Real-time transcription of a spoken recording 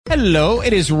Hello,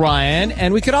 it is Ryan,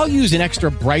 and we could all use an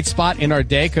extra bright spot in our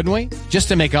day, couldn't we? Just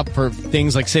to make up for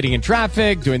things like sitting in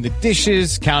traffic, doing the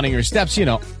dishes, counting your steps, you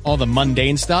know, all the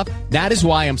mundane stuff. That is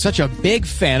why I'm such a big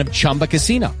fan of Chumba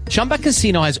Casino. Chumba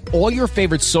Casino has all your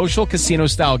favorite social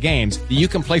casino-style games that you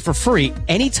can play for free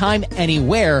anytime,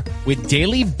 anywhere with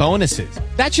daily bonuses.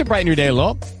 That should brighten your day a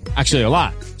little. Actually, a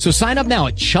lot. So sign up now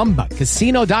at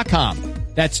ChumbaCasino.com.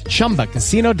 That's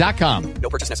ChumbaCasino.com. No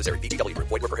purchase necessary. VGW Group.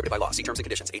 Void where prohibited by law. See terms and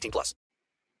conditions. 18 plus.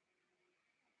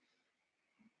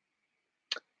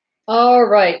 All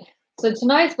right. So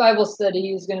tonight's Bible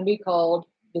study is going to be called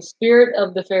The Spirit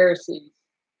of the Pharisees.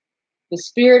 The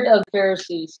Spirit of the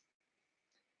Pharisees.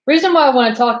 The reason why I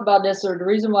want to talk about this, or the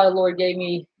reason why the Lord gave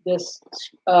me this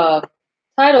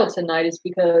title tonight, is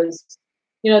because,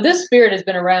 you know, this spirit has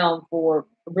been around for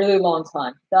a really long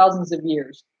time, thousands of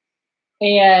years.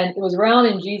 And it was around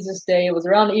in Jesus' day. It was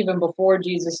around even before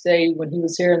Jesus' day when he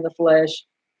was here in the flesh.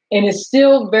 And it's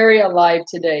still very alive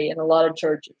today in a lot of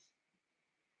churches.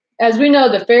 As we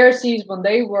know, the Pharisees, when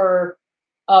they were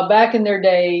back in their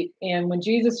day, and when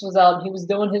Jesus was out and he was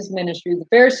doing his ministry, the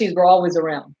Pharisees were always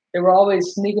around. They were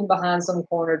always sneaking behind some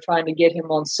corner trying to get him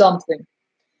on something.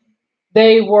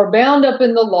 They were bound up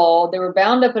in the law. They were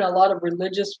bound up in a lot of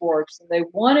religious works. And they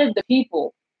wanted the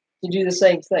people to do the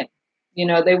same thing. You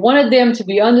know, they wanted them to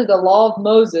be under the law of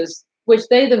Moses, which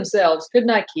they themselves could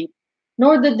not keep,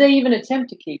 nor did they even attempt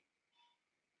to keep.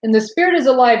 And the spirit is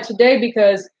alive today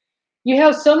because you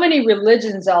have so many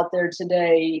religions out there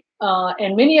today,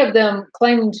 and many of them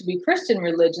claiming to be Christian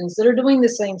religions that are doing the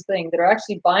same thing, that are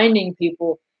actually binding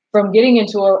people from getting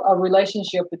into a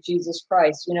relationship with Jesus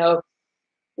Christ. You know,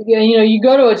 you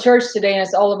go to a church today and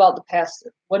it's all about the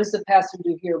pastor. What does the pastor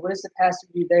do here? What does the pastor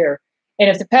do there? And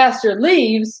if the pastor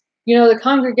leaves, you know, the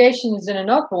congregation is in an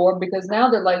uproar because now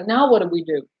they're like, now what do we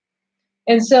do?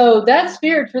 And so that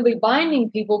spirit's really binding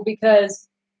people, because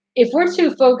if we're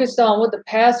too focused on what the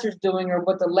pastor's doing or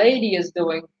what the lady is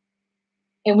doing,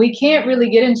 and we can't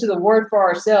really get into the word for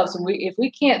ourselves, and if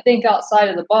we can't think outside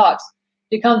of the box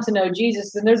to come to know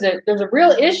Jesus, then there's a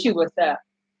real issue with that.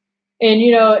 And,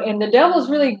 you know, and the devil's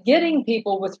really getting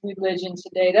people with religion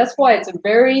today. That's why it's a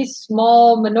very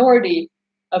small minority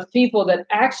of people that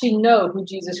actually know who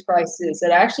Jesus Christ is,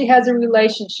 that actually has a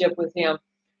relationship with him,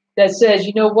 that says,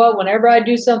 you know what, whenever I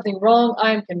do something wrong,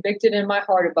 I am convicted in my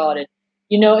heart about it.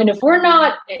 You know, and if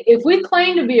we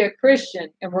claim to be a Christian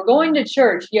and we're going to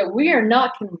church, yet we are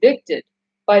not convicted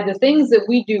by the things that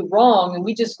we do wrong, and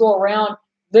we just go around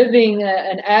living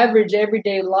an average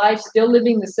everyday life, still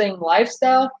living the same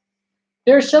lifestyle,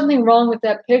 there's something wrong with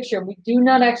that picture. We do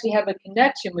not actually have a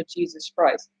connection with Jesus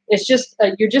Christ. It's just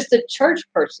you're just a church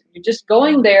person. You're just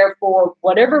going there for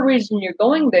whatever reason you're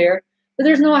going there, but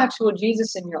there's no actual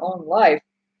Jesus in your own life.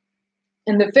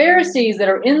 And the Pharisees that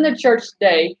are in the church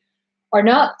today are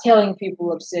not telling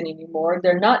people of sin anymore.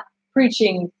 They're not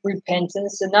preaching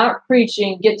repentance. They're not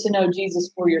preaching get to know Jesus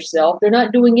for yourself. They're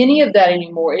not doing any of that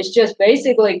anymore. It's just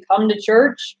basically come to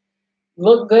church,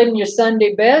 look good in your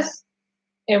Sunday best.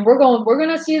 And we're going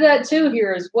to see that too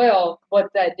here as well, what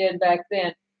that did back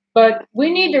then. But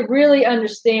we need to really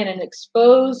understand and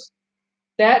expose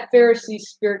that Pharisee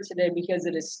spirit today, because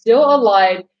it is still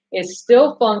alive, it's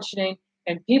still functioning,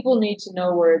 and people need to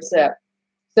know where it's at.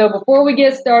 So before we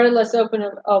get started, let's open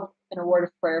it up in a word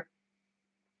of prayer.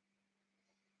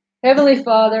 Heavenly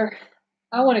Father,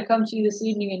 I want to come to you this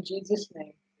evening in Jesus'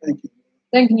 name. Thank you.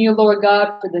 Thanking you, Lord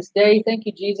God, for this day. Thank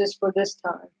you, Jesus, for this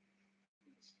time.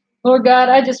 Lord God,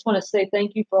 I just want to say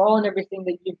thank you for all and everything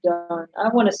that you've done. I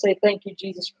want to say thank you,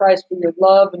 Jesus Christ, for your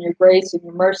love and your grace and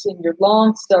your mercy and your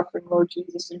long suffering, Lord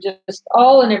Jesus, and just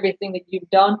all and everything that you've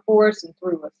done for us and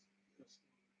through us.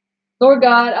 Lord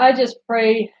God, I just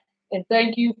pray and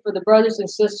thank you for the brothers and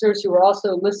sisters who are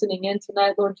also listening in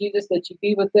tonight, Lord Jesus, that you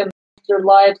be with them in their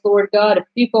lives, Lord God. If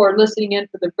people are listening in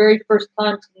for the very first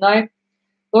time tonight,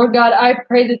 Lord God, I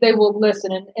pray that they will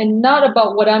listen, and not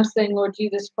about what I'm saying, Lord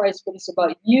Jesus Christ, but it's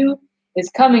about you. It's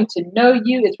coming to know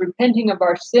you. It's repenting of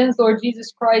our sins, Lord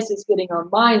Jesus Christ. It's getting our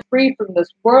minds free from this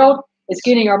world. It's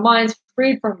getting our minds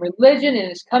free from religion, and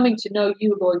it's coming to know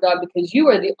you, Lord God, because you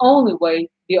are the only way,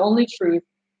 the only truth,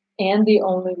 and the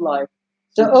only life.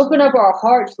 So open up our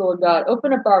hearts, Lord God.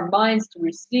 Open up our minds to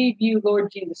receive you, Lord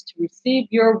Jesus, to receive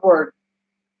your word,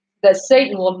 that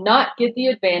Satan will not get the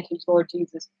advantage, Lord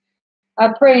Jesus.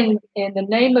 I pray in the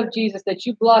name of Jesus that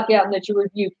you block out and that you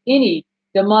rebuke any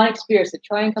demonic spirits that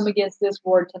try and come against this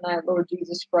word tonight, Lord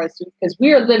Jesus Christ, because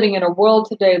we are living in a world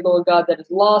today, Lord God, that is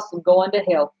lost and going to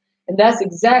hell. And that's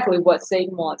exactly what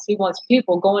Satan wants. He wants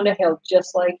people going to hell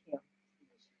just like him.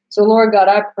 So, Lord God,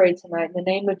 I pray tonight in the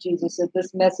name of Jesus that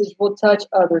this message will touch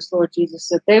others, Lord Jesus,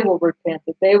 that they will repent,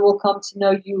 that they will come to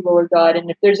know you, Lord God.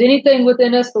 And if there's anything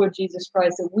within us, Lord Jesus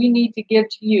Christ, that we need to give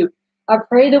to you, I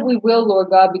pray that we will,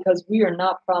 Lord God, because we are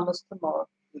not promised tomorrow.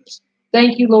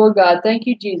 Thank you, Lord God. Thank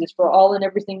you, Jesus, for all and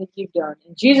everything that you've done.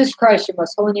 In Jesus Christ, your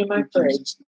most holy name I pray.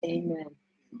 Amen.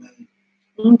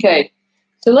 Okay,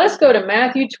 so let's go to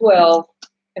Matthew 12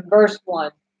 and verse 1.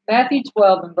 Matthew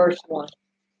 12 and verse 1.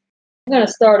 I'm going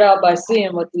to start out by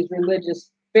seeing what these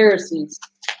religious Pharisees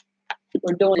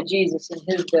were doing to Jesus in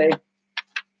his day.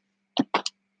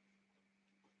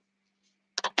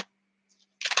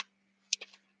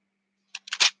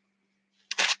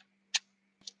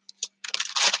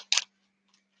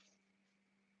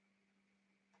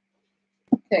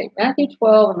 Okay, Matthew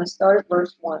 12, I'm going to start at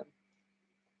verse 1.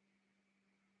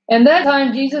 And that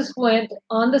time Jesus went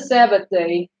on the Sabbath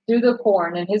day through the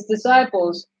corn, and his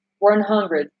disciples were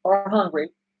hungry,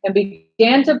 and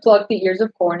began to pluck the ears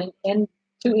of corn and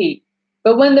to eat.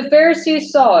 But when the Pharisees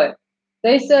saw it,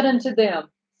 they said unto him,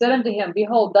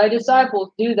 Behold, thy disciples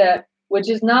do that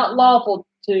which is not lawful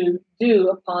to do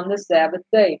upon the Sabbath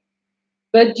day.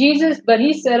 But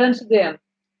he said unto them,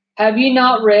 Have ye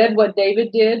not read what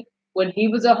David did when he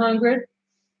was 100,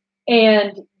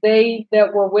 and they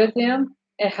that were with him,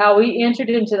 and how he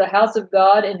entered into the house of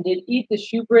God and did eat the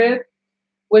shewbread,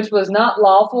 which was not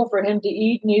lawful for him to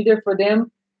eat, neither for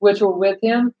them which were with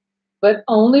him, but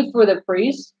only for the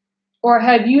priests? Or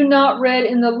have you not read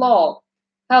in the law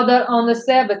how that on the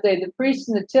Sabbath day the priests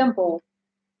in the temple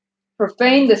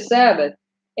profane the Sabbath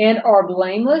and are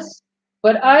blameless?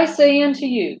 But I say unto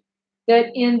you that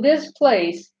in this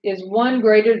place is one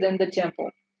greater than the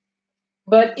temple.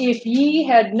 But if ye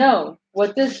had known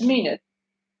what this meaneth,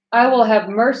 I will have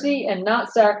mercy and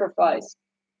not sacrifice,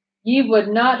 ye would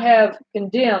not have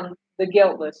condemned the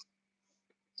guiltless.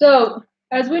 So,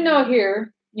 as we know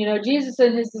here, Jesus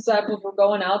and his disciples were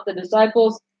going out. The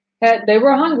disciples they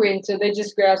were hungry, and so they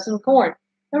just grabbed some corn.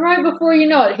 And right before you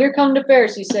know it, here come the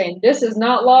Pharisees saying, this is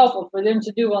not lawful for them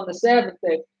to do on the Sabbath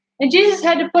day. And Jesus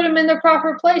had to put them in their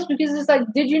proper place, because it's like,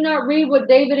 did you not read what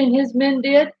David and his men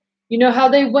did? You know how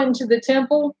they went into the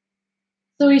temple?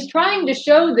 So he's trying to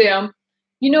show them,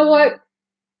 you know what?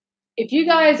 If you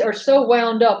guys are so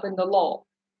wound up in the law,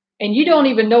 and you don't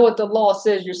even know what the law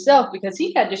says yourself, because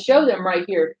he had to show them right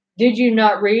here. Did you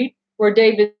not read where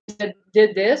David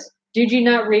did this? Did you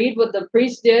not read what the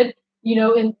priests did,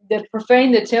 in that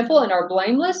profane the temple and are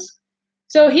blameless?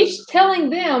 So he's telling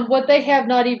them what they have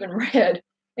not even read,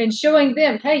 and showing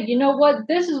them, hey, you know what?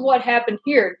 This is what happened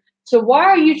here. So why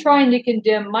are you trying to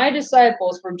condemn my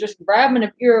disciples for just grabbing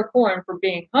an ear of corn for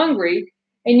being hungry,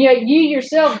 and yet you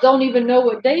yourself don't even know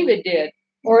what David did?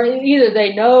 Or either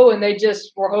they know and they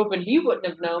just were hoping he wouldn't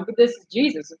have known, but this is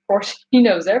Jesus. Of course, he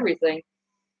knows everything.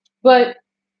 But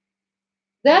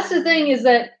that's the thing, is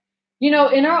that, in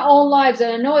our own lives,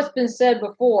 and I know it's been said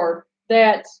before,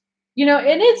 that,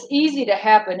 and it's easy to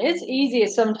happen. It's easy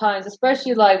sometimes,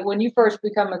 especially like when you first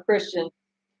become a Christian.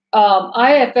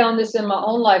 I have found this in my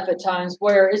own life at times,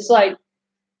 where it's like,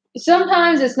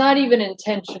 sometimes it's not even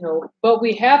intentional, but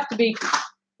we have to be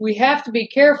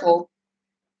careful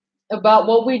about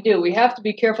what we do. We have to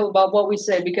be careful about what we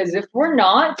say, because if we're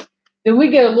not, then we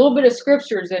get a little bit of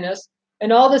scriptures in us,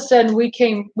 and all of a sudden we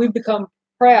become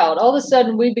proud. All of a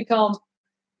sudden we become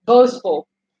boastful,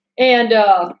 and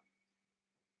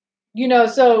we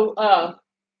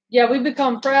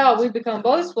become proud, we become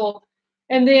boastful,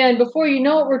 and then before you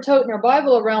know it, we're toting our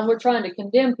Bible around. We're trying to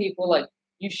condemn people, like,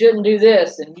 you shouldn't do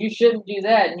this and you shouldn't do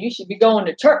that, and you should be going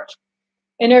to church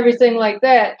and everything like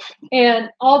that. And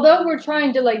although we're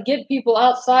trying to like get people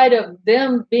outside of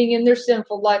them being in their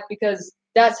sinful life, because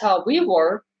that's how we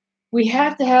were, we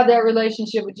have to have that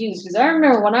relationship with Jesus. Because I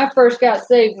remember when I first got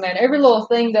saved, man, every little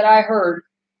thing that I heard,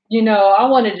 I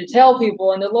wanted to tell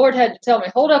people, and the Lord had to tell me,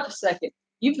 hold up a second.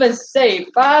 You've been saved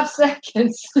 5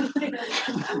 seconds. And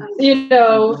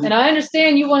I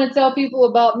understand you want to tell people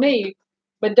about me,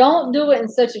 but don't do it in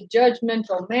such a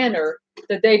judgmental manner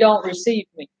that they don't receive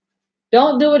me.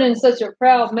 Don't do it in such a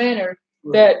proud manner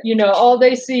that, all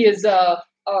they see is a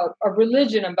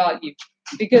religion about you.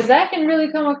 Because that can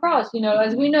really come across,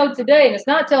 as we know today. And it's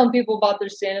not telling people about their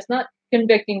sin. It's not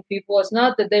convicting people. It's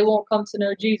not that they won't come to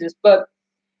know Jesus. But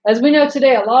as we know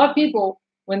today, a lot of people,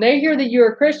 when they hear that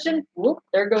you're a Christian, whoop,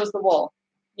 there goes the wall.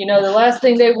 The last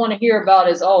thing they want to hear about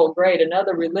is, oh, great,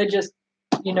 another religious,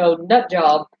 nut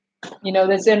job,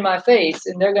 that's in my face.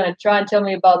 And they're going to try and tell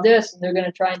me about this, and they're going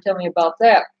to try and tell me about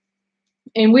that.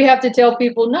 And we have to tell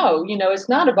people, no, it's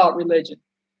not about religion.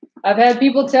 I've had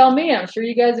people tell me, I'm sure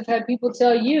you guys have had people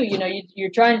tell you,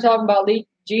 you're trying to talk about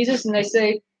Jesus, and they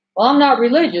say, well, I'm not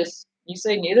religious. You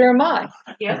say, neither am I.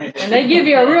 Yep. And they give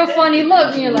you a real funny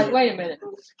look, and you're like, wait a minute.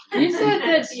 You said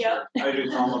that. Yep. I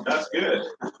just almost, that's good.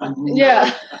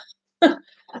 Yeah,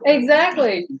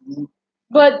 exactly.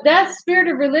 But that spirit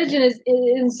of religion is,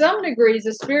 in some degrees,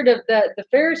 the spirit of the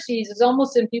Pharisees is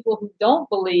almost in people who don't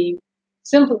believe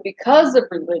simply because of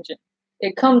religion.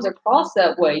 It comes across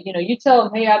that way. You know, you tell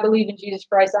them, hey, I believe in Jesus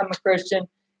Christ, I'm a Christian.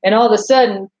 And all of a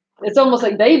sudden, it's almost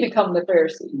like they become the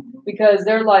Pharisee because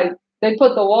they're like, they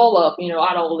put the wall up, you know,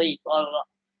 I don't believe, blah, blah, blah.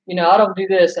 You know, I don't do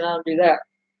this and I don't do that.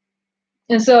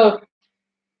 And so,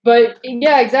 but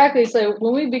yeah, exactly. So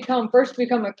when we first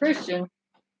become a Christian,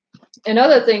 and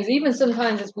other things, even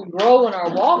sometimes as we grow in our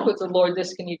walk with the Lord,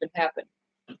 this can even happen.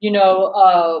 You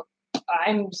know,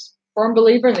 I'm a firm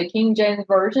believer in the King James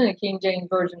Version and King James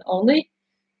Version only,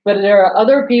 but there are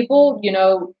other people, you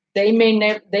know, they may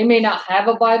not have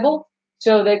a Bible,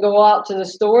 so they go out to the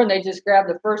store and they just grab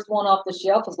the first one off the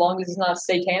shelf, as long as it's not a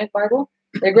satanic Bible.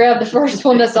 They grab the first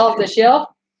one that's off the shelf,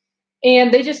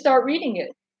 and they just start reading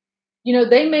it. You know,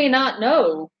 they may not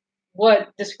know what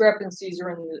discrepancies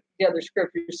are in the other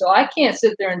scriptures. So I can't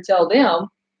sit there and tell them,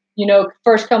 you know,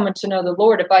 first coming to know the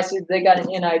Lord, if I see that they got an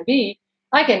NIV,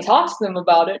 I can talk to them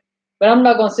about it, but I'm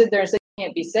not going to sit there and say you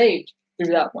can't be saved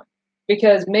through that one,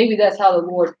 because maybe that's how the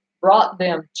Lord brought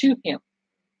them to him.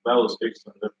 Bible speaks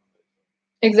to them.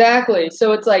 Exactly.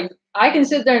 So it's like, I can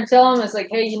sit there and tell them, it's like,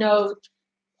 hey, you know,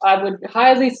 I would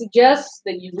highly suggest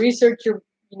that you research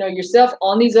yourself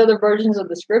on these other versions of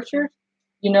the scriptures,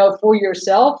 you know, for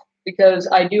yourself, because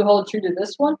I do hold true to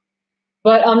this one,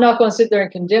 but I'm not going to sit there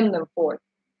and condemn them for it.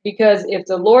 Because if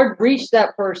the Lord reached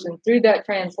that person through that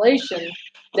translation,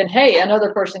 then hey,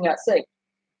 another person got saved.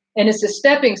 And it's a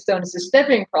stepping stone, it's a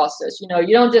stepping process. You know,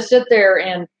 you don't just sit there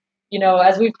and, you know,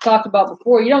 as we've talked about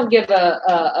before, you don't give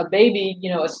a baby,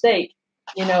 you know, a steak,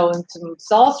 you know, and some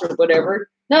sauce or whatever.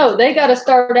 No, they got to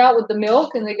start out with the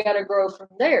milk and they got to grow from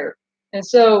there. And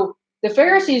so the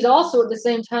Pharisees also, at the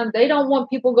same time, they don't want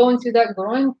people going through that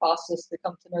growing process to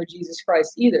come to know Jesus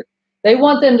Christ either. They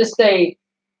want them to stay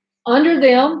under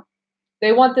them.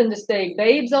 They want them to stay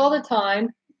babes all the time.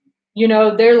 You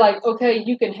know, they're like, okay,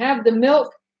 you can have the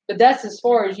milk, but that's as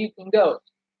far as you can go.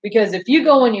 Because if you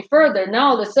go any further, now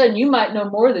all of a sudden you might know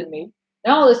more than me.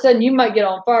 Now all of a sudden you might get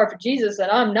on fire for Jesus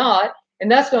and I'm not. And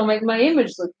that's going to make my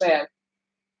image look bad.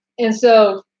 And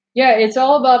so, yeah, it's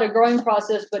all about a growing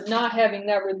process, but not having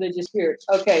that religious spirit.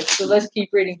 Okay, so let's keep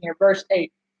reading here. Verse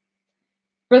 8.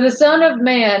 For the Son of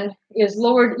Man is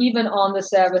Lord even on the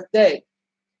Sabbath day.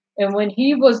 And when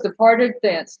he was departed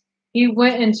thence, he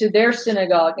went into their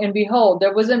synagogue, and behold,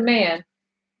 there was a man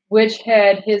which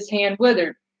had his hand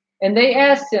withered. And they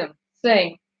asked him,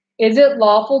 saying, Is it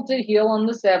lawful to heal on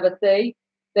the Sabbath day,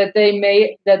 that they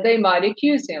might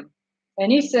accuse him? And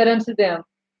he said unto them,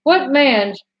 What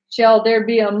man shall there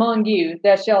be among you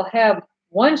that shall have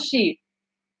one sheep,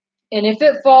 and if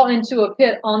it fall into a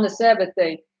pit on the Sabbath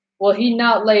day, will he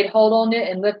not lay hold on it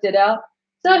and lift it out?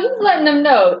 So he's letting them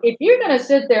know, if you're going to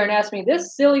sit there and ask me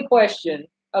this silly question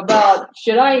about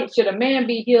should a man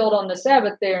be healed on the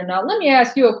Sabbath day or not, let me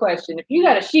ask you a question. If you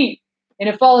got a sheep and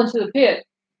it fall into the pit,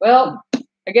 well,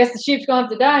 I guess the sheep's going to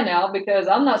have to die now, because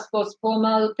I'm not supposed to pull him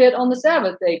out of the pit on the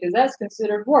Sabbath day, because that's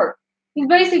considered work. He's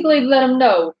basically let them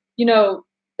know, you know,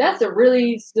 that's a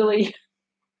really silly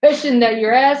question that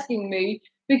you're asking me,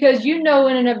 because you know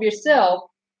in and of yourself,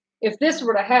 if this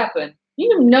were to happen,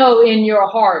 you know in your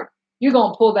heart, you're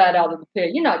going to pull that out of the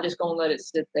pit. You're not just going to let it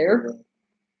sit there.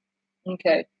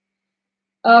 Okay.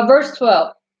 Verse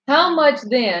 12. How much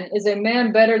then is a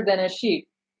man better than a sheep?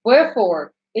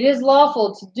 Wherefore, it is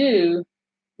lawful to do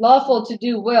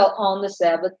well on the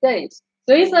Sabbath days.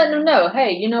 So he's letting them know,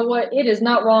 hey, you know what? It is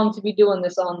not wrong to be doing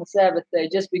this on the Sabbath day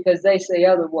just because they say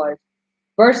otherwise.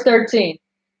 Verse 13.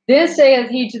 Then saith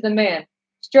he to the man,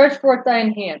 Stretch forth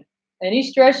thine hand. And he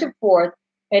stretched it forth,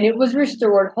 and it was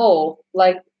restored whole,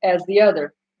 like as the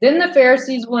other. Then the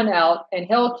Pharisees went out and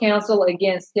held counsel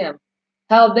against him,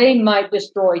 how they might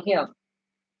destroy him.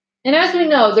 And as we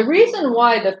know, the reason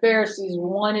why the Pharisees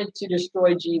wanted to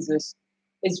destroy Jesus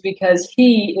is because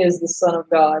he is the Son of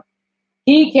God.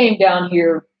 He came down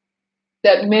here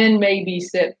that men may be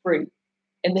set free.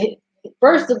 And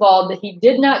first of all, that he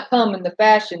did not come in the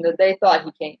fashion that they thought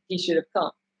he should have come.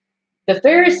 The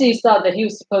Pharisees thought that he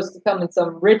was supposed to come in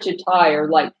some rich attire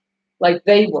like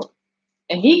they were.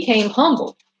 And he came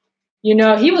humble. You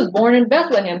know, he was born in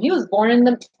Bethlehem. He was born in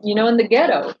the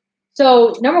ghetto.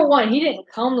 So, number one, he didn't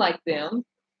come like them.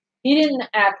 He didn't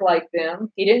act like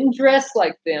them. He didn't dress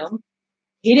like them.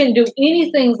 He didn't do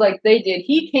anything like they did.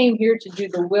 He came here to do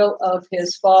the will of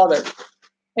his Father.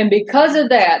 And because of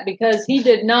that, because he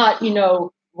did not,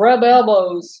 rub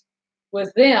elbows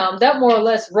with them, that more or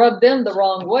less rubbed them the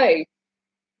wrong way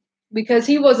because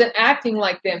he wasn't acting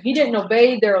like them. He didn't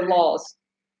obey their laws.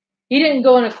 He didn't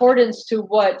go in accordance to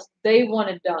what they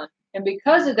wanted done. And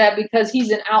because of that, because he's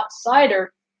an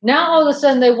outsider, now all of a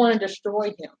sudden they want to destroy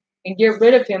him and get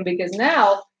rid of him because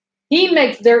now he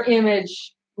makes their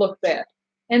image look bad.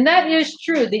 And that is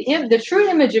true. The true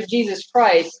image of Jesus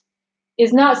Christ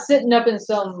is not sitting up in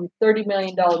some $30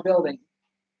 million building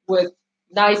with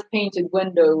nice painted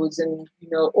windows and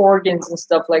organs and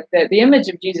stuff like that. The image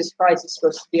of Jesus Christ is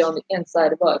supposed to be on the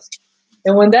inside of us.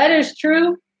 And when that is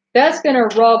true, that's going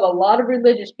to rub a lot of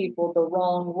religious people the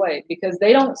wrong way because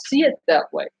they don't see it that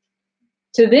way.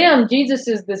 To them, Jesus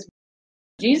is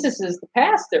the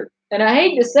pastor. And I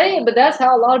hate to say it, but that's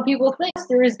how a lot of people think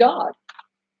there is God.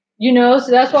 So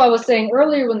that's why I was saying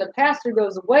earlier, when the pastor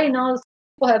goes away, now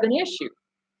people have an issue.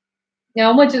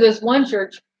 Now, I went to this one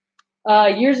church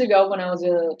years ago when I was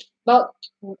about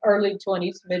early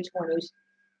 20s, mid 20s,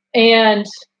 and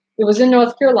it was in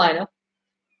North Carolina.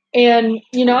 And,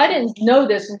 I didn't know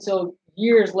this until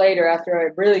years later after I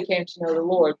really came to know the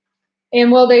Lord.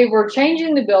 And they were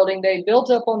changing the building. They built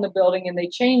up on the building and they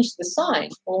changed the sign.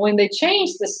 Well, when they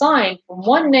changed the sign from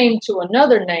one name to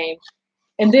another name,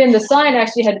 and then the sign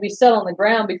actually had to be set on the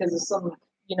ground because of some,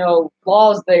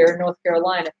 laws there in North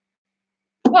Carolina.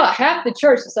 Well, half the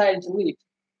church decided to leave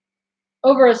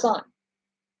over a sign.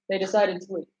 They decided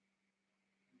to leave.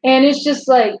 And it's just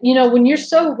like, when you're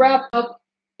so wrapped up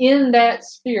in that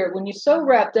spirit, when you're so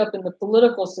wrapped up in the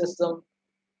political system,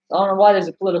 I don't know why there's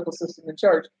a political system in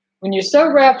church. When you're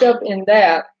so wrapped up in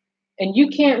that and you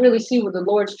can't really see what the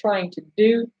Lord's trying to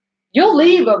do, you'll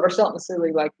leave over something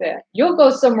silly like that. You'll go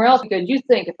somewhere else because you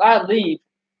think if I leave,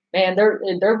 man, they're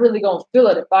really going to feel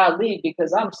it if I leave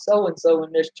because I'm so-and-so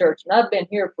in this church. And I've been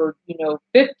here for,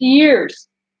 50 years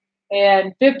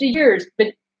and 50 years.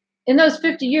 But in those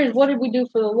 50 years, what did we do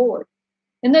for the Lord?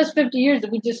 In those 50 years,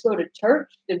 did we just go to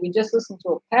church? Did we just listen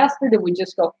to a pastor? Did we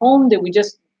just go home? Did we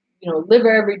just, live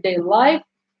our everyday life?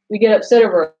 We get upset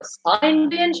over a sign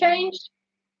being changed.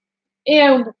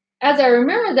 And as I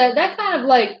remember that kind of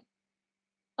like,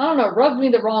 I don't know, rubbed me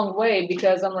the wrong way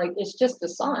because I'm like, it's just a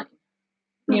sign.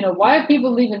 Why are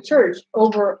people leaving church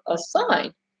over a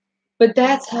sign? But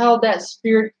that's how that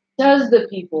spirit does the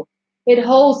people. It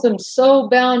holds them so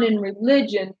bound in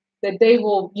religion that they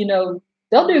will,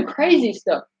 they'll do crazy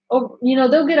stuff.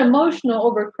 They'll get emotional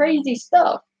over crazy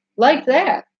stuff like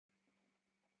that.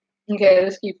 Okay,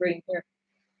 let's keep reading here.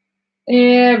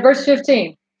 And verse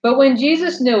 15. But when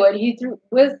Jesus knew it, he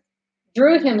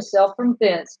withdrew himself from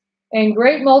thence, and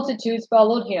great multitudes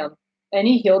followed him, and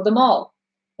he healed them all,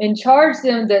 and charged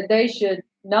them that they should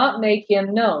not make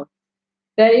him known,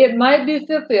 that it might be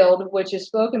fulfilled, which is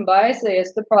spoken by Isaiah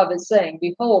the prophet, saying,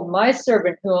 Behold, my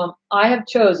servant whom I have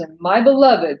chosen, my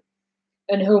beloved,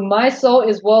 in whom my soul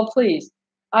is well pleased.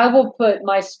 I will put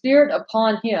my spirit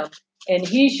upon him, and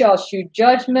he shall shew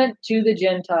judgment to the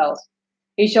Gentiles.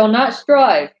 He shall not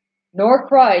strive, nor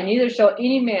cry, neither shall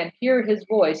any man hear his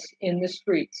voice in the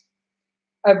streets.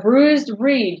 A bruised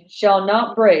reed shall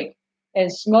not break,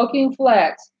 and smoking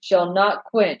flax shall not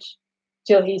quench,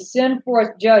 till he send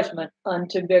forth judgment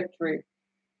unto victory.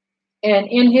 And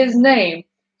in his name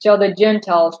shall the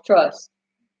Gentiles trust.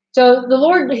 So the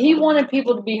Lord, he wanted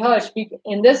people to be hushed.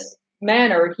 In this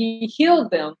manner, he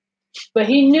healed them, but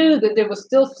he knew that there was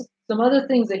still some other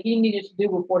things that he needed to do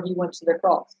before he went to the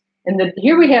cross. And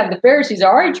here we have the Pharisees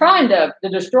are already trying to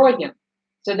destroy him.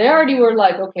 So they already were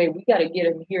like, okay, we got to get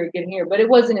him here, but it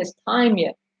wasn't his time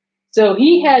yet. So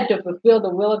he had to fulfill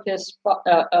the will of his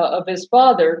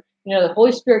Father. The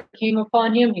Holy Spirit came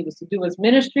upon him. He was to do his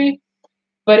ministry,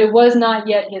 but it was not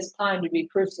yet his time to be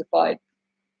crucified.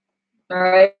 All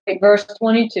right, verse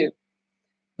 22.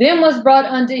 Then was brought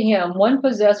unto him one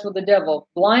possessed with the devil,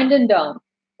 blind and dumb,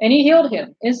 and he healed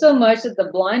him, insomuch that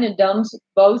the blind and dumb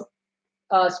both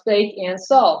spake and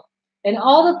saw. And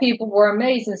all the people were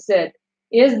amazed and said,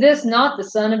 Is this not the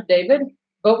son of David?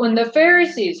 But when the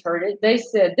Pharisees heard it, they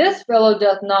said, This fellow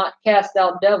doth not cast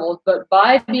out devils, but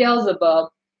by Beelzebub,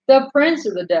 the prince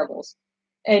of the devils.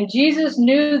 And Jesus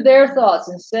knew their thoughts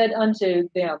and said unto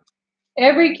them,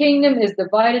 Every kingdom is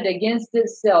divided against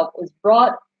itself, is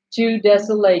brought to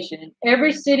desolation. And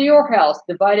every city or house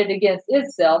divided against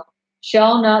itself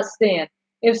shall not stand.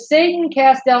 If Satan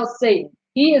cast out Satan,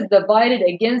 he is divided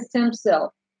against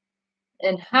himself.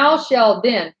 And how shall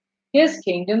then his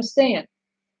kingdom stand?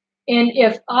 And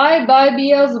if I by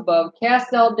Beelzebub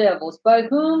cast out devils, by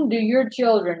whom do your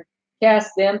children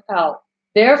cast them out?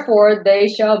 Therefore they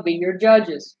shall be your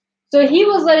judges. So he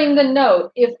was letting them know,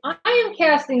 if I am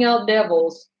casting out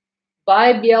devils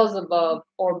by Beelzebub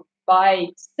or by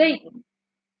Satan,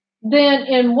 then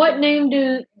in what name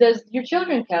does your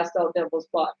children cast out devils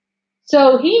by?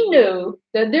 So he knew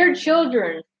that their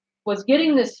children was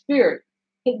getting the spirit.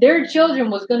 Their children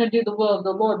was going to do the will of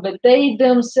the Lord, but they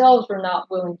themselves were not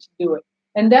willing to do it.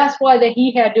 And that's why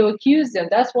he had to accuse them.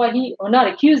 That's why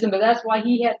not accuse them, but that's why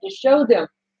he had to show them,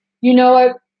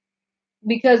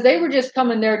 because they were just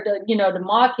coming there to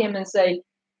mock him and say,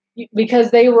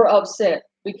 because they were upset,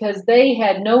 because they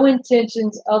had no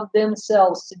intentions of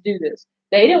themselves to do this.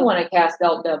 They didn't want to cast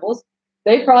out devils.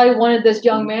 They probably wanted this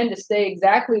young man to stay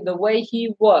exactly the way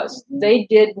he was. They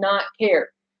did not care.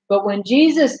 But when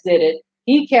Jesus did it,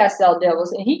 he cast out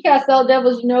devils. And he cast out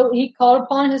devils, he called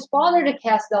upon his Father to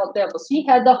cast out devils. He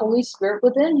had the Holy Spirit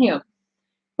within him.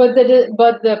 But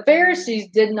the Pharisees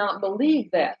did not believe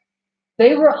that.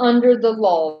 They were under the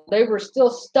law. They were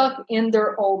still stuck in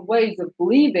their old ways of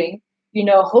believing,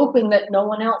 hoping that no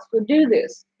one else would do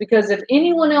this. Because if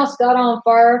anyone else got on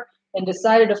fire and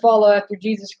decided to follow after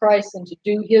Jesus Christ and to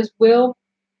do his will,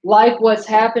 like what's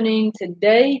happening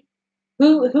today,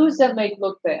 who's that make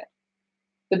look bad?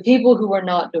 The people who are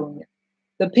not doing it.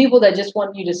 The people that just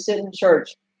want you to sit in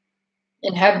church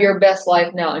and have your best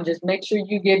life now and just make sure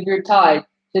you give your tithe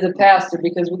to the pastor,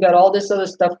 because we got all this other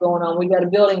stuff going on. We got a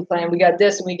building plan. We got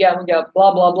this and we got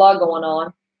blah, blah, blah going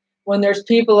on. When there's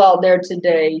people out there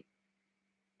today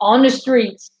on the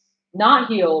streets, not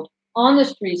healed, on the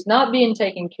streets, not being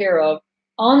taken care of,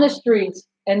 on the streets,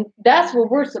 and that's where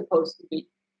we're supposed to be,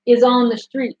 is on the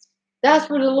streets. That's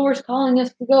where the Lord's calling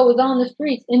us to go, is on the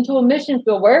streets, into a mission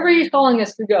field, wherever he's calling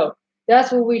us to go.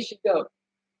 That's where we should go.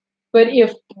 But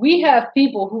if we have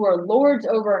people who are lords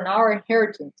over our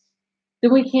inheritance,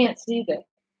 then we can't see that.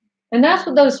 And that's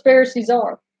what those Pharisees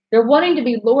are. They're wanting to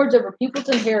be lords over people's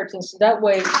inheritance, so that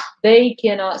way they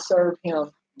cannot serve him.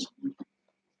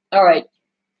 All right.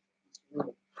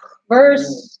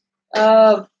 Verse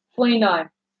 29.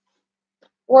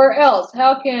 Or else,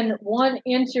 how can one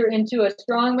enter into a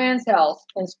strong man's house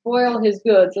and spoil his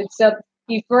goods, except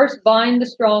he first bind the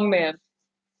strong man?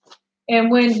 And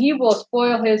when he will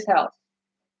spoil his house,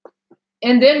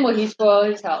 and then will he spoil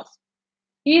his house?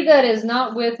 He that is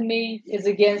not with me is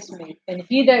against me, and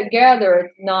he that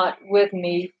gathereth not with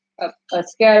me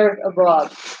scattereth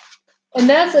abroad. And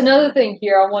that's another thing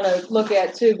here I want to look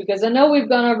at too, because I know we've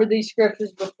gone over these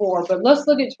scriptures before, but let's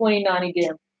look at 29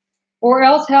 again. Or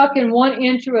else how can one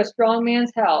enter a strong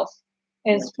man's house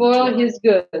and spoil his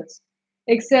goods,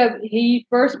 except he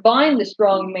first bind the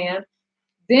strong man,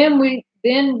 then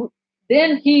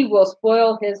he will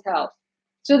spoil his house.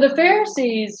 So the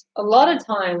Pharisees, a lot of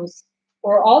times,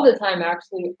 or all the time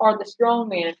actually, are the strong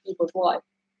man in people's life.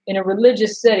 In a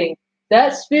religious setting,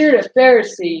 that spirit of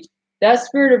Pharisee, that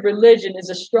spirit of religion is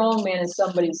a strong man in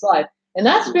somebody's life. And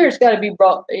that spirit's got to be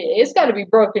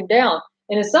broken down.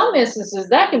 And in some instances,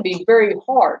 that can be very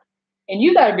hard. And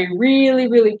you got to be really,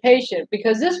 really patient,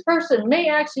 because this person may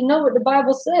actually know what the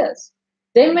Bible says.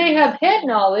 They may have head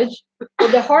knowledge,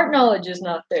 but the heart knowledge is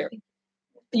not there.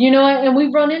 And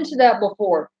we've run into that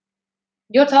before.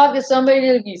 You'll talk to somebody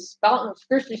that'll be spouting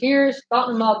scripture here,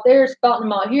 spouting them out there, spouting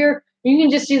them out here. You can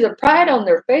just see the pride on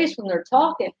their face when they're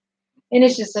talking. And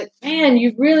it's just like, man,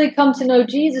 you've really come to know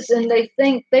Jesus, and they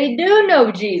think they do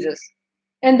know Jesus.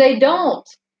 And they don't.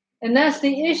 And that's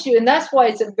the issue. And that's why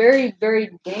it's a very, very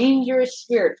dangerous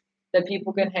spirit that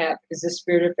people can have, is the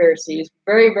spirit of Pharisee. It's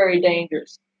very, very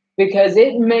dangerous, because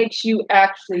it makes you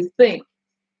actually think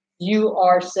you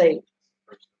are saved.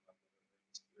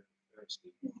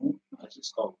 I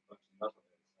just call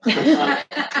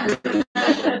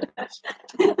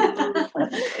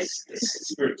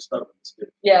spirit of stubbornness.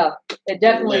 Yeah, it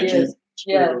definitely is.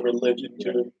 Yeah, religion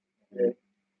too. Yeah.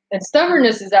 And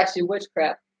stubbornness is actually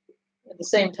witchcraft at the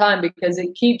same time, because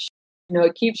it keeps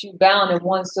you bound in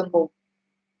one simple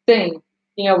thing.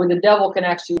 Where the devil can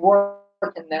actually work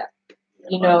in that.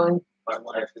 And my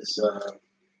wife is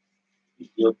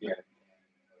Ethiopian,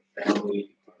 and her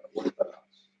family Orthodox.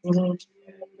 Mm-hmm. And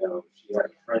she had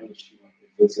a friend that she went to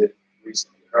visit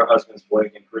recently. Her husband's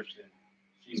Boygan Christian.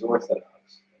 She's Orthodox.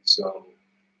 And so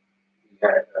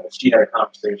she had a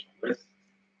conversation with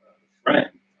a friend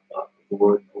about the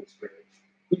Lord and the Holy Spirit.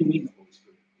 What do you mean the Holy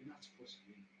Spirit? You're not supposed to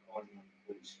be calling on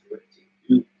the Holy Spirit to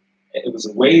do. And it was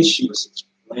the way she was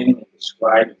explaining and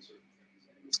describing certain things.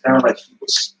 And it was kind of like she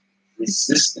was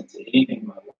resistant to anything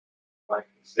my wife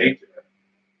would say to her.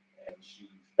 And she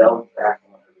fell back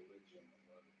on her religion,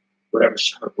 or whatever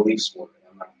her beliefs were. And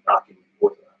I'm not knocking the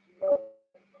Orthodox.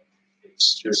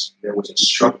 It's just, there was a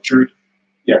structured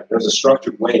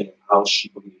way of how she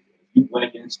believed. If you went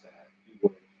against that, you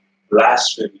were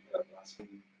blaspheming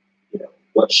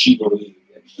what she believed.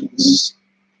 And she was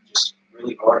just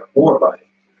really hardcore about it.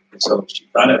 And so she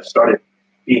kind of started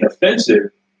being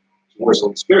offensive towards the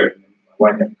Holy Spirit. And my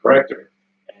wife had to correct her.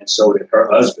 And so did her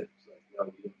husband. Like,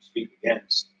 no, you don't speak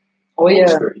against the Holy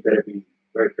Spirit. You better be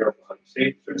very careful how you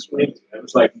say certain things. And it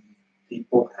was like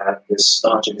people have this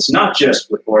staunch, and it's not just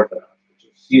with Orthodox, but you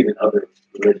see it in other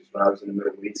religions. When I was in the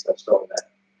Middle East, I saw that.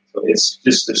 So it's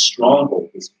just this stronghold,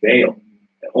 this veil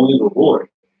that only the Lord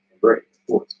can break.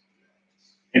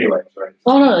 Anyway, sorry.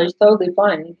 Oh no, it's totally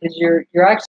fine because you're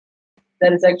actually,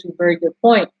 that is actually a very good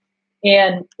point.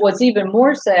 And what's even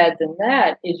more sad than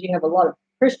that is you have a lot of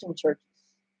Christian churches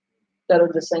that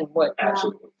are the same way.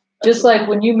 Absolutely. Just like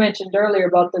when you mentioned earlier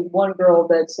about the one girl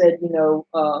that said,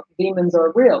 demons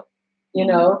are real,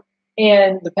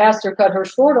 and the pastor cut her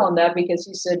short on that because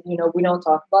he said, we don't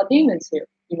talk about demons here.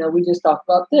 We just talk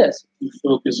about this. You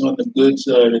focus on the good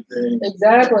side of things.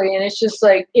 Exactly. And it's just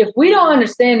like, if we don't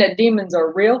understand that demons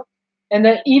are real, and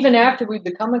that even after we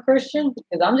become a Christian,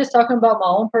 because I'm just talking about my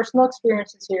own personal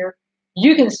experiences here,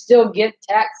 you can still get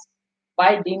attacked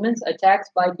by demons.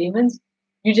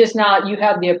 You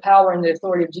have the power and the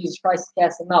authority of Jesus Christ to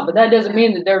cast them out. But that doesn't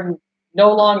mean that they're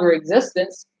no longer in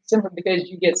existence simply because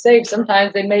you get saved.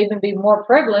 Sometimes they may even be more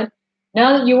prevalent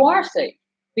now that you are saved.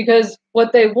 Because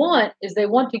what they want is they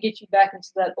want to get you back into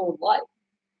that old life.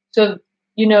 So,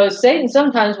 Satan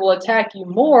sometimes will attack you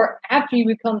more after you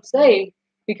become saved,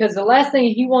 because the last thing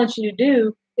he wants you to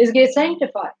do is get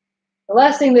sanctified. The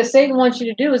last thing that Satan wants you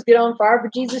to do is get on fire for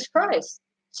Jesus Christ.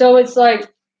 So it's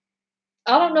like,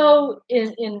 I don't know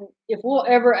if we'll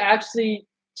ever actually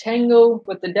tangle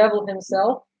with the devil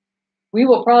himself. We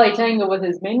will probably tangle with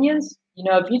his minions.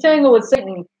 If you tangle with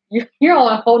Satan, you're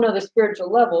on a whole nother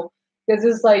spiritual level, because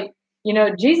it's like,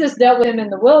 Jesus dealt with him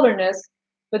in the wilderness,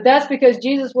 but that's because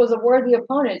Jesus was a worthy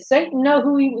opponent. Satan knew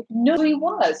who he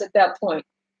was at that point.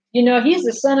 He's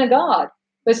the Son of God.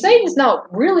 But Satan's he's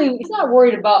not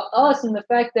worried about us, and the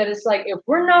fact that it's like, if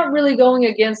we're not really going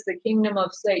against the kingdom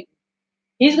of Satan,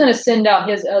 he's going to send out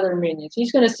his other minions.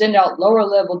 He's going to send out lower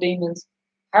level demons,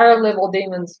 higher level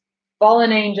demons,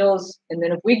 fallen angels. And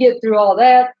then if we get through all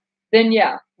that, then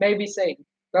yeah, maybe Satan.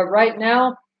 But right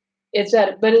now,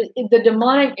 the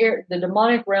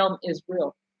demonic realm is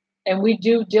real. And we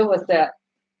do deal with that.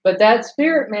 But that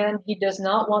spirit, man, he does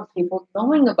not want people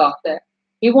knowing about that.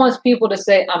 He wants people to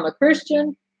say, I'm a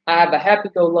Christian. I have a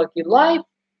happy-go-lucky life.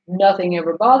 Nothing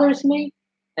ever bothers me.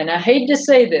 And I hate to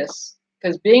say this,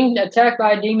 because being attacked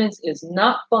by demons is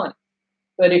not fun.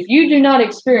 But if you do not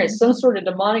experience some sort of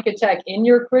demonic attack in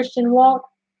your Christian walk,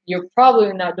 you're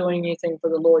probably not doing anything for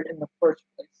the Lord in the first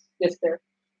place. Yes, sir.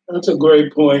 That's a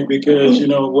great point, because,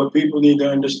 what people need to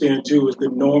understand, too, is the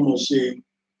normalcy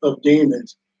of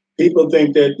demons. People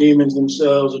think that demons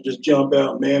themselves will just jump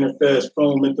out, manifest,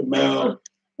 foam at the mouth,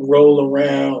 roll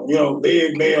around,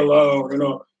 leave me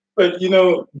alone, But,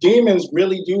 demons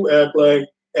really do act like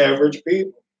average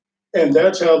people. And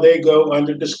that's how they go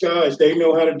under disguise. They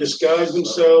know how to disguise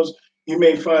themselves. You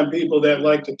may find people that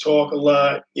like to talk a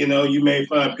lot. You may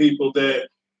find people that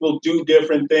will do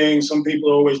different things. Some people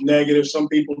are always negative. Some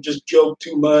people just joke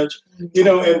too much, and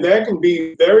that can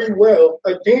be very well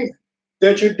a demon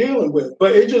that you're dealing with.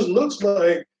 But it just looks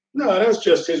like, no, that's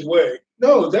just his way.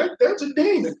 No, that's a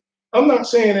demon. I'm not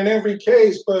saying in every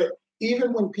case, but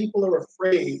even when people are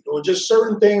afraid or just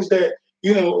certain things that,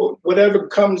 whatever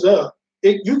comes up,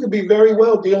 you could be very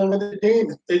well dealing with a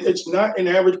demon. It's not an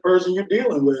average person you're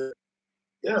dealing with.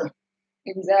 Yeah.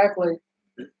 Exactly.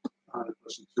 The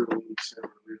question too, when you said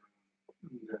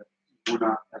that we're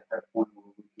not at that point where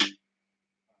we can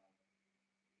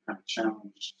kind of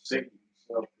challenge Satan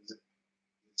himself. Is it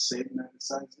Satan that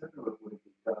decides that, or would it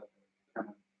be God that kind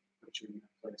of put you in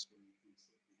that place where you can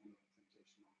handle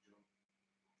temptation on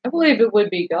joy? I believe it would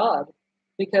be God,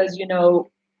 because,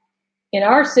 in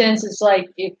our sense, it's like,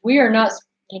 if we are not,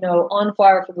 on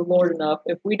fire for the Lord enough,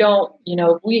 if we don't,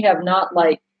 if we have not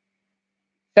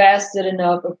fasted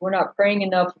enough, if we're not praying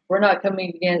enough, if we're not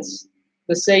coming against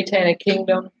the satanic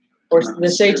kingdom or the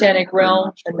satanic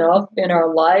realm enough in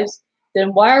our lives,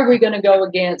 then why are we going to go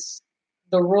against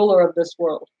the ruler of this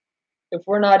world if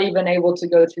we're not even able to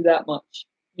go through that much?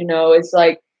 It's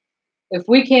like, if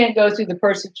we can't go through the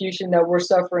persecution that we're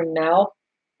suffering now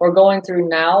or going through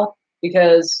now,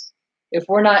 because if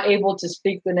we're not able to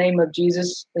speak the name of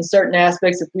Jesus in certain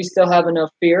aspects, if we still have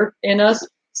enough fear in us,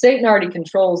 Satan already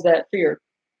controls that fear.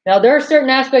 Now, there are certain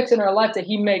aspects in our life that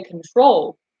he may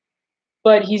control,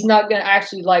 but he's not going to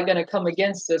actually going to come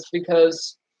against us,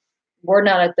 because we're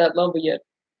not at that level yet.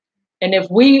 And if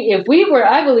we were,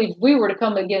 I believe, we were to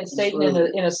come against Satan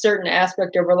in a certain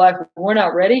aspect of our life, if we're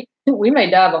not ready, we may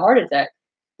die of a heart attack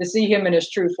to see him in his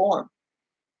true form.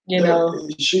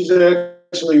 She's asking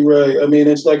actually right. I mean,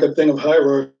 it's like a thing of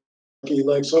hierarchy.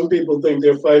 Like some people think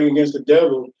they're fighting against the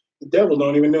devil. The devil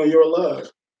don't even know you're alive.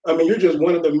 I mean, you're just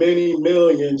one of the many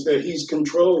millions that he's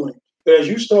controlling. But as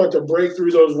you start to break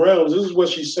through those realms, this is what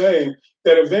she's saying,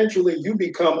 that eventually you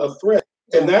become a threat.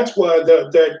 And that's why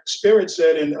that spirit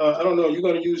said, and I don't know, you're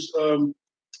going to use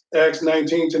Acts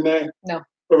 19 tonight? No.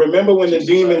 But remember when Jesus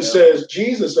the demon I know. says,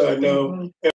 Jesus I know,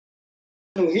 Mm-hmm.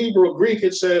 and in Hebrew, Greek,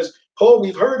 it says, Paul,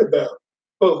 we've heard about,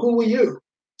 but who are you?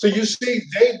 So you see,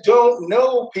 they don't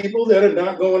know people that are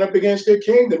not going up against their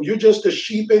kingdom. You're just a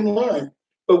sheep in line.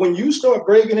 But when you start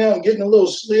breaking out and getting a little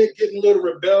slick, getting a little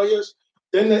rebellious,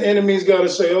 then the enemy's got to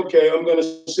say, okay, I'm going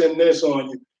to send this on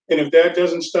you. And if that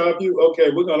doesn't stop you,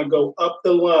 okay, we're going to go up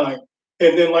the line.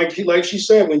 And then like she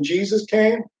said, when Jesus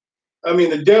came, I mean,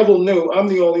 the devil knew I'm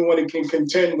the only one who can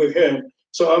contend with him.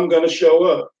 So I'm going to show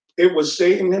up. It was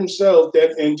Satan himself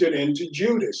that entered into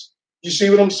Judas. You see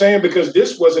what I'm saying? Because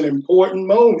this was an important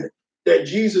moment that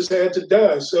Jesus had to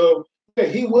die. So yeah,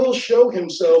 he will show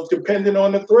himself depending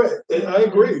on the threat. And I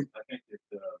agree. I think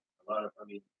that a lot of, I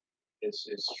mean, it's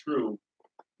true.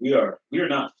 We are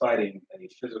not fighting a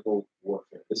physical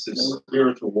warfare. This is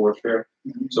spiritual warfare.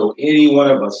 So any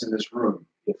one of us in this room,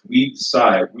 if we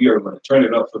decide we are going to turn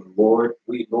it up for the Lord,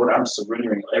 Lord, I'm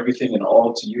surrendering everything and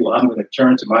all to you. I'm going to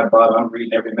turn to my Bible. I'm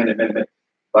reading every minute.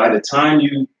 By the time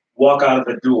you walk out of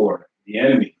the door, the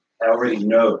enemy already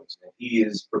knows that he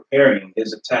is preparing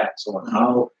his attacks on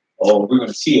how, we're going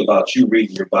to see about you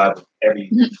reading your Bible every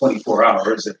 24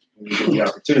 hours if you get the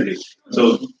opportunity.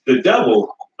 So the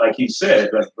devil, like he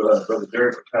said, like Brother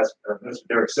Derek, Mr.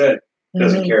 Derek said,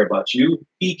 doesn't care about you.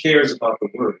 He cares about the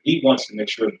word. He wants to make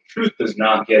sure the truth does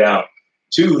not get out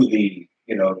to the,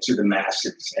 to the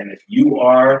masses. And if you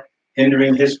are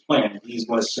hindering his plan, he's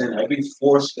going to send every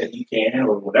force that he can,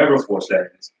 or whatever force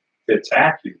that is, to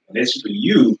attack you. And it's for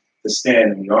you to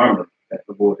stand in the armor that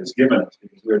the Lord has given us,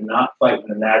 because we're not fighting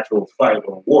a natural fight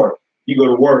or war. You go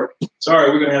to work,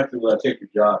 sorry, we're going to have to take your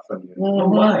job from you. Oh,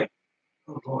 why?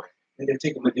 Oh, boy.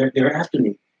 They're after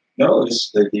me. No,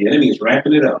 the enemy is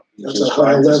ramping it up. That's a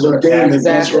high level game.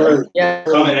 That's right. Yeah.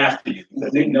 Coming after you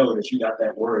because they know that you got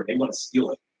that word. They want to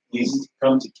steal it. He's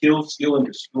come to kill, steal, and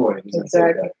destroy.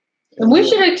 Exactly. And we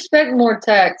should expect more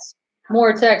attacks,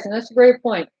 and that's a great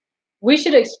point. We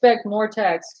should expect more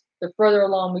attacks the further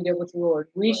along we get with the Lord.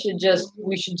 We should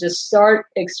just start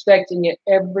expecting it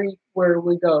everywhere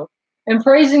we go. And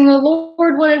praising the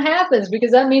Lord when it happens,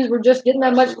 because that means we're just getting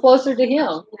that much closer to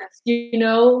him.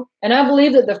 And I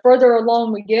believe that the further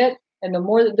along we get and the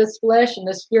more that this flesh and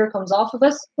this fear comes off of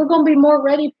us, we're going to be more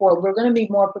ready for it. We're going to be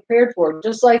more prepared for it,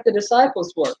 just like the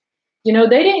disciples were.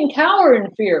 They didn't cower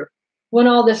in fear when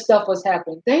all this stuff was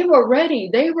happening. They were ready.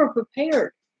 They were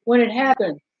prepared when it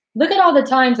happened. Look at all the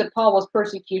times that Paul was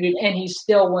persecuted and he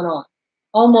still went on.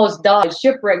 Almost died,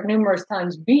 shipwrecked numerous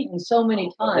times, beaten so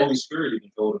many times. The Holy Spirit even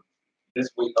told him, this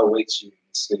week awaits you in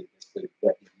the city.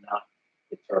 That is not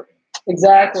determined.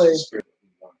 Exactly. That's the Spirit that we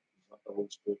want. We want the Holy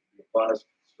Spirit to be upon us, the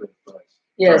Spirit of Christ.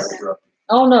 Yes.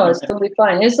 Oh, no, it's totally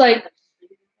fine. It's like...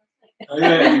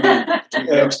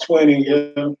 Acts 20,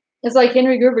 yeah. It's like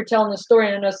Henry Gruber telling the story,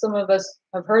 and I know some of us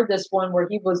have heard this one where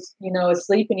he was,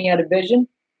 asleep and he had a vision,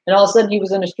 and all of a sudden he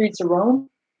was in the streets of Rome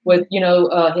with,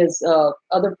 his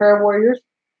other prayer warriors,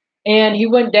 and he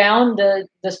went down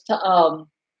this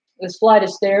flight of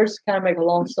stairs, kind of make a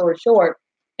long story short,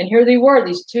 and here they were,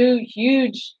 these two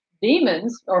huge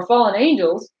demons or fallen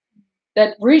angels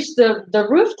that reached the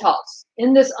rooftops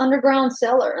in this underground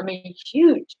cellar. I mean,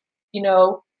 huge,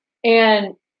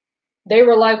 and they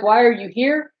were like, "Why are you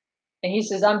here?" And he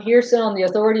says, "I'm here sent on the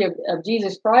authority of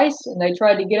Jesus Christ." And they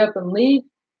tried to get up and leave.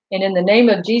 And in the name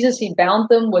of Jesus, he bound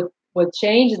them with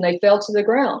chains and they fell to the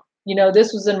ground.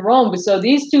 This was in Rome. So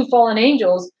these two fallen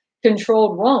angels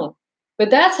controlled Rome. But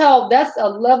that's a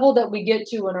level that we get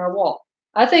to in our walk.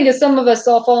 I think if some of us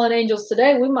saw fallen angels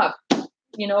today, we might,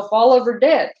 fall over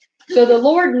dead. So the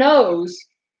Lord knows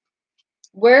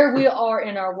where we are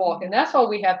in our walk. And that's why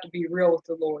we have to be real with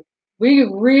the Lord. We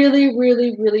really,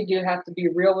 really, really do have to be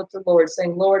real with the Lord,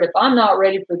 saying, "Lord, if I'm not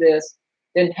ready for this,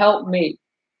 then help me."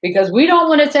 Because we don't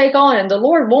want to take on, and the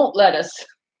Lord won't let us.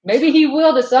 Maybe he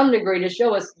will to some degree to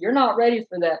show us you're not ready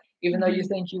for that, even though you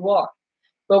think you are.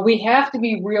 But we have to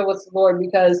be real with the Lord,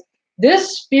 because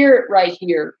this spirit right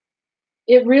here,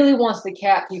 it really wants to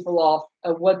cap people off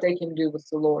of what they can do with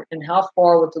the Lord and how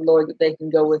far with the Lord that they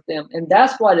can go with them. And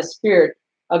that's why the spirit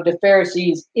of the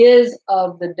Pharisees is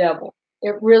of the devil.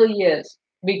 It really is,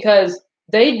 because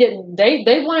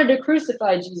they wanted to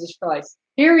crucify Jesus Christ.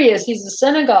 Here he is. He's the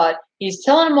Son of God. He's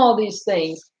telling them all these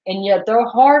things. And yet their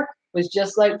heart was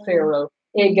just like Pharaoh.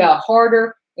 It got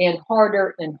harder and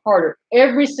harder and harder.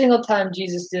 Every single time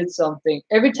Jesus did something,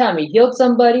 every time he healed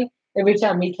somebody, every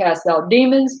time he cast out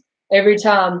demons, every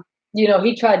time,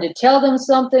 he tried to tell them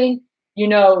something,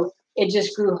 it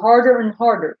just grew harder and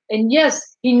harder. And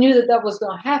yes, he knew that that was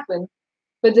going to happen.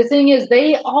 But the thing is,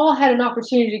 they all had an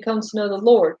opportunity to come to know the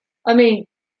Lord. I mean,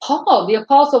 Paul, the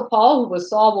Apostle Paul, who was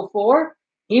Saul before,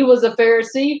 he was a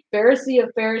Pharisee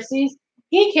of Pharisees.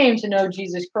 He came to know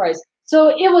Jesus Christ. So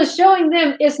it was showing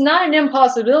them it's not an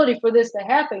impossibility for this to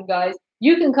happen, guys.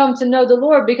 You can come to know the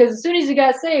Lord, because as soon as he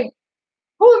got saved,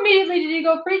 who immediately did he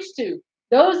go preach to?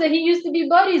 Those that he used to be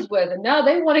buddies with, and now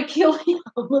they want to kill him,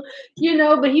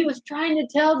 but he was trying to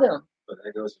tell them. But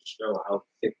that goes to show how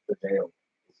thick the veil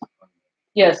is.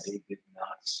 Yes. They did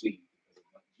not see.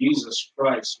 Jesus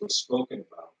Christ was spoken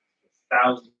about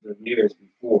thousands of years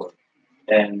before,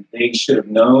 and they should have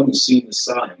known and seen the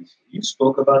signs. You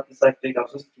spoke about this, I think. I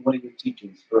was listening to one of your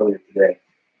teachings earlier today,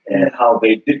 and how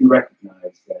they didn't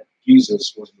recognize that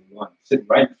Jesus was the one sitting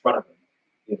right in front of them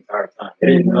the entire time. They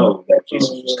didn't know that Jesus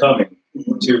was coming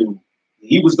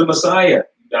he was the Messiah.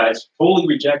 You guys totally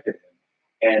rejected him.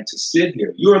 And to sit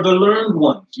here, you're the learned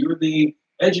ones. You're the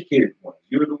educated ones.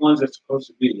 You're the ones that's supposed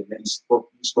to be. And then you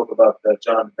spoke about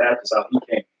John the Baptist, how he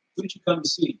came. Who did you come to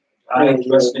see? I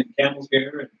dressed in camel's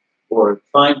hair or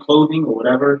fine clothing or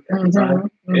whatever at the time.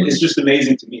 It's just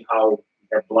amazing to me how we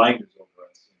have blinders over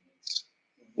us.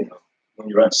 And it's, when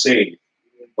you're unsaved,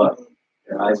 but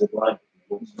your eyes are blinded.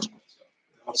 It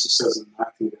also says in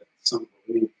Matthew that some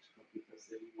believe because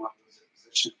they didn't want to lose their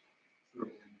position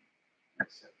through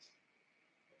access.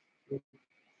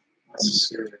 That's a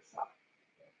scary thought.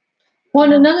 Well,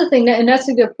 and another thing, and that's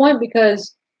a good point,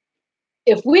 because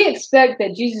if we expect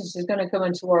that Jesus is going to come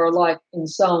into our life in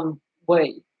some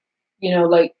way,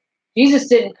 like Jesus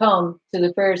didn't come to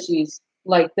the Pharisees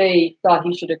like they thought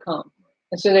he should have come.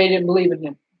 And so they didn't believe in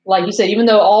him. Like you said, even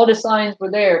though all the signs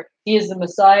were there, he is the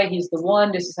Messiah, he's the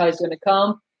one, this is how he's going to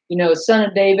come, son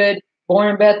of David, born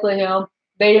in Bethlehem.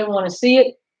 They didn't want to see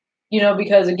it,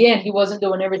 because again, he wasn't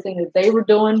doing everything that they were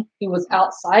doing. He was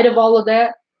outside of all of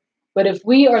that. But if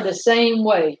we are the same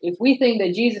way, if we think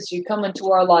that Jesus should come into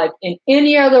our life in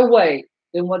any other way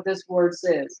than what this word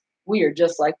says, we are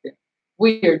just like them.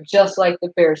 We are just like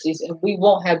the Pharisees, and we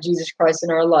won't have Jesus Christ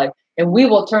in our life. And we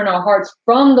will turn our hearts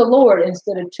from the Lord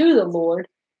instead of to the Lord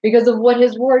because of what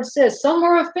his word says. Some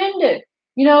are offended.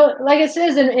 Like it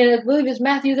says in I believe it's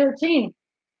Matthew 13.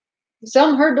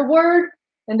 Some heard the word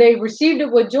and they received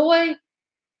it with joy.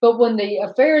 But when the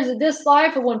affairs of this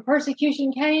life or when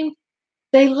persecution came,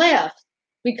 they left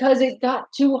because it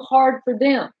got too hard for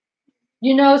them.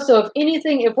 So if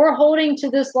anything, if we're holding to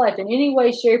this life in any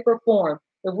way, shape, or form,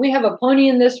 if we have a pony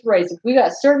in this race, if we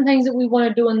got certain things that we want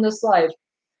to do in this life,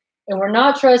 and we're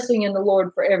not trusting in the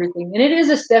Lord for everything, and it is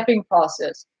a stepping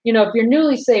process. If you're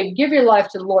newly saved, give your life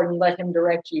to the Lord and let him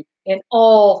direct you in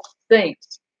all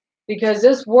things. Because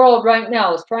this world right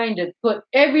now is trying to put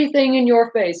everything in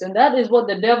your face, and that is what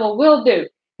the devil will do.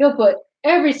 He'll put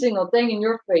every single thing in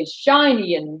your face,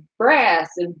 shiny and brass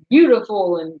and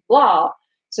beautiful and blah.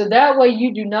 So that way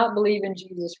you do not believe in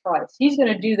Jesus Christ. He's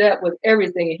going to do that with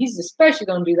everything. And he's especially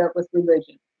going to do that with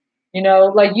religion.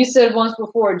 Like you said once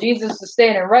before, Jesus was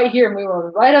standing right here and we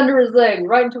were right under his leg,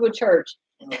 right into a church.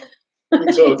 We're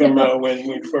talking about when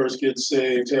we first get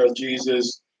saved, how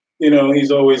Jesus,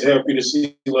 he's always happy to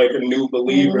see like a new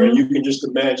believer. And you can just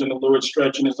imagine the Lord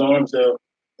stretching his arms out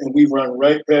and we run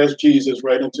right past Jesus,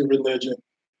 right into religion.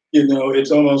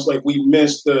 It's almost like we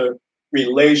miss the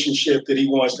relationship that he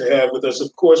wants to have with us.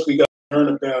 Of course, we got to learn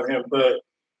about him, but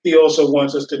he also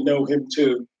wants us to know him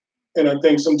too. And I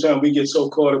think sometimes we get so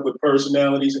caught up with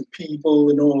personalities and people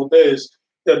and all this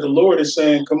that the Lord is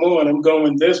saying, come on, I'm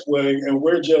going this way. And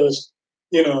we're just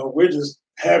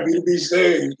happy to be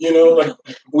saved. Like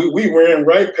we ran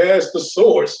right past the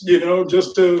source,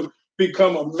 just to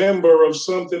become a member of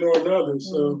something or another.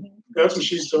 So that's what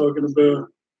she's talking about.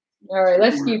 All right,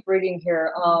 let's keep reading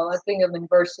here. I think I'm in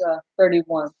verse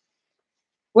 31.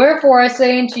 Wherefore I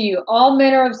say unto you, all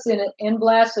manner of sin and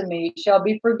blasphemy shall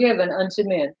be forgiven unto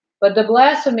men, but the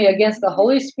blasphemy against the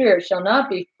Holy Spirit shall not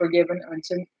be forgiven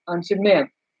unto men.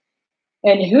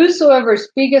 And whosoever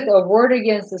speaketh a word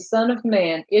against the Son of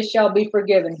Man, it shall be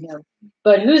forgiven him.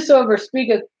 But whosoever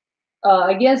speaketh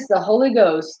against the Holy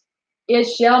Ghost, it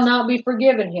shall not be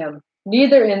forgiven him,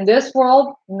 neither in this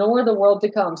world nor the world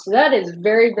to come. So that is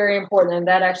very, very important. And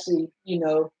that actually,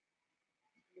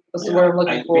 what's the word I'm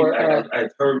looking for?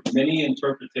 I've heard many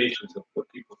interpretations of what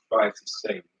people try to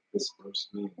say this verse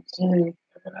means. And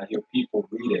when I hear people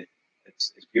read it,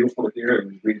 it's beautiful to hear it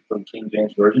when you read it from King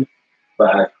James Version.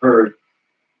 But I've heard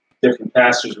different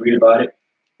pastors read about it.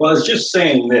 Well, it's just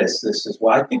saying this. This is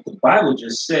why I think the Bible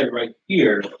just said right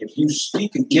here, if you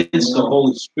speak against the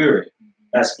Holy Spirit,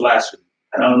 that's blasphemy.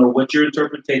 And I don't know what you're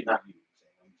interpreting, not you.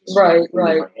 I'm just Right.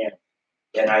 my hand.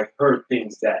 And I've heard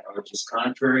things that are just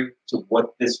contrary to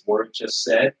what this word just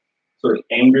said. So it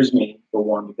angers me, for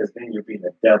one, because then you're being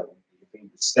a devil. You're being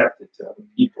deceptive to other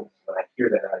people when I hear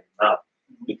that out of your mouth.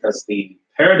 Because the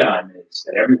paradigm is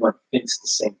that everyone thinks the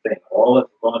same thing. All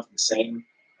have gone to the same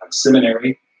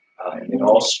seminary, and they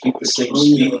all speak the same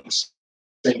speech,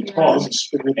 same talk.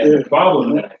 And the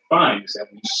problem that I find is that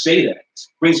when you say that, it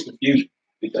brings confusion.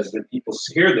 Because then people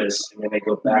hear this, and then they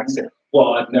go back and say,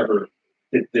 well, I've never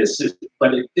did this.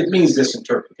 But it means this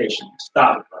interpretation.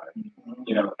 Stop it, Brian.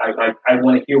 You know, I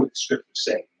want to hear what the scriptures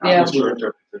say, not what your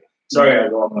interpretation. Sorry, I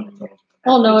go off on a tangent.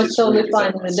 Oh, no, it's totally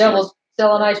fine. The devil's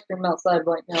selling ice cream outside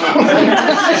right now.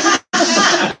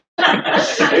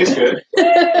 It's good.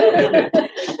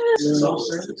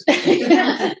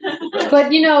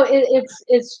 But, you know,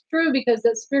 it's true because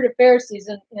that spirit of Pharisees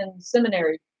in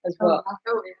seminary as well.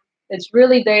 It's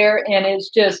really there, and it's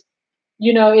just,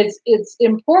 you know, it's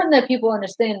important that people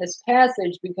understand this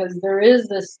passage because there is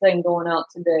this thing going out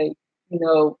today, you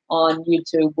know, on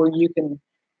YouTube where you can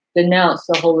denounce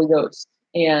the Holy Ghost,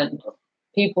 and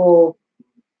people,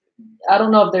 I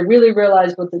don't know if they really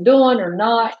realize what they're doing or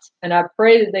not, and I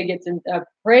pray that I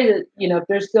pray that, you know, if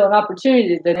there's still an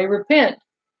opportunity that they repent.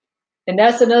 And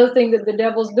that's another thing that the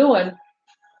devil's doing.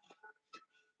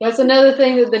 That's another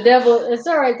thing that the devil, it's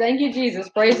all right, thank you, Jesus,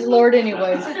 praise the Lord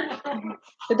anyways.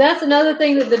 But that's another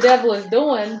thing that the devil is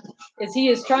doing, is he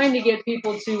is trying to get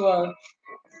people to,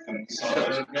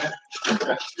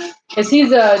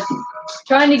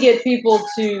 trying to get people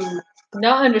to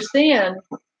not understand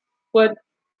what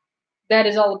that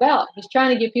is all about. He's trying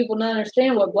to get people to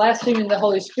understand what blaspheming the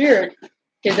Holy Spirit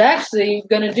is actually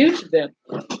going to do to them,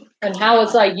 and how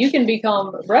it's like you can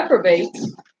become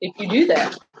reprobates if you do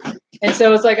that. And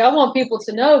so it's like I want people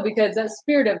to know, because that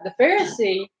spirit of the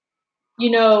Pharisee,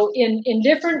 you know, in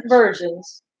different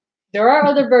versions, there are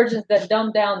other versions that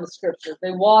dumb down the scripture. They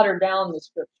water down the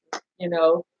scripture, you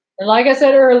know. And like I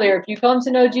said earlier, if you come to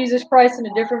know Jesus Christ in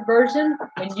a different version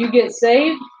and you get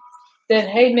saved, then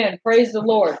amen, praise the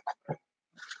Lord.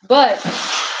 But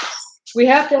we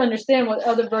have to understand what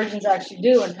other versions actually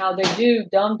do and how they do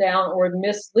dumb down or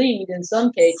mislead in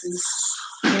some cases.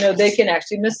 You know, they can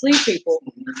actually mislead people.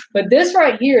 But this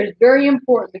right here is very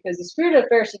important, because the spirit of the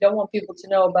Pharisee don't want people to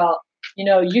know about, you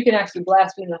know, you can actually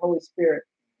blaspheme the Holy Spirit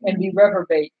and be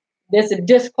reprobate. There's a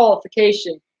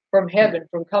disqualification from heaven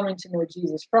from coming to know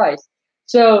Jesus Christ.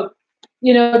 So,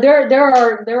 you know, there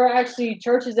are actually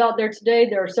churches out there today.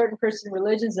 There are certain Christian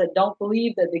religions that don't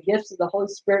believe that the gifts of the Holy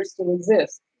Spirit still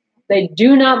exist. They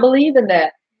do not believe in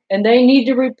that, and they need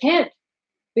to repent,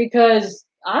 because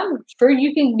I'm sure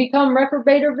you can become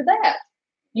reprobate over that,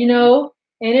 you know.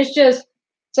 And it's just,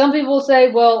 some people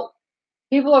say, well,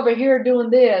 people over here are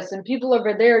doing this and people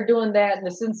over there are doing that, and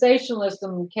the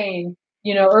sensationalism came,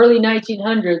 you know, early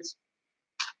 1900s,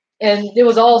 and there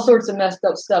was all sorts of messed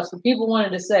up stuff. So people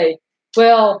wanted to say,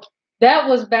 well, that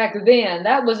was back then,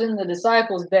 that was in the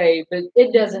disciples' day, but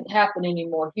it doesn't happen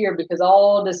anymore here because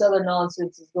all this other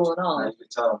nonsense is going on.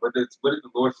 What did the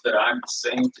Lord said? I'm the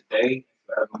same today and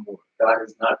forevermore. God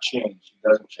has not changed. He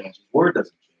doesn't change. His word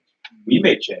doesn't change. We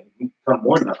may change. We become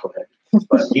more knucklehead,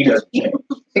 but he doesn't change.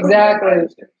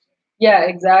 Exactly. Yeah,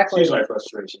 exactly. Excuse my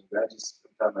frustration.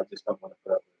 Sometimes I just don't want to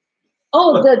put up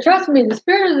with it. Oh, trust me, the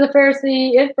spirit of the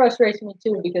Pharisee, it frustrates me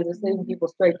too, because it's leading people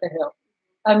straight to hell.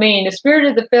 I mean, the spirit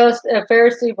of the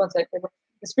Pharisee, one second.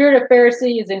 The spirit of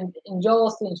Pharisee is in Joel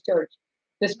Osteen's church.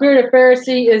 The spirit of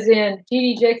Pharisee is in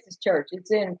T.D. Jakes' church. It's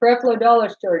in Creflo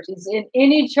Dollar's church. It's in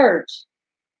any church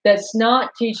that's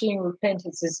not teaching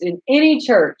repentance. It's in any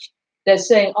church that's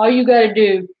saying all you got to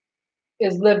do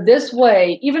is live this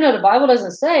way, even though the Bible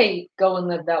doesn't say go and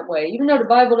live that way. Even though the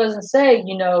Bible doesn't say,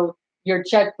 you know, your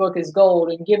checkbook is gold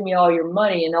and give me all your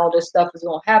money and all this stuff is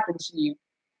going to happen to you.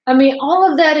 I mean, all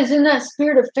of that is in that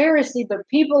spirit of Pharisee, but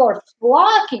people are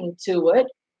flocking to it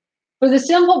for the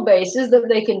simple basis that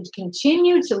they can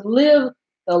continue to live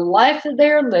the life that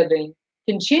they're living,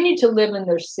 continue to live in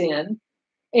their sin,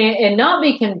 and not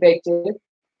be convicted.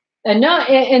 And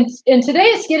today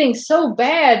it's getting so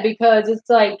bad, because it's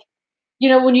like, you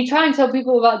know, when you try and tell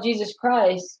people about Jesus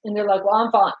Christ and they're like, well,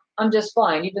 I'm fine. I'm just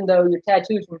fine, even though you're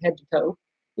tattooed from head to toe,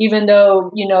 even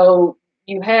though, you know,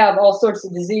 you have all sorts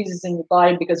of diseases in your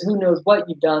body because who knows what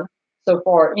you've done so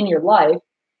far in your life.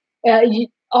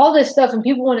 All this stuff, and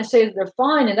people want to say that they're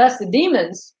fine, and that's the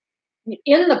demons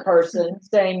in the person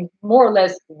saying more or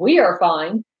less, we are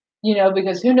fine, you know,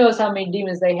 because who knows how many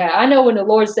demons they have. I know when the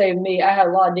Lord saved me, I had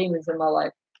a lot of demons in my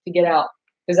life to get out.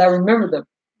 because I remember them.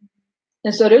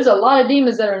 And so there's a lot of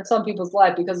demons that are in some people's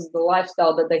life because of the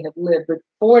lifestyle that they have lived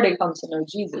before they come to know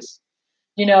Jesus,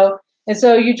 you know. And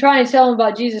so you try and tell them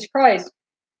about Jesus Christ,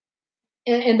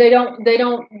 and they don't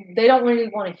really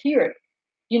want to hear it,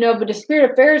 you know. But the spirit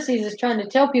of Pharisees is trying to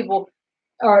tell people,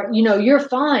 or you know, you're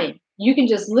fine. You can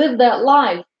just live that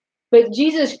life. But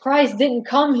Jesus Christ didn't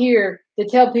come here to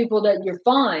tell people that you're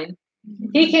fine.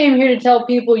 He came here to tell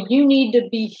people you need to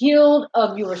be healed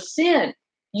of your sin.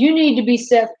 You need to be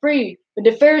set free. But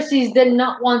the Pharisees did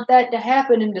not want that to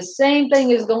happen. And the same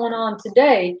thing is going on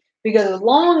today, because as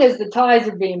long as the tithes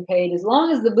are being paid, as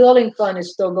long as the building fund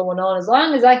is still going on, as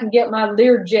long as I can get my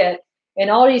Lear jet and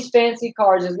all these fancy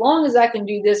cars, as long as I can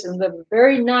do this and live a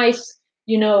very nice,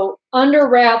 you know, under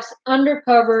wraps,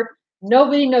 undercover,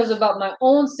 nobody knows about my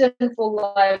own sinful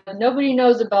life. Nobody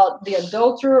knows about the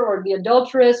adulterer or the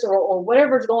adulteress or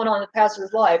whatever's going on in the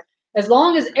pastor's life. As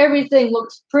long as everything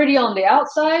looks pretty on the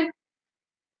outside,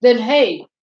 then hey,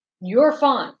 you're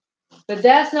fine. But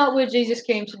that's not what Jesus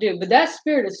came to do. But that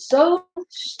spirit is so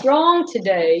strong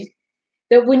today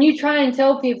that when you try and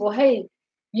tell people, hey,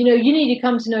 you know, you need to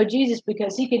come to know Jesus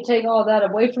because he can take all that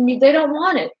away from you, they don't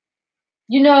want it.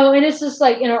 You know, and it's just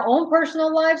like in our own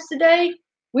personal lives today,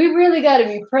 we really got to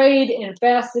be prayed and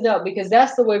fasted up, because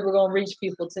that's the way we're going to reach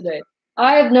people today.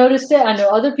 I have noticed it. I know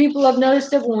other people have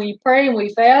noticed it. When we pray and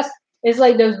we fast, it's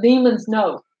like those demons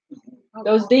know.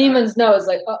 Those demons know. It's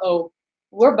like, uh-oh,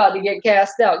 we're about to get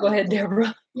cast out. Go ahead,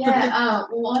 Deborah. Yeah,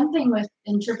 one thing with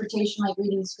interpretation, like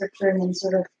reading scripture and then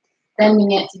sort of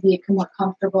bending it to be more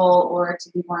comfortable or to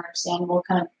be more understandable,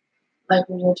 kind of like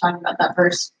when you were talking about that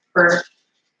verse for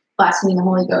blaspheming the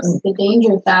Holy Ghost. The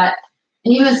danger of that,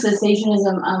 and even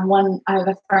cessationism. I have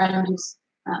a friend whose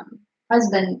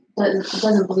husband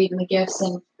doesn't believe in the gifts,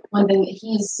 and one thing that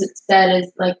he's said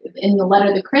is, like, in the letter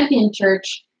to the Corinthian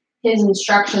church, his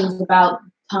instructions about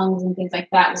tongues and things like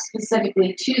that was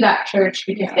specifically to that church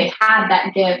because they had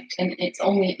that gift, and it's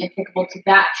only applicable to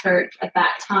that church at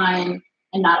that time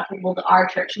and not applicable to our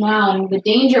church now. And the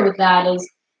danger with that is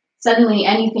suddenly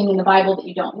anything in the Bible that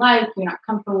you don't like, you're not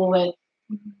comfortable with,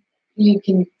 you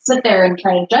can sit there and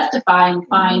try to justify and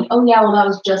find, oh yeah, well that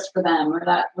was just for them, or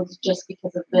that was just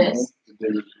because of this.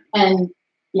 And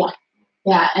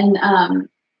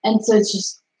and so it's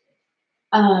just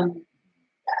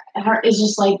it's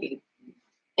just like,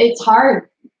 it's hard.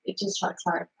 It's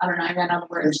hard. I don't know. I ran out of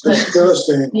words. It's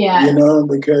disgusting, you know,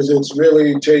 because it's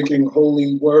really taking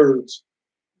holy words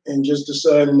and just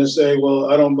deciding to say,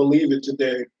 well, I don't believe it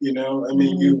today. You know, I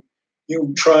mean,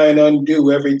 you try and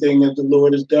undo everything that the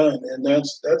Lord has done, and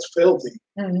that's filthy.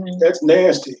 That's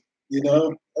nasty. You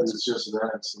know, it's just that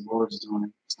it's the Lord's doing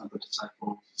it. It's not the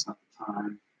disciples. It's not the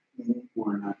time.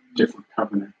 We're in a different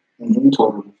covenant,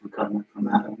 totally different covenant from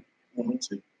Adam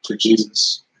to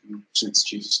Jesus. And since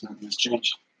Jesus nothing has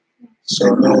changed, so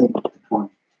the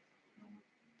point.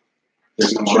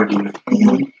 There's no argument.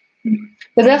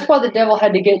 But that's why the devil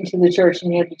had to get into the church,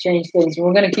 and he had to change things. And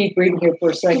we're going to keep reading here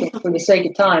for a second for the sake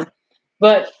of time.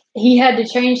 But he had to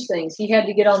change things. He had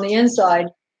to get on the inside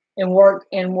and work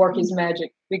his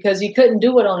magic, because he couldn't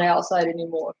do it on the outside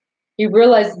anymore. He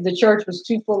realized that the church was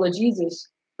too full of Jesus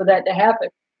for that to happen.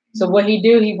 So what he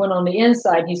do, he went on the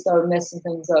inside. He started messing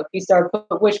things up. He started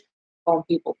putting witchcraft on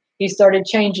people. He started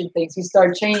changing things. He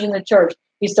started changing the church.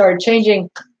 He started changing,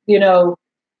 you know,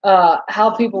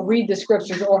 how people read the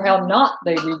scriptures or how not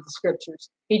they read the scriptures.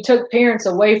 He took parents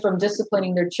away from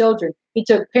disciplining their children. He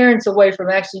took parents away from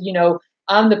actually, you know,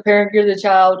 I'm the parent, you're the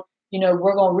child. You know,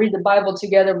 we're going to read the Bible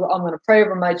together. I'm going to pray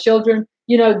over my children.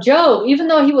 You know, Job, even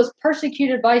though he was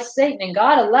persecuted by Satan and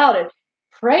God allowed it,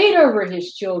 prayed over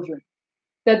his children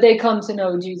that they come to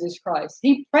know Jesus Christ.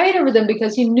 He prayed over them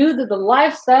because he knew that the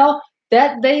lifestyle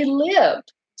that they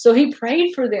lived. So he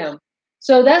prayed for them.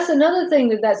 So that's another thing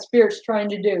that spirit's trying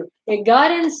to do. It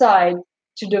got inside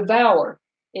to devour.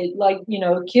 It, like, you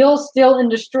know, kill, steal, and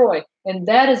destroy. And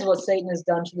that is what Satan has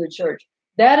done to the church.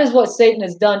 That is what Satan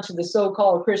has done to the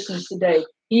so-called Christians today.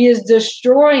 He is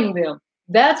destroying them.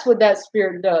 That's what that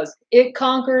spirit does. It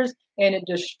conquers and it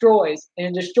destroys. And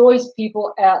it destroys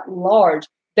people at large.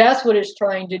 That's what it's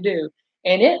trying to do.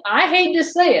 And I hate to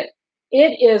say it,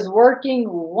 it is working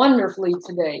wonderfully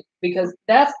today, because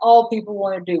that's all people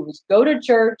want to do is go to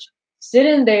church, sit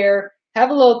in there, have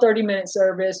a little 30-minute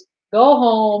service, go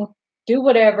home, do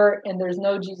whatever, and there's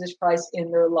no Jesus Christ in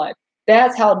their life.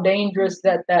 That's how dangerous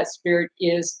that spirit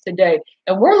is today.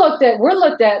 And we're looked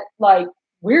at like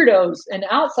weirdos and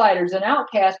outsiders and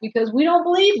outcasts because we don't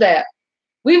believe that.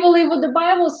 We believe what the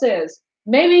Bible says.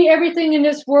 Maybe everything in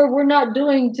this world we're not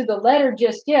doing to the letter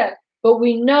just yet, but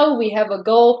we know we have a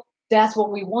goal. That's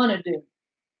what we want to do.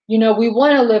 You know, we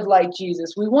want to live like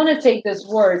Jesus. We want to take this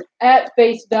word at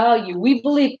face value. We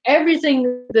believe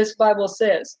everything this Bible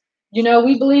says. You know,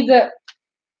 we believe that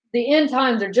the end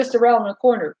times are just around the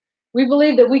corner. We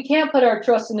believe that we can't put our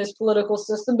trust in this political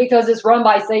system because it's run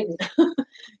by Satan.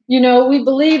 You know, we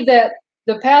believe that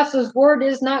the pastor's word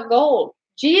is not gold.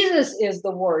 Jesus is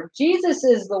the word. Jesus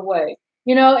is the way.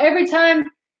 You know, every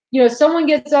time, you know, someone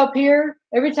gets up here,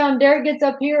 every time Derek gets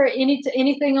up here, or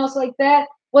anything else like that,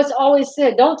 what's always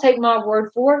said, don't take my word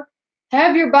for it.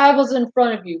 Have your Bibles in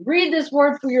front of you. Read this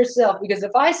word for yourself, because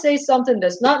if I say something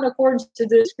that's not in accordance to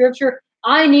the scripture,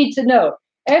 I need to know.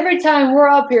 Every time we're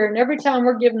up here and every time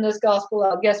we're giving this gospel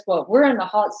out, guess what? We're in the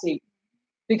hot seat.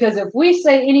 Because if we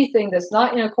say anything that's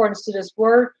not in accordance to this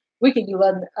word, we could be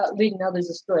leading others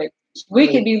astray. We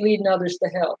could be leading others to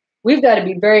hell. We've got to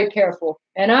be very careful.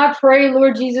 And I pray,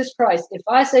 Lord Jesus Christ, if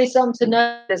I say something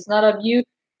tonight that's not of you,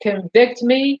 convict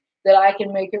me that I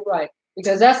can make it right.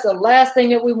 Because that's the last thing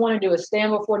that we want to do, is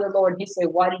stand before the Lord and he say,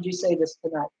 why did you say this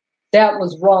tonight? That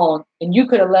was wrong. And you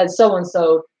could have led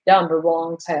so-and-so down the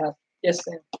wrong path. Yes,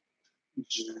 ma'am.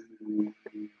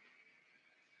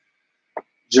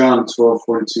 John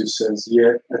 12:42 says,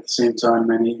 "Yet at the same time,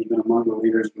 many, even among the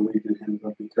leaders, believed in him.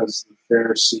 But because the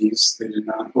Pharisees, they did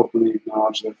not openly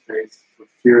acknowledge their faith for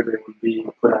fear they would be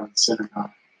put out of the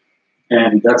synagogue."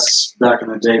 And that's back in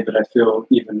the day, but I feel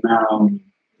even now,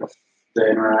 the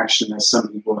interaction that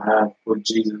some people have with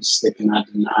Jesus, they cannot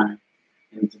deny.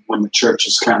 And when the church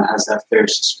just kind of has that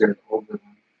Pharisee spirit over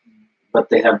them, but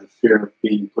they have the fear of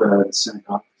being put out of the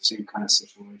synagogue, the same kind of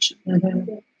situation.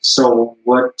 Mm-hmm. So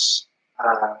what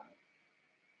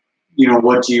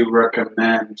do you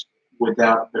recommend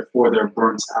before they're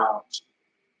burnt out?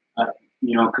 Because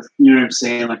you know what I'm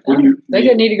saying? Like, what do you?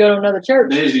 They need to go to another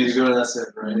church. They just need to go to that set,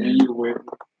 right? Mm-hmm. And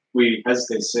we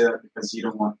hesitate to say that because you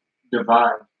don't want to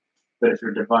divide. But if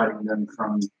you're dividing them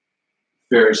from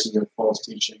Pharisee or false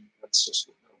teaching, that's just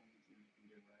what they'll do.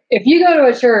 If you go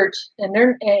to a church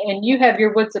and you have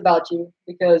your wits about you,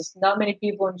 because not many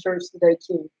people in church today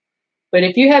too, but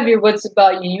if you have your wits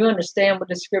about you, you understand what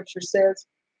the scripture says.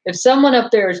 If someone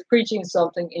up there is preaching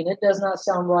something and it does not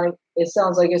sound right, it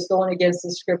sounds like it's going against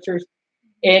the scriptures,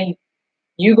 and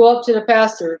you go up to the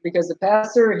pastor, because the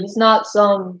pastor, he's not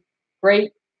some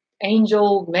great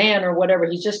angel man or whatever,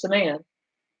 he's just a man.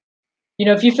 You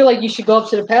know, if you feel like you should go up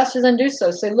to the pastor, then do so.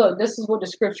 Say, look, this is what the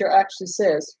scripture actually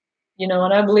says. You know,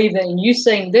 and I believe that in you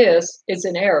saying this, it's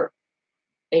an error.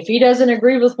 If he doesn't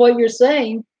agree with what you're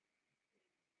saying,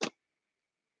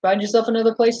 find yourself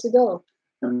another place to go.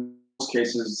 In most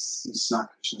cases, it's not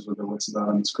Christians with their wits about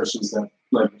them. It's Christians that,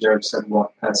 like Derek said,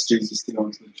 walk past Jesus to go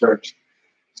into the church.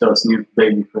 So it's new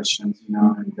baby Christians, you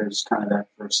know, and there's kind of that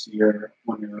first year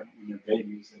when you're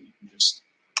babies that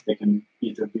they can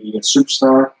either be a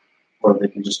superstar or they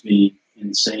can just be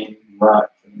insane and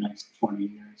rot for the next 20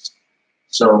 years.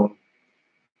 So,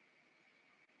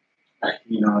 I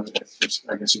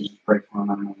guess you just pray for them.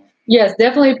 I don't know. Yes,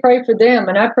 definitely pray for them.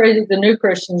 And I pray that the new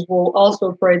Christians will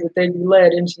also pray that they be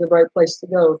led into the right place to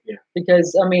go. Yeah.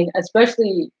 Because, I mean,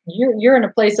 especially you're in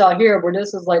a place out here where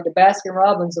this is like the Baskin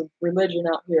Robbins of religion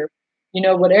out here. You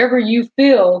know, whatever you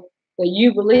feel that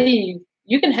you believe,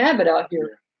 you can have it out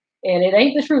here. And it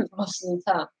ain't the truth most of the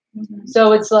time. Mm-hmm.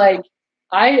 So it's like,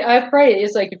 I pray.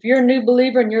 It's like, if you're a new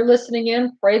believer and you're listening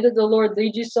in, pray that the Lord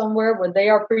lead you somewhere where they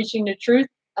are preaching the truth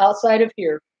outside of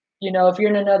here. You know, if you're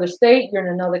in another state, you're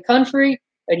in another country,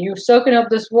 and you're soaking up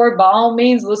this word, by all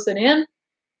means, listen in.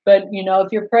 But, you know,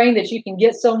 if you're praying that you can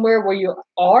get somewhere where you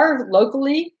are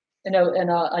locally, in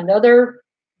another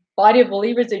body of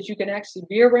believers that you can actually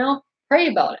be around, pray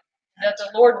about it. That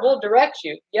the Lord will direct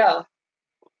you. Yeah.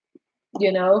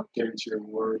 You know? Get into your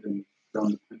word and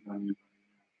don't depend on you.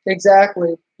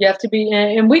 Exactly. You have to be,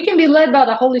 and we can be led by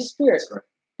the Holy Spirit. Right.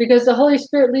 Because the Holy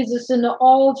Spirit leads us into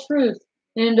all truth,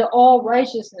 into all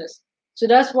righteousness. So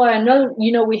that's why I know,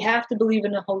 you know, we have to believe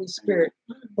in the Holy Spirit.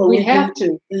 Well, we have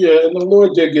to. Yeah, and the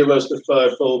Lord did give us the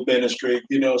fivefold ministry,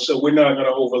 you know, so we're not going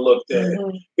to overlook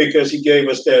that because he gave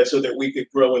us that so that we could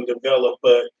grow and develop.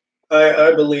 But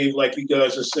I believe, like you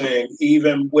guys are saying,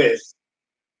 even with,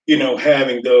 you know,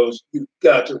 having those, you've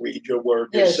got to read your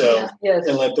word yourself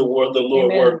and let the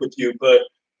Lord work with you. But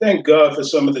thank God for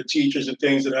some of the teachers and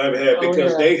things that I've had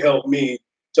because they helped me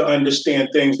to understand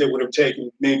things that would have taken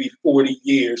maybe 40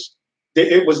 years.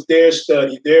 It was their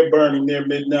study, their burning their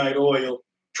midnight oil,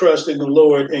 trusting the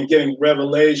Lord and getting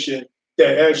revelation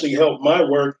that actually helped my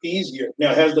work easier.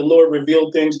 Now, has the Lord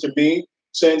revealed things to me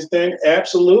since then?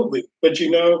 Absolutely. But, you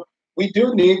know, we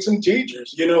do need some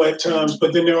teachers, you know, at times.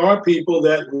 But then there are people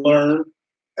that learn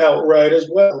outright as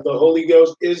well. The Holy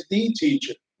Ghost is the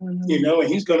teacher. You know, and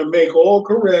he's going to make all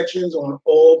corrections on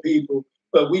all people.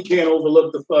 But we can't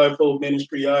overlook the fivefold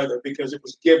ministry either, because it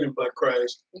was given by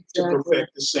Christ to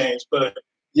perfect the saints. But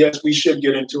yes, we should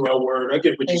get into our word. I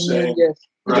get what you're saying. Yes.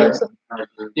 Right.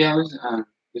 Yeah, I was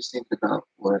just thinking about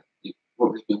what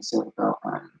was being said about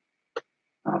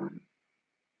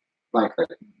like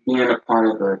being a part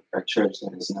of a church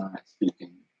that is not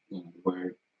speaking, the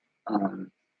word.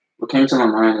 What came to my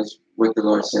mind is what the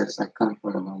Lord says, like, come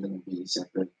from among them and be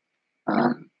separate.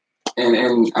 And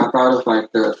I thought of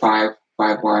like the five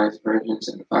wise virgins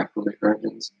and the five foolish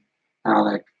virgins, how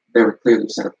like they were clearly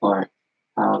set apart.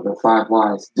 How the five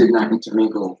wise did not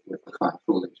intermingle with the five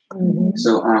foolish. Mm-hmm.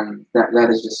 So that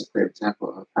is just a great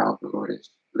example of how the Lord is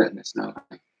letting us know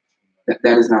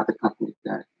that is not the company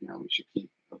that we should keep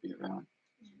or be around.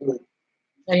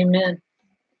 Amen.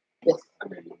 Yes.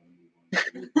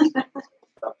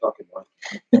 Stop talking about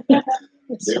it.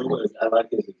 There was, I like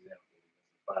this example.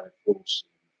 Five foolish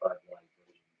and five wise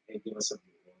virgins. They give us something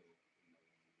to do.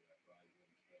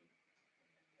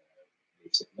 They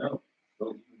said no.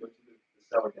 Go to the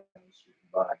seller down the street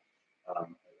and buy.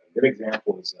 A good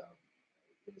example is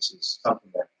this is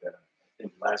something that I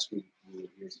think last week we were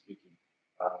here speaking.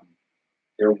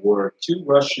 There were two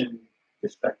Russian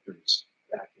defectors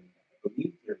back in, I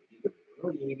believe, they're either the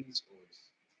early 80s or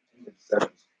in the 70s.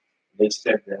 They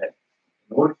said that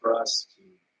in order for us to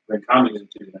bring communism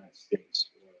to the United States,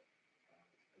 or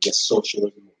I guess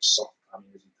socialism or soft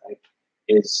communism type,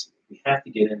 is we have to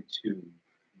get into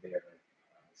their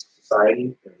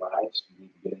society, their lives. We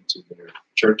need to get into their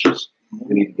churches.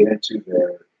 We need to get into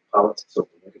their politics or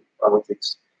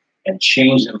politics and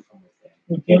change them from within.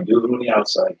 You can't do it on the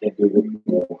outside. You can't do it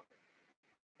more.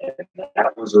 And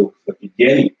that was the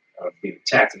beginning of the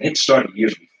attacks. And it started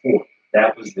years before.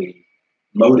 That was the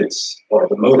motives, or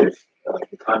the motive of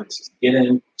the communists. Get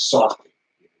in softly.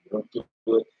 You don't do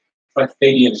it like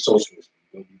Fabian socialism.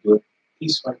 You do it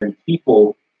peacefully. And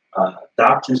people,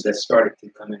 doctrines that started to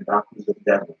come in, doctrines of the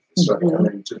devil, started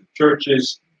coming into the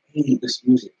churches. Hey, this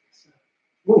music is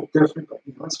a little different, but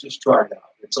let's just try it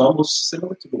out. It's almost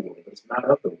similar to the world, but it's not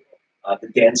of the world. The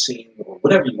dancing, or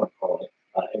whatever you want to call it.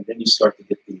 And then you start to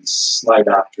get these sly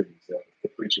doctrines of the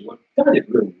preacher. Well, God didn't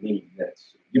really mean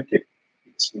this. You could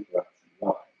speak about it if you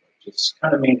want, but just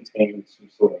kind of maintain some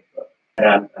sort of.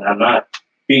 And I'm not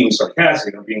being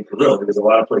sarcastic. I'm being for real, because a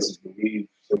lot of places believe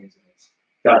things, and it's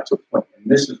got to a point. And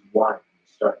this is why we're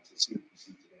starting to see what we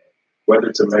see today. Whether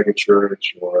it's a mega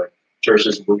church or church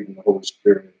doesn't believe in the Holy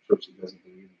Spirit, church that doesn't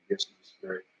believe in the gifts of the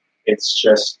Spirit, it's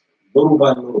just little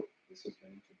by little this has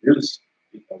been introduced,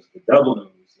 because the devil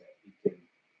knows that he can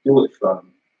do it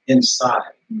from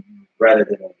inside rather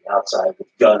than on the outside with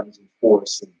guns and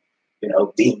force and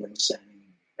demons and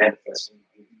manifesting.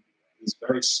 He's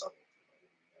very subtle.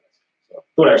 So,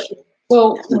 what I should.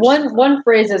 Well, one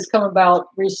phrase that's come about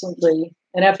recently,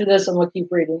 and after this, I'm gonna keep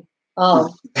reading.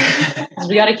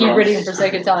 We got to keep reading for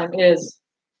sake of time.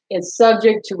 It's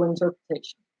subject to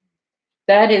interpretation.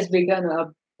 That has begun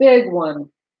a big one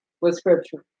with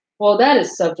Scripture. Well, that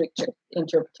is subject to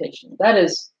interpretation. That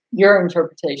is your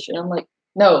interpretation. I'm like,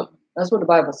 no, that's what the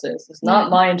Bible says. It's not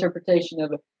my interpretation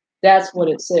of it. That's what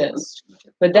it says.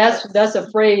 But that's a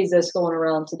phrase that's going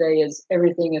around today, is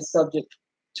everything is subject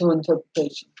to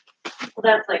interpretation. Well,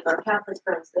 that's like our Catholic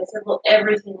friends. They said, well,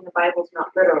 everything in the Bible's not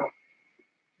literal.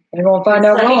 They're going to find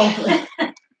out wrong.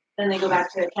 Then they go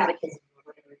back to catechism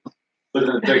or whatever. But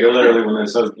then take it literally when it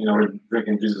says, we're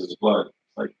drinking Jesus' blood.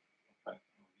 Like,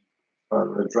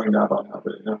 we're drinking that by now,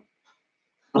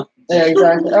 but Yeah,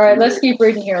 exactly. All right, let's keep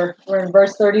reading here. We're in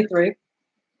verse 33.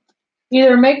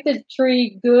 Either make the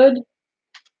tree good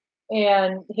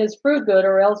and his fruit good,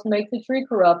 or else make the tree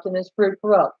corrupt and his fruit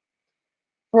corrupt.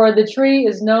 For the tree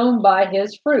is known by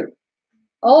his fruit.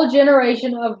 O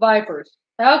generation of vipers,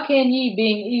 how can ye,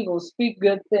 being evil, speak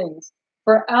good things?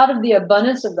 For out of the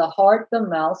abundance of the heart the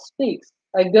mouth speaks.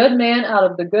 A good man out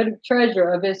of the good treasure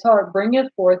of his heart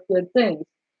bringeth forth good things.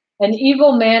 An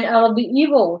evil man out of the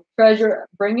evil treasure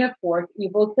bringeth forth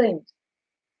evil things.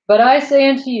 But I say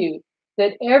unto you,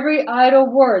 that every idle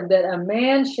word that a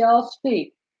man shall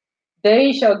speak,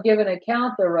 they shall give an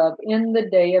account thereof in the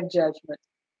day of judgment.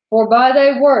 For by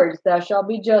thy words thou shalt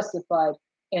be justified,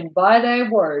 and by thy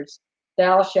words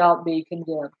thou shalt be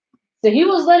condemned. So he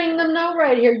was letting them know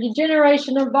right here, you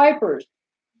generation of vipers.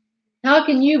 How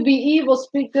can you be evil,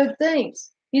 speak good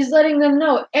things? He's letting them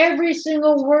know every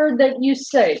single word that you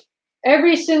say,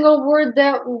 every single word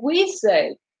that we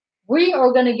say, we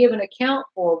are going to give an account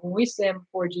for when we stand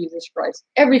before Jesus Christ.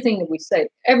 Everything that we say,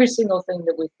 every single thing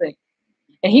that we think.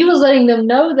 And he was letting them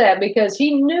know that because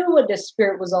he knew what the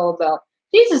Spirit was all about.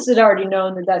 Jesus had already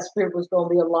known that Spirit was going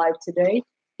to be alive today.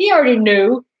 He already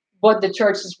knew what the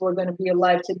churches were going to be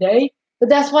like today, but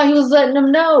that's why he was letting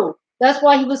them know. That's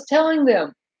why he was telling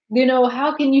them,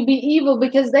 how can you be evil?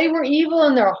 Because they were evil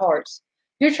in their hearts.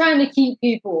 You're trying to keep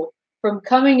people from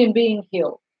coming and being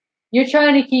healed. You're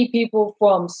trying to keep people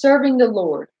from serving the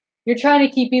Lord. You're trying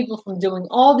to keep people from doing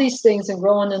all these things and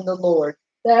growing in the Lord.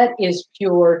 That is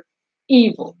pure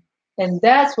evil. And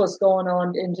that's what's going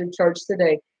on in the church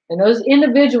today. And those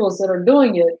individuals that are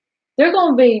doing it, they're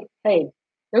going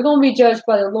to be judged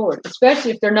by the Lord,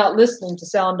 especially if they're not listening to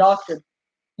sound doctrine.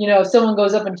 If someone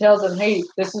goes up and tells them, hey,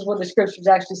 this is what the scriptures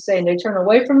actually say, and they turn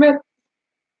away from it,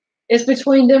 it's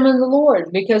between them and the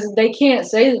Lord, because they can't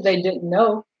say that they didn't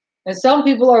know. And some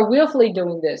people are willfully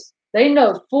doing this. They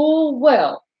know full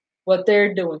well what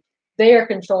they're doing. They are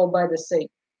controlled by the Satan.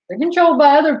 They're controlled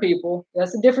by other people.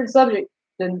 That's a different subject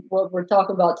than what we're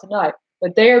talking about tonight.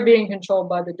 But they are being controlled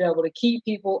by the devil to keep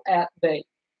people at bay,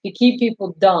 to keep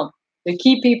people dumb, to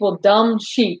keep people dumb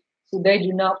sheep so they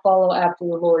do not follow after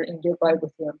the Lord and get right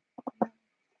with him.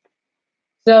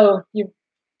 So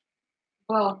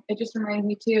Well, it just reminds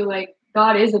me too, like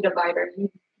God is a divider. He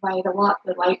divided a lot,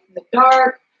 the light from the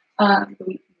dark, the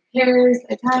wheat from the tares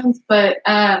at times, but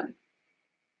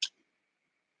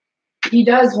he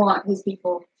does want his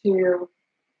people to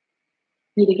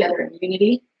be together in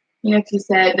unity. He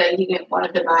said that he didn't want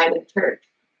to divide the church,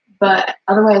 but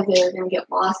otherwise they're going to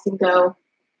get lost and go on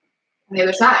the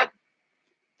other side.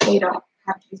 They don't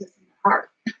have Jesus in their heart.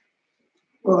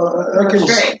 Well,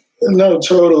 no,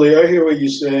 totally. I hear what you're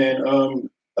saying.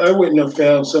 I wouldn't have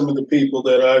found some of the people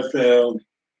that I found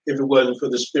if it wasn't for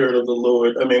the Spirit of the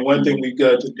Lord. I mean, one thing we've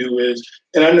got to do is,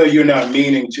 and I know you're not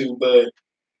meaning to, but,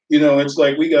 it's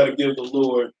like we got to give the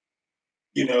Lord,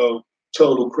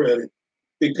 total credit,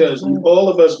 because all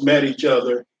of us met each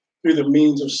other through the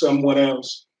means of someone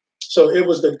else. So it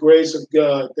was the grace of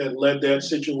God that led that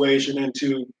situation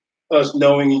into us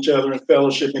knowing each other and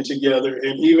fellowshipping together.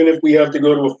 And even if we have to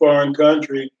go to a foreign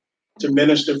country to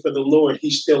minister for the Lord,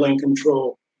 he's still in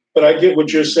control. But I get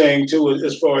what you're saying too,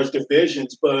 as far as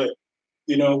divisions, but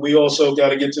we also got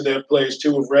to get to that place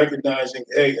too of recognizing,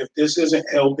 hey, if this isn't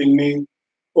helping me,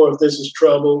 or if this is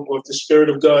trouble, or if the Spirit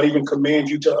of God even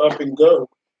commands you to up and go,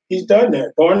 he's done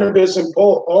that. Barnabas and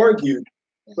Paul argued.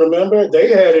 Remember, they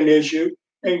had an issue,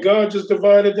 and God just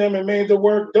divided them and made the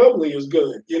work doubly as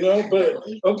good, But,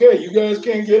 okay, you guys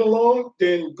can't get along?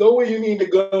 Then go where you need to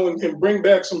go and bring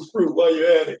back some fruit while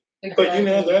you're at it. Exactly.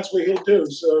 But, that's what he'll do.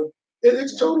 So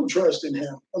it's total trust in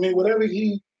him. I mean, whatever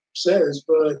he says,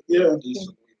 but, yeah.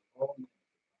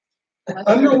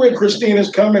 I know where Christina's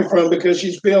coming from, because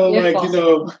she's feeling like,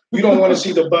 you don't want to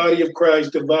see the body of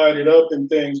Christ divided up and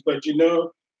things. But,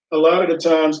 a lot of the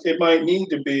times it might need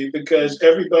to be, because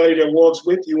everybody that walks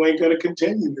with you ain't going to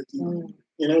continue with you.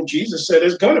 Jesus said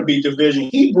there's going to be division.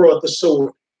 He brought the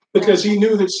sword because he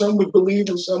knew that some would believe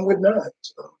and some would not.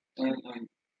 So. And I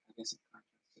guess in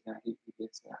contrast to that, he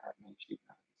did say, I have no sheep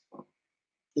out of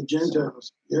the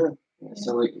Gentiles, yeah.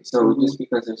 So just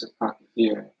because there's a pocket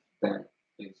here that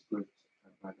is grouped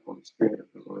by the Holy Spirit of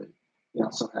the Lord, he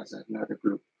also has another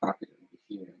group pocketed over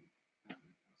here.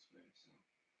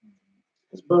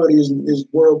 His body is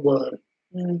worldwide.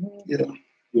 Mm-hmm.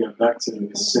 Yeah, back to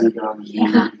the synagogue,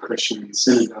 Christian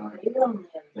synagogue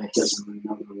that doesn't really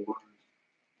know the word.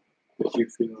 If you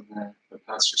feel that the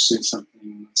pastor said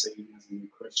something, let's say he has a new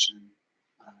Christian,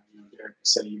 Derek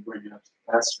said you bring it up to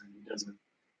the pastor, and he doesn't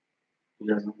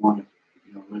want to,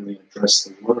 really address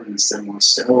the word. Instead,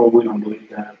 wants to say, "Oh, we don't believe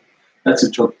that. That's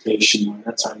interpretation, or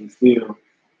that's how you feel."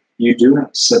 You do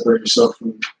have to separate yourself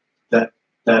from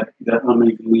that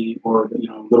unbelief, or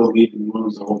little lead and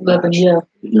ruins the whole batch. Yeah.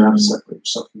 You have to separate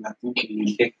yourself from that thinking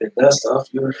and kick the dust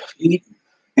off your feet.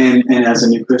 And as a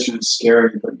new Christian, it's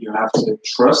scary, but you have to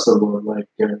trust the Lord, like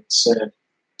Derek said,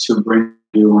 to bring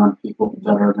you around people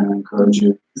that are going to encourage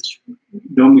you.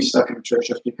 Don't be stuck in the church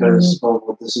just because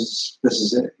this is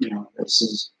it. This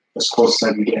is as close as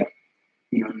I can get.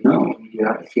 No.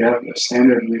 If you have a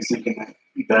standard and you're thinking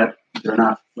that they're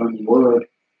not from the word,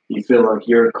 you feel like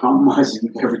you're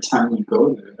compromising every time you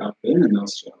go there. I've been in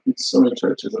those churches. So many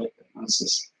churches like that.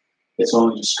 It's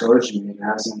only discouraging. It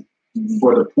hasn't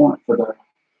for the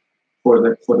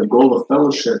goal of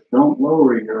fellowship. Don't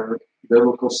lower your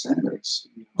biblical standards.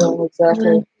 No,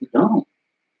 exactly. You don't.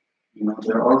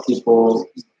 There are people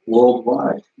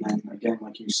worldwide, and again,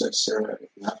 like you said, Sarah, if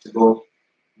you have to go,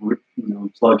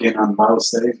 plug in on Bible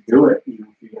studies, do it. If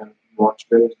you got to watch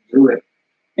videos, do it.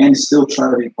 And still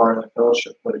try to be part of that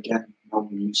fellowship. But again,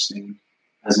 nobody you sing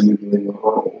as a new believer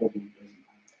or old.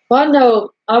 Well, I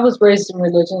know I was raised in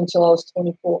religion until I was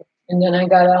 24. And then I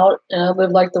got out and I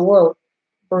lived like the world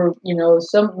for,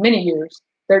 many years.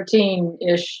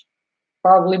 13-ish,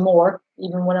 probably more,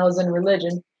 even when I was in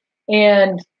religion.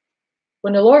 And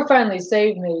when the Lord finally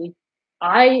saved me,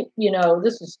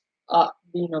 this was,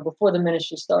 before the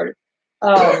ministry started.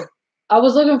 I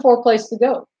was looking for a place to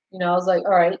go. I was like,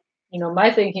 all right,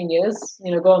 my thinking is,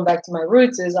 going back to my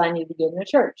roots is I need to get in a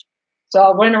church. So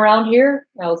I went around here,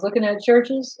 I was looking at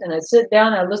churches, and I sit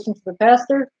down, I listen to the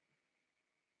pastor.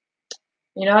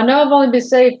 I know I've only been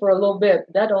saved for a little bit,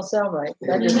 but that don't sound right.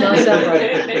 That does not sound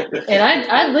right. And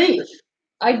I'd leave.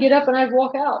 I'd get up and I'd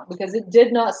walk out because it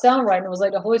did not sound right. And it was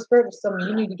like the Holy Spirit was telling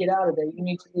me, you need to get out of there. You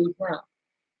need to leave now.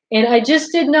 And I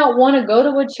just did not want to go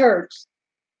to a church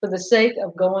for the sake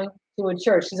of going to a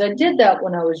church, because I did that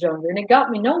when I was younger, and it got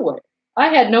me nowhere. I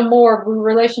had no more of a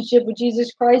relationship with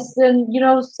Jesus Christ than,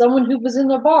 someone who was in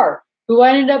the bar, who I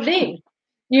ended up being,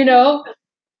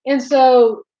 And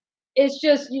so it's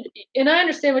just, and I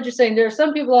understand what you're saying. There are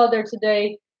some people out there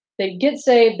today, they get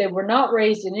saved, they were not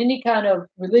raised in any kind of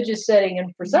religious setting,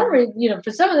 and for some reason,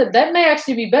 for some of them, that may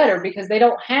actually be better because they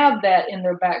don't have that in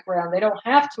their background. They don't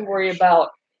have to worry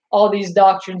about all these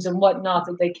doctrines and whatnot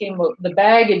that they came with, the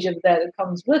baggage of that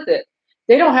comes with it.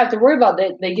 They don't have to worry about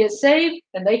that. They get saved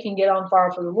and they can get on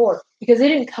fire for the Lord because they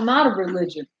didn't come out of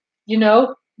religion,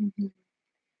 Mm-hmm.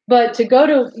 But to go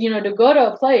to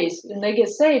a place and they get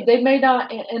saved, they may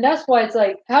not, and that's why it's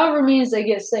like, however means they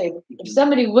get saved. If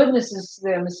somebody witnesses to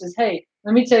them and says, hey,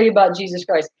 let me tell you about Jesus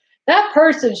Christ, that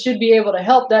person should be able to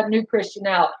help that new Christian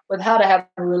out with how to have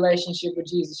a relationship with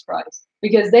Jesus Christ,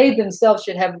 because they themselves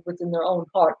should have it within their own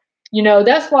heart.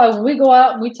 That's why when we go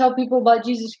out and we tell people about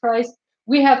Jesus Christ,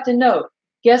 we have to know,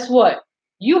 guess what?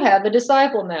 You have a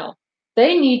disciple now.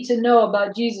 They need to know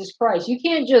about Jesus Christ. You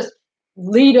can't just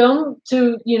lead them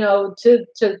to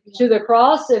the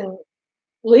cross and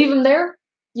leave them there.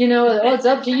 It's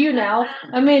up to you now.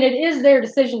 I mean, it is their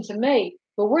decision to make,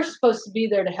 but we're supposed to be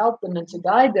there to help them and to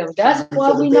guide them. That's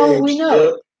why we know what we know.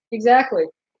 Yep. Exactly.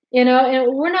 And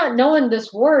we're not knowing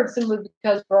this word simply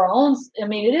because for our own, I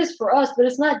mean, it is for us, but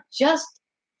it's not just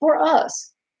for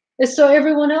us. It's so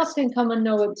everyone else can come and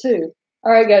know it too.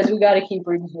 All right, guys, we got to keep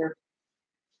reading here.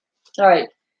 All right.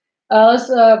 Let's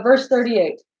verse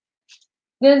 38.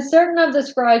 Then certain of the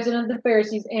scribes and of the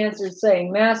Pharisees answered,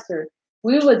 saying, Master,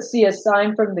 we would see a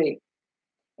sign from thee.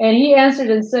 And he answered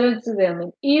and said unto them,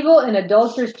 An evil and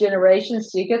adulterous generation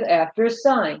seeketh after a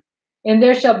sign, and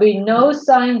there shall be no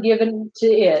sign given to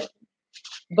it,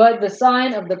 but the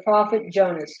sign of the prophet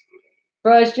Jonas.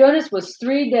 For as Jonas was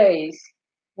 3 days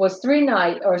and 3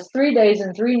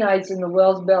 nights in the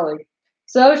whale's belly,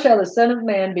 so shall the Son of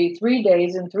Man be 3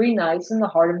 days and 3 nights in the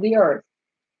heart of the earth.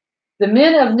 The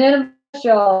men of Nineveh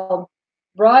shall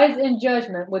rise in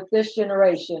judgment with this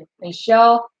generation, and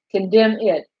shall condemn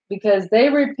it, because they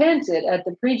repented at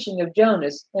the preaching of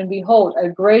Jonas, and behold, a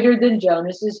greater than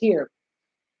Jonas is here.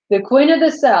 The queen of the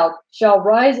south shall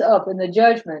rise up in the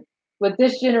judgment with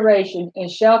this generation, and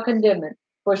shall condemn it,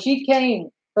 for she came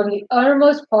from the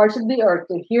uttermost parts of the earth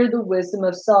to hear the wisdom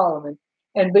of Solomon,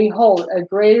 and behold, a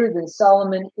greater than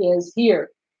Solomon is here.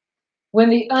 When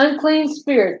the unclean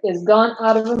spirit is gone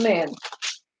out of a man,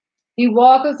 he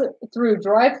walketh through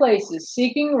dry places,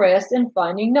 seeking rest and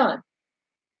finding none.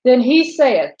 Then he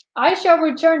saith, I shall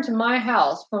return to my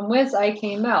house from whence I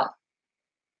came out.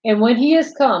 And when he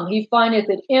is come, he findeth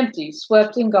it empty,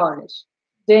 swept, and garnished.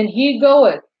 Then he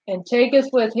goeth and taketh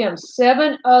with him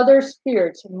 7 other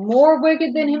spirits more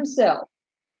wicked than himself,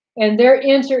 and there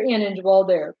enter in and dwell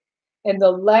there. And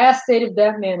the last state of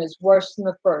that man is worse than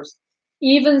the first.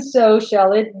 Even so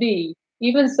shall it be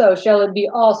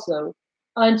also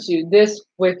unto this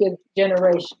wicked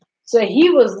generation. So he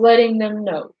was letting them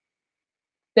know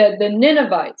that the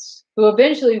Ninevites, who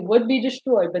eventually would be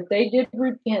destroyed, but they did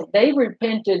repent. They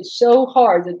repented so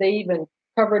hard that they even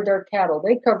covered their cattle.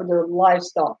 They covered their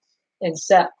livestock in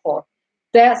sackcloth.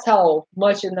 That's how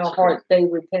much in their heart they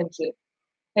repented.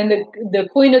 And the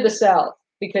queen of the south,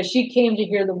 because she came to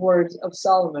hear the words of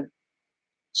Solomon.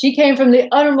 She came from the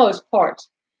uttermost parts.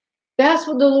 That's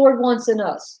what the Lord wants in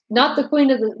us. Not the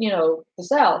queen of the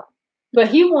south, but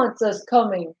he wants us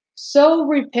coming so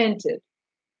repentant.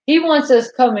 He wants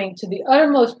us coming to the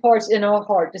uttermost parts in our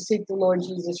heart to seek the Lord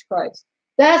Jesus Christ.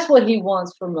 That's what he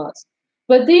wants from us.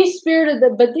 But these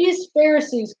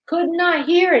Pharisees could not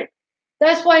hear it.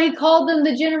 That's why he called them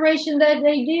the generation that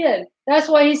they did. That's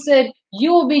why he said,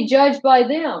 you will be judged by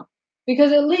them.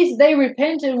 Because at least they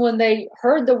repented when they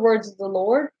heard the words of the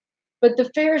Lord. But the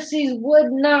Pharisees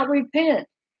would not repent.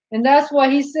 And that's why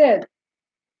he said,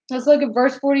 let's look at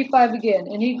verse 45 again.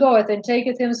 And he goeth and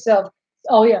taketh himself,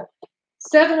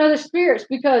 7 other spirits,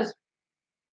 because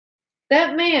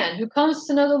That man who comes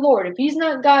to know the Lord, if he's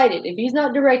not guided, if he's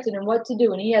not directed in what to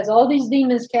do, and he has all these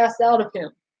demons cast out of him,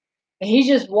 and he's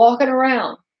just walking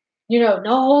around, no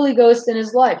Holy Ghost in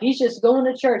his life. He's just going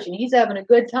to church and he's having a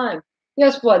good time.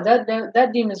 Guess what? That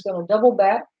demon's going to double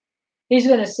back. He's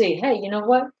going to see, hey, you know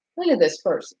what? Look at this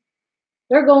person.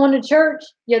 They're going to church,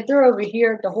 yet they're over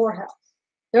here at the whorehouse.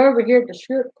 They're over here at the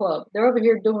strip club. They're over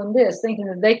here doing this, thinking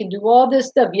that they can do all this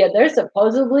stuff, yet they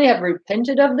supposedly have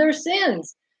repented of their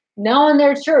sins now in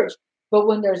their church. But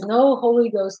when there's no Holy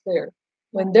Ghost there,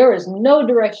 when there is no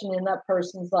direction in that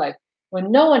person's life, when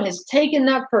no one has taken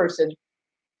that person,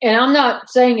 and I'm not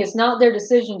saying it's not their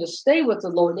decision to stay with the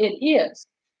Lord, it is.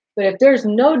 But if there's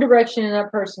no direction in that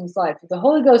person's life, if the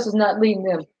Holy Ghost is not leading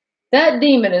them, that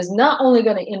demon is not only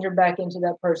going to enter back into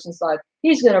that person's life,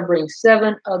 he's going to bring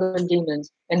 7 other demons.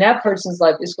 And that person's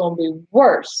life is going to be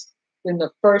worse than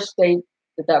the first state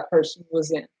that that person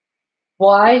was in.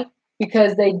 Why?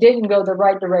 Because they didn't go the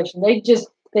right direction.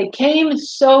 They came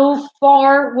so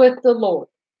far with the Lord,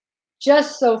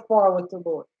 just so far with the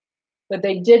Lord, but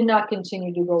they did not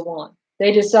continue to go on.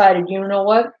 They decided, you know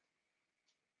what?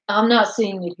 I'm not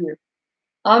seeing it here.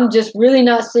 I'm just really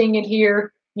not seeing it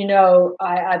here.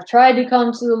 I've tried to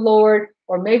come to the Lord,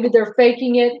 or maybe they're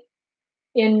faking it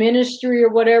in ministry or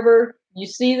whatever. You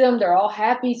see them, they're all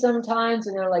happy sometimes,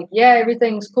 and they're like, yeah,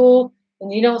 everything's cool.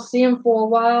 And you don't see them for a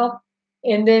while.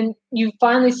 And then you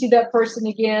finally see that person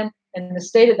again, and the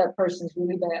state of that person is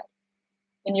really bad.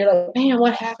 And you're like, man,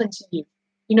 what happened to you?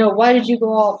 Why did you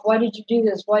go off? Why did you do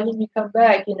this? Why didn't you come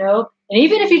back? And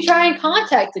even if you try and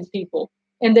contacted people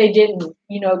and they didn't,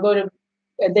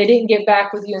 they didn't get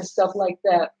back with you and stuff like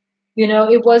that.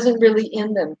 It wasn't really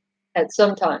in them at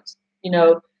sometimes.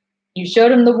 You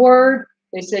showed them the word.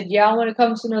 They said, yeah, I want to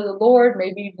come to know the Lord.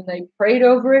 Maybe even they prayed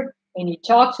over it and you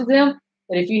talked to them.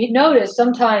 But if you notice,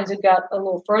 sometimes it got a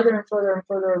little further and further and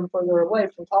further and further away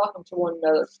from talking to one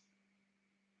another.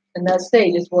 And that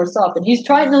state is worse off. And he's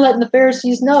trying to let the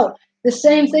Pharisees know the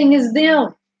same thing as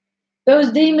them.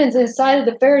 Those demons inside of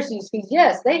the Pharisees, because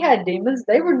yes, they had demons.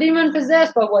 They were demon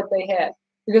possessed by what they had,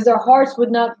 because their hearts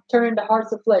would not turn to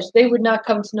hearts of flesh. They would not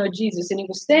come to know Jesus. And he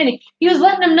was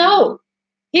letting them know.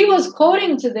 He was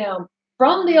quoting to them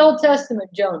from the Old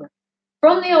Testament, Jonah,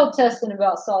 from the Old Testament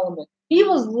about Solomon. He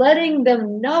was letting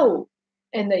them know,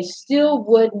 and they still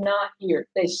would not hear.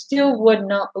 They still would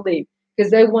not believe,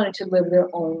 because they wanted to live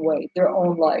their own way, their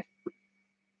own life.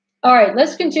 All right,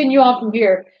 let's continue on from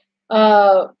here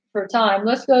for time.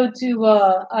 Let's go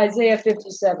to Isaiah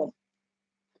 57.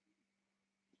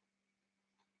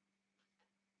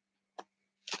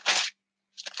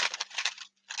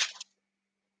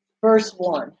 Verse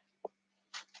 1.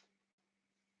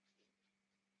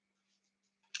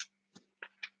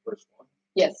 Verse 1.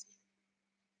 Yes.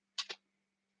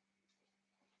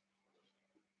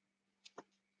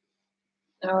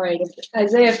 All right,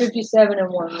 Isaiah 57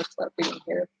 and 1. Let's start reading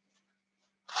here.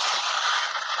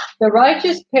 The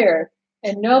righteous perish,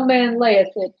 and no man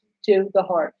layeth it to the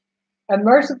heart. And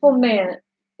merciful men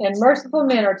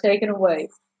are taken away,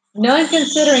 none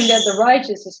considering that the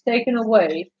righteous is taken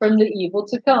away from the evil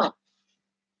to come.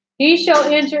 He shall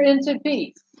enter into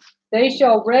peace. They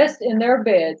shall rest in their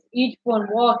beds, each one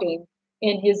walking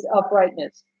in his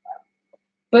uprightness.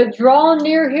 But draw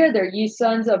near hither, ye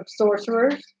sons of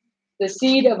sorcerers, the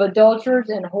seed of adulterers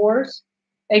and whores.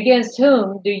 Against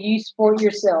whom do ye sport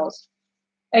yourselves?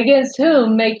 Against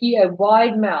whom make ye a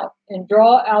wide mouth, and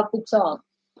draw out the tongue?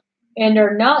 And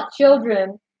are not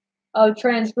children of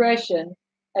transgression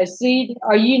a seed?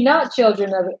 Are ye not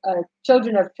children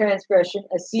of transgression,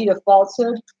 a seed of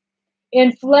falsehood?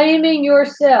 Inflaming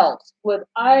yourselves with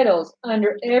idols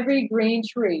under every green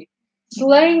tree,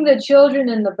 slaying the children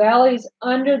in the valleys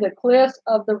under the cliffs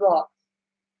of the rocks.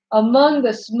 Among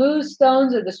the smooth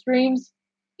stones of the streams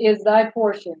is thy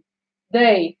portion.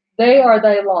 They are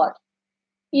thy lot.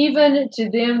 Even to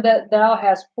them that thou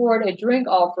hast poured a drink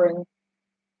offering,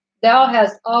 thou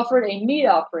hast offered a meat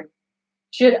offering.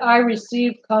 Should I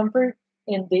receive comfort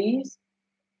in these?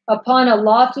 Upon a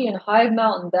lofty and high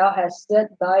mountain thou hast set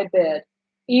thy bed.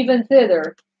 Even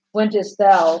thither wentest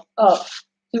thou up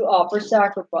to offer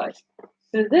sacrifice.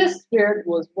 So this spirit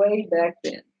was way back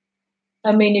then.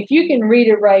 I mean, if you can read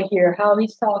it right here, how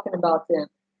he's talking about them,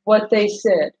 what they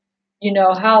said,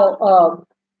 how,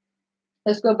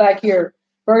 let's go back here,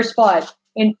 verse 5,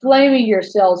 inflaming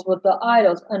yourselves with the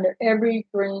idols under every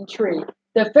green tree.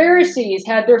 The Pharisees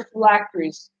had their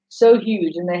phylacteries so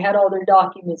huge, and they had all their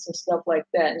documents and stuff like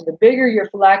that. And the bigger your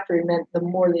phylactery meant, the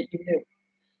more that you knew.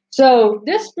 So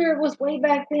this spirit was way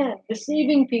back then,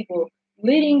 deceiving people,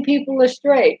 leading people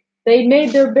astray. They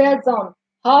made their beds on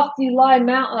lofty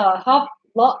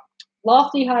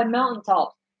lofty high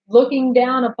mountaintops, looking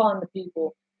down upon the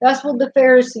people. That's what the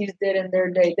Pharisees did in their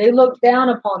day. They looked down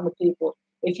upon the people.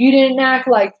 If you didn't act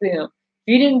like them, if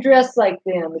you didn't dress like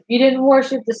them, if you didn't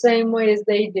worship the same way as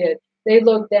they did, they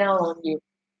looked down on you.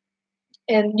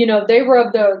 And, they were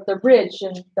of the rich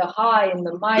and the high and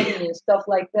the mighty and stuff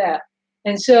like that.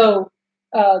 And so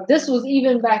this was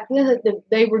even back then that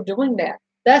they were doing that.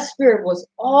 That spirit was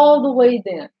all the way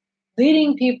then,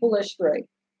 leading people astray.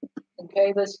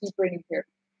 Okay, let's keep reading here.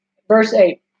 Verse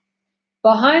 8.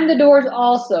 Behind the doors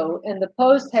also, and the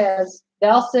post has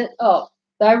thou set up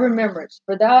thy remembrance,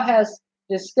 for thou hast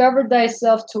discovered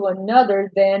thyself to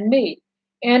another than me,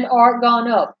 and art gone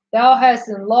up. Thou hast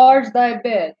enlarged thy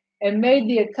bed, and made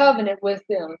thee a covenant with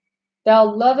them.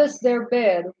 Thou lovest their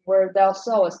bed where thou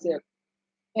sawest it.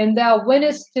 And thou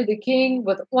wentest to the king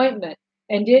with ointment,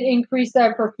 and did increase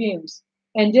thy perfumes,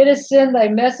 and didst send thy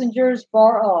messengers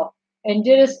far off, and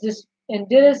didst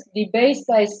debase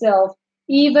thyself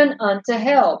even unto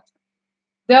hell.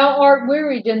 Thou art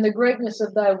wearied in the greatness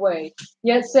of thy way,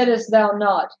 yet saidst thou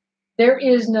not, there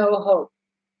is no hope.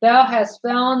 Thou hast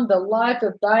found the life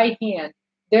of thy hand,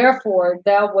 therefore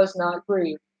thou wast not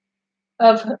grieved.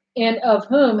 Of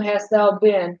whom hast thou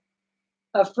been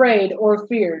afraid or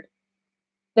feared,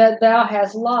 that thou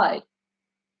hast lied,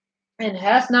 and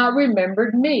hast not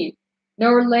remembered me,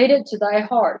 nor laid it to thy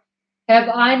heart? Have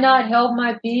I not held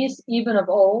my peace even of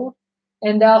old,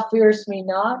 and thou fearest me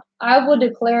not? I will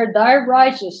declare thy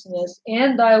righteousness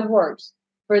and thy works,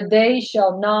 for they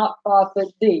shall not profit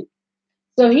thee.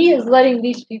 So he is letting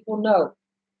these people know,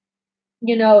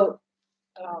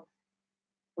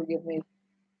 forgive me,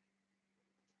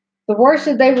 the works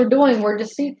that they were doing were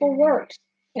deceitful works.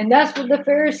 And that's what the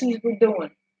Pharisees were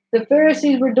doing. The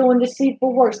Pharisees were doing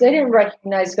deceitful works. They didn't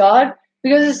recognize God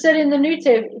because it said in the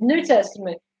New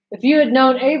Testament, if you had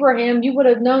known Abraham, you would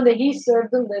have known that he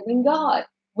served the living God,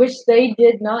 which they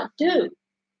did not do.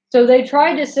 So they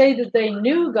tried to say that they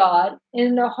knew God, and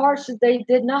in their hearts that they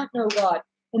did not know God.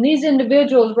 And these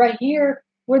individuals right here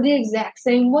were the exact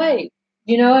same way.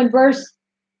 In verse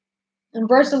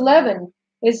 11,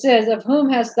 it says, of whom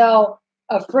hast thou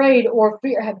been afraid or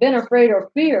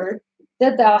feared,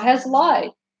 that thou hast lied,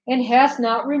 and hast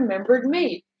not remembered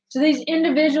me. So these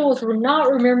individuals were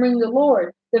not remembering the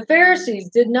Lord. The Pharisees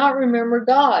did not remember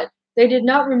God. They did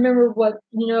not remember what,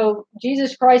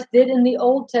 Jesus Christ did in the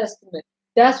Old Testament.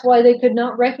 That's why they could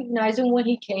not recognize him when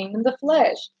he came in the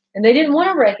flesh. And they didn't want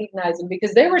to recognize him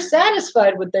because they were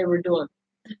satisfied with what they were doing.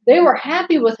 They were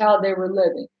happy with how they were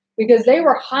living because they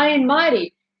were high and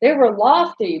mighty. They were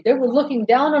lofty. They were looking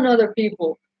down on other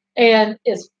people. And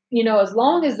as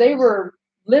long as they were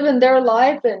living their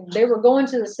life and they were going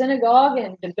to the synagogue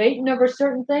and debating over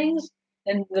certain things,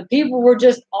 and the people were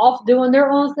just off doing their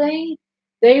own thing,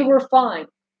 they were fine.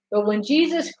 But when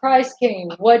Jesus Christ came,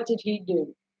 what did he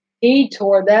do? He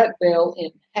tore that veil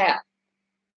in half.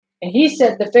 And he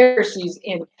set the Pharisees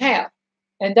in half.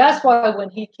 And that's why when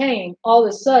he came, all of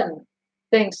a sudden,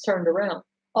 things turned around.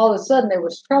 All of a sudden, there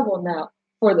was trouble now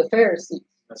for the Pharisees.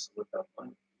 That's what that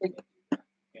one. You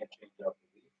can't change our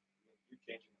belief. You're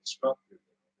changing the structure,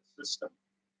 the system.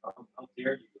 How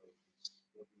dare you?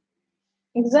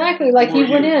 Exactly. Like he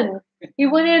went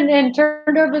in and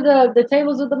turned over the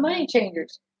tables of the money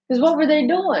changers. Because what were they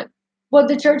doing? What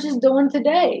the church is doing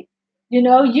today.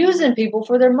 Using people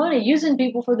for their money, using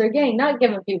people for their gain, not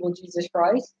giving people Jesus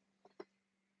Christ.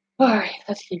 All right,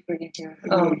 let's keep reading here.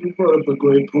 You brought up a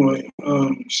great point.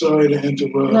 Sorry to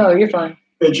interrupt. No, you're fine.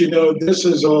 But this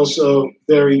is also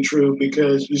very true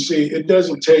because you see, it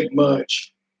doesn't take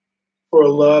much for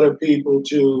a lot of people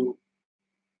to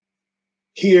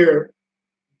hear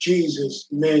Jesus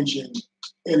mentioned,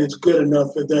 and it's good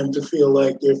enough for them to feel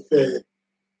like they're fed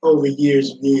over years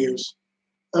and years.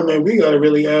 I mean, we got to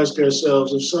really ask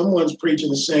ourselves, if someone's preaching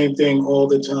the same thing all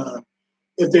the time,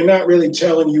 if they're not really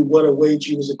telling you what awaits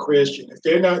you as a Christian, if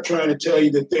they're not trying to tell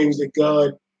you the things that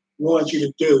God wants you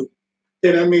to do,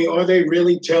 then, are they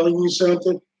really telling you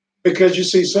something? Because you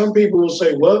see, some people will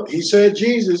say, well, he said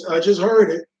Jesus, I just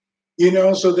heard it,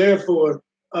 so therefore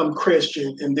I'm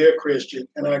Christian and they're Christian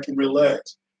and I can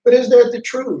relax. But is that the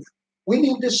truth? We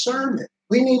need discernment.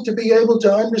 We need to be able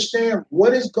to understand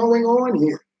what is going on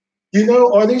here.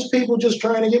 Are these people just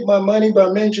trying to get my money by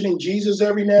mentioning Jesus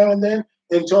every now and then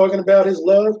and talking about his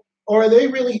love? Or are they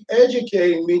really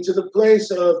educating me to the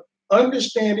place of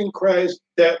understanding Christ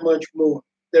that much more,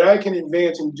 that I can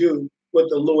advance and do what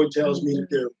the Lord tells me to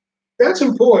do? That's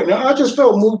important. Now, I just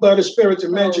felt moved by the Spirit to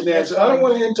mention that, so I don't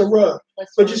want to interrupt.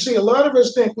 But you see, a lot of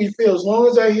us think we feel as long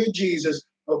as I hear Jesus,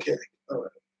 okay, all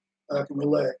right, I can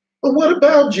relax. But what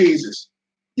about Jesus?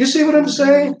 You see what I'm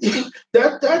saying?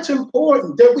 That's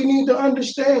important, that we need to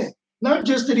understand. Not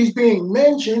just that he's being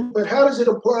mentioned, but how does it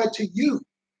apply to you?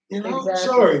 You know? Exactly.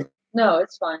 Sorry. No,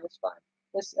 it's fine. It's fine.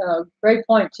 It's a great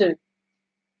point, too.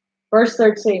 Verse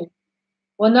 13.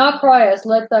 When thou criest,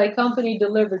 let thy company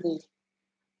deliver thee,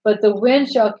 but the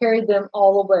wind shall carry them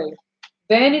all away.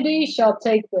 Vanity shall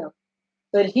take them.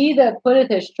 But he that putteth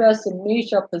his trust in me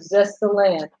shall possess the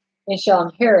land, and shall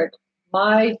inherit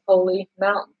my holy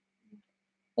mountain.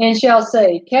 And shall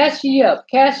say, cast ye up,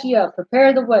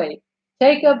 prepare the way,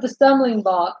 take up the stumbling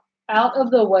block out of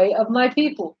the way of my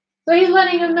people. So he's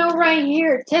letting them know right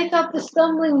here, take up the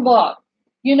stumbling block.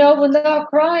 You know, when thou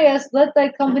criest, let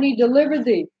thy company deliver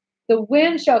thee. The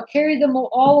wind shall carry them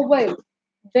all away.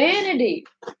 Vanity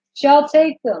shall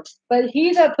take them. But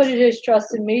he that putteth his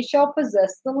trust in me shall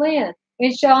possess the land,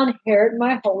 and shall inherit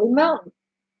my holy mountain.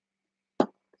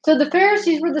 So the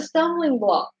Pharisees were the stumbling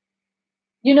block.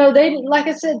 You know, they, like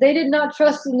I said, they did not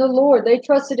trust in the Lord. They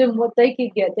trusted in what they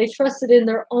could get. They trusted in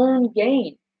their own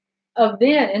gain of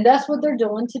then. And that's what they're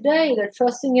doing today. They're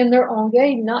trusting in their own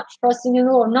gain, not trusting in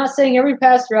the Lord. I'm not saying every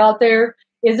pastor out there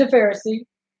is a Pharisee.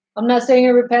 I'm not saying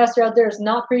every pastor out there is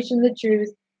not preaching the truth,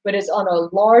 but it's on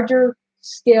a larger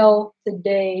scale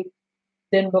today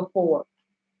than before.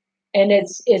 And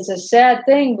it's a sad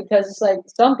thing, because it's like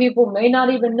some people may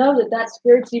not even know that that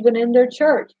spirit's even in their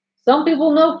church. Some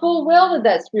people know full well that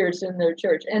that spirit's in their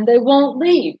church, and they won't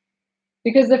leave,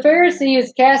 because the Pharisee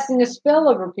is casting a spell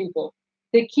over people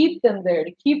to keep them there,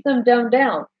 to keep them dumbed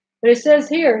down. But it says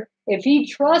here, if he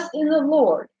trusts in the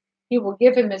Lord, he will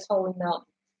give him his holy mountain.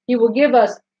 He will give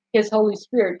us his Holy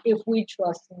Spirit if we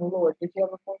trust in the Lord. Did you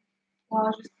have a point? Well, I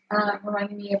was just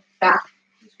reminding me of back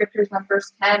in scriptures on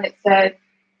verse 10. It said,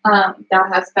 thou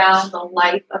hast found the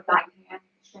life of thine hand,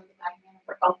 the strength of thine hand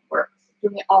for all works,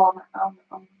 doing it all on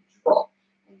their own control.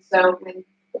 And so when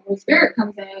the Holy Spirit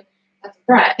comes in, that's a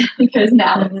threat, because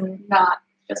now it's not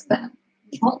just them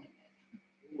controlling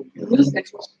it. You lose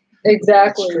control.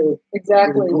 Exactly.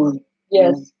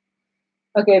 Yes.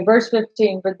 Okay, verse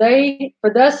 15.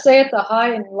 For thus saith the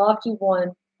high and lofty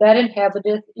one that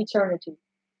inhabiteth eternity.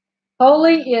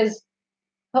 Holy is,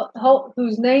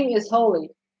 whose name is holy.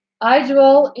 I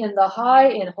dwell in the high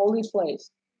and holy place,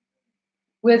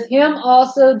 with him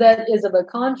also that is of a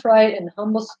contrite and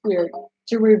humble spirit,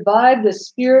 to revive the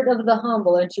spirit of the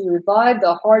humble, and to revive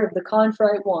the heart of the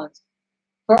contrite ones.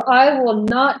 For I will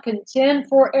not contend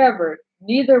forever,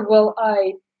 neither will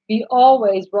I be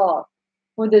always wroth.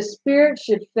 For the spirit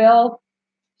shall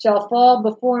fall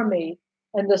before me,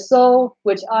 and the soul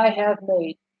which I have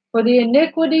made. For the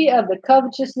iniquity of the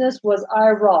covetousness was I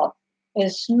wroth,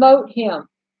 and smote him.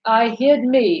 I hid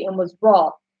me, and was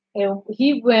wroth, and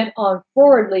he went on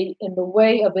forwardly in the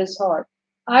way of his heart.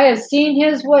 I have seen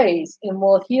his ways, and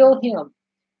will heal him.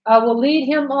 I will lead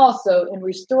him also, and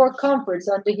restore comforts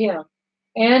unto him,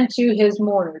 and to his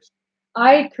mourners.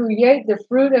 I create the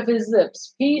fruit of his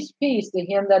lips. Peace, peace to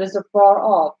him that is afar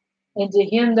off, and to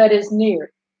him that is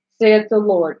near, saith the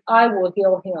Lord. I will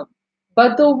heal him.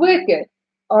 But the wicked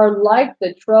are like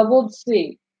the troubled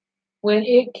sea, when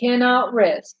it cannot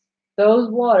rest.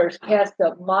 Those waters cast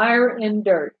up mire and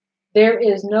dirt. There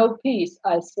is no peace,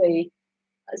 I say,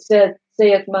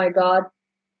 saith my God,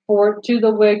 for to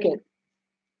the wicked.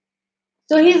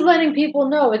 So he's letting people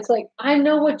know, it's like, I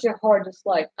know what your heart is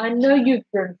like. I know you've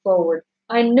turned forward.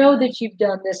 I know that you've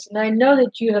done this, and I know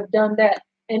that you have done that.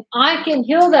 And I can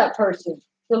heal that person,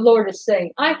 the Lord is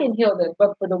saying. I can heal them.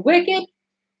 But for the wicked,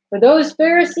 for those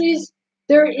Pharisees,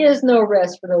 there is no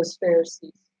rest for those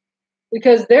Pharisees.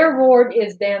 Because their reward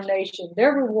is damnation.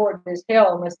 Their reward is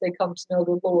hell unless they come to know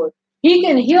the Lord. He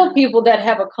can heal people that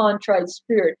have a contrite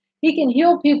spirit. He can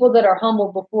heal people that are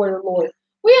humble before the Lord.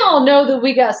 We all know that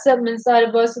we got something inside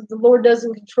of us that the Lord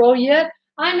doesn't control yet.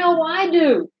 I know I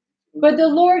do. But the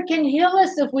Lord can heal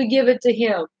us if we give it to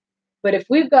him. But if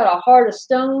we've got a heart of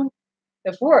stone,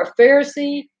 if we're a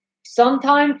Pharisee,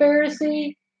 sometime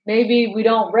Pharisee, maybe we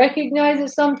don't recognize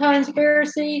it sometimes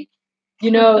Pharisee,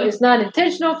 it's not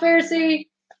intentional Pharisee,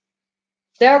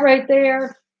 that right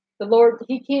there, the Lord,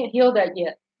 he can't heal that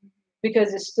yet,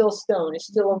 because it's still stone, it's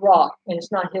still a rock, and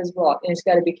it's not his rock, and it's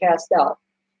got to be cast out.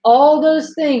 All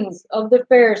those things of the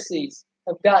Pharisees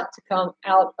have got to come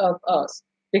out of us,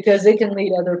 because it can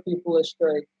lead other people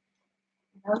astray.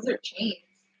 Those are chains.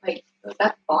 Like,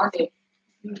 that's bondage.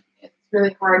 It's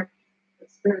really hard for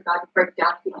the Spirit of God to break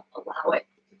down if you don't allow it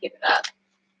to give it up.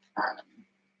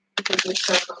 Because you're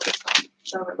so focused on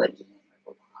the religion and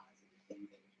the laws and things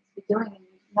that you're supposed to be doing, and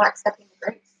you're not accepting the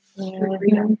grace. True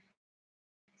freedom.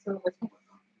 So what's going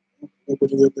on?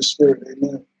 Liberty of the Spirit,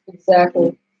 amen.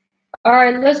 Exactly. All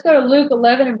right, let's go to Luke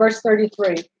 11 and verse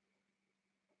 33.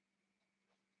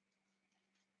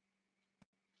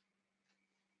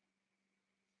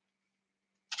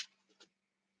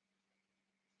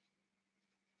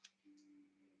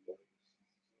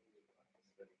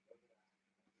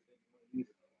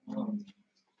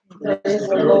 Praise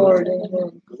the Lord.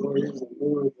 Amen. Glory to the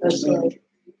Lord. That's right.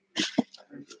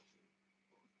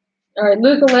 All right,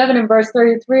 Luke 11 and verse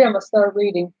 33, I'm going to start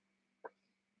reading.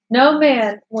 No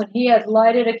man, when he hath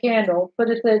lighted a candle,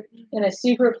 putteth it in a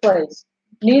secret place,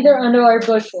 neither under a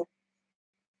bushel,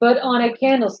 but on a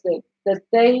candlestick, that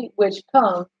they which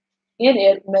come in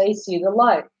it may see the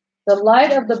light. The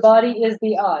light of the body is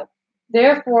the eye.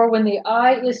 Therefore, when the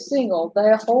eye is single,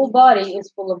 thy whole body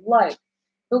is full of light.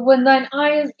 But when thine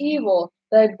eye is evil,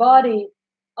 thy body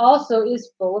also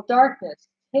is full of darkness.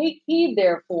 Take heed,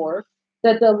 therefore,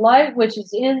 that the light which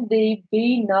is in thee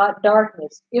be not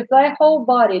darkness. If thy whole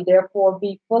body, therefore,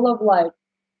 be full of light,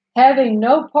 having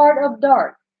no part of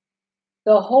dark,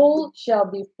 the whole shall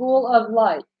be full of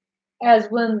light, as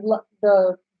when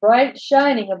the bright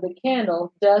shining of the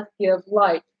candle doth give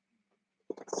light.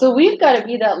 So we've got to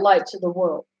be that light to the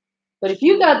world. But if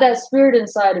you got that spirit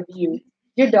inside of you,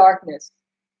 you're darkness.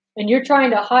 And you're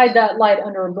trying to hide that light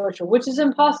under a bushel, which is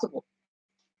impossible.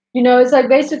 You know, it's like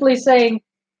basically saying,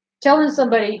 telling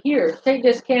somebody, here, take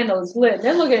this candle, it's lit. And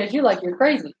they're looking at you like you're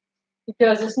crazy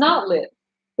because it's not lit.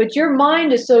 But your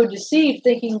mind is so deceived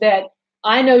thinking that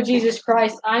I know Jesus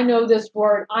Christ, I know this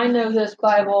word, I know this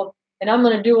Bible, and I'm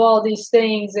going to do all these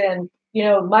things. And, you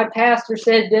know, my pastor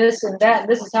said this and that, and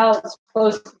this is how it's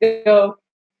supposed to go.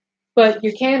 But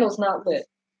your candle's not lit.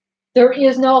 There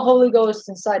is no Holy Ghost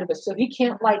inside of us, so he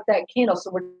can't light that candle. So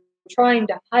we're trying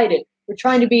to hide it. We're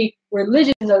trying to be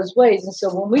religious in those ways. And so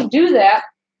when we do that,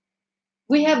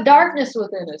 we have darkness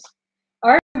within us.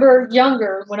 I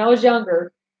remember when I was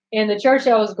younger, in the church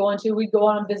I was going to, we'd go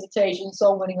on visitation,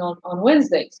 soul winning on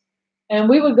Wednesdays. And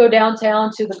we would go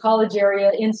downtown to the college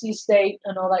area, NC State,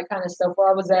 and all that kind of stuff where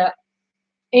I was at.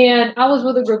 And I was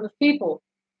with a group of people.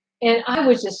 And I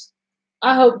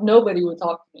hope nobody would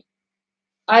talk to me.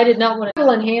 I did not want to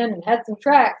Bible in hand and had some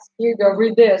tracts. Here you go,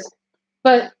 read this.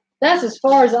 But that's as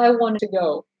far as I wanted to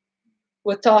go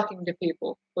with talking to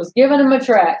people, was giving them a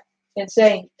tract and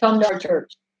saying, come to our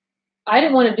church. I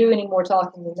didn't want to do any more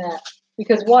talking than that.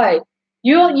 Because why?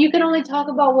 You can only talk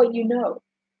about what you know.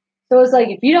 So it's like,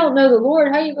 if you don't know the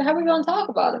Lord, how are we going to talk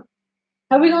about him?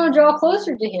 How are we going to draw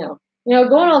closer to him? You know,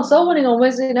 going on soul winning on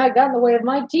Wednesday night got in the way of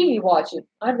my TV watching.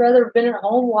 I'd rather have been at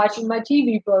home watching my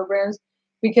TV programs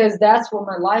because that's where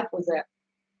my life was at.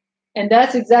 And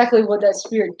that's exactly what that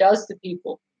spirit does to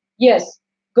people. Yes,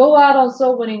 go out on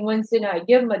soul winning Wednesday night.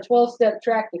 Give them a 12-step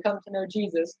track to come to know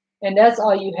Jesus. And that's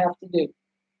all you have to do.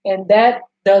 And that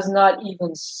does not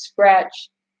even scratch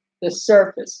the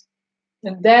surface.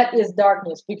 And that is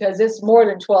darkness because it's more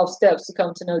than 12 steps to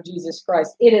come to know Jesus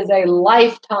Christ. It is a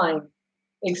lifetime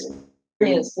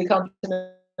experience to come to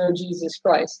know Jesus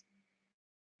Christ.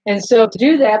 And so to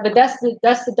do that, but that's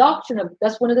the doctrine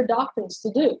that's one of the doctrines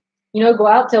to do. You know, go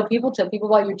out, tell people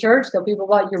about your church, tell people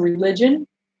about your religion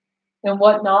and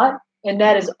whatnot. And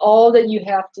that is all that you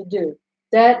have to do.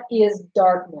 That is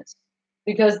darkness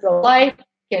because the light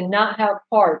cannot have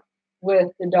part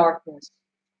with the darkness.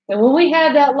 And when we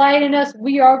have that light in us,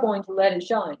 we are going to let it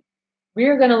shine. We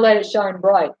are going to let it shine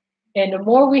bright. And the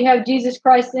more we have Jesus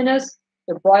Christ in us,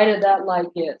 the brighter that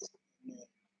light gets.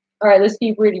 All right, let's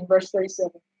keep reading verse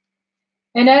 37.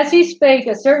 And as he spake,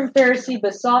 a certain Pharisee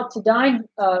besought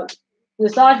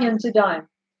him to dine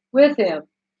with him.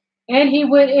 And he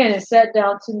went in and sat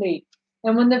down to meat.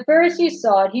 And when the Pharisee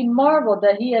saw it, he marveled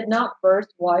that he had not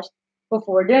first washed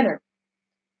before dinner.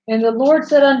 And the Lord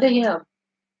said unto him,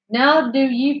 Now do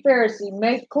ye Pharisee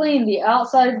make clean the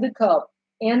outside of the cup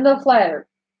and the platter,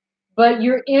 but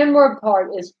your inward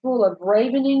part is full of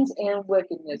ravenings and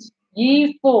wickedness.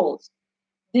 Ye fools,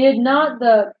 did not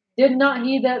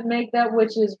he that make that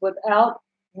which is without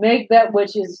make that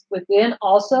which is within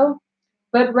also?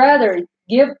 But rather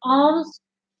give alms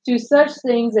to such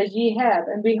things as ye have,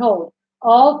 and behold,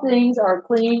 all things are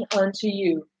clean unto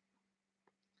you.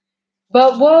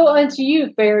 But woe unto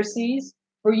you, Pharisees,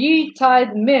 for ye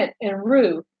tithe mint and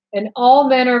rue and all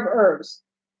manner of herbs,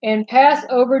 and pass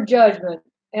over judgment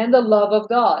and the love of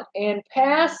God, and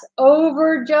pass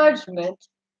over judgment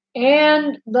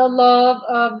and the love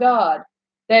of God,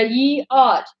 that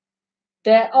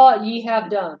ought ye have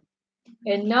done,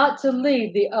 and not to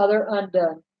leave the other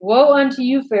undone. Woe unto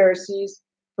you, Pharisees,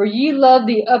 for ye love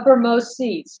the uppermost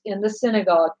seats in the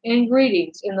synagogue, and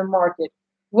greetings in the market.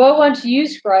 Woe unto you,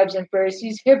 scribes and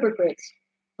Pharisees, hypocrites,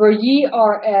 for ye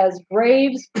are as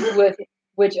graves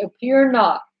which appear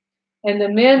not, and the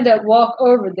men that walk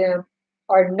over them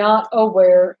are not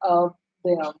aware of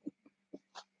them.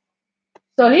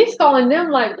 So he's calling them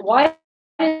like white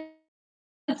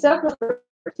sepulchre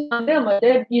on them, a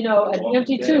dead, an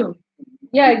empty tomb.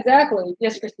 Yeah, exactly.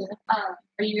 Yes, Christina. Are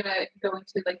you gonna go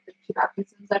into like the two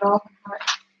baptisms at all?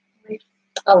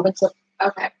 Oh, that's a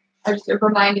Okay. It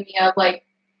reminded me of like,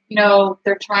 you know,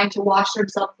 they're trying to wash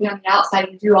themselves clean on the outside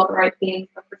and do all the right things,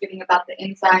 but forgetting about the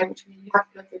inside, which means you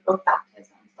have to go through both baptisms,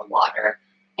 the water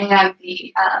and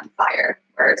the fire,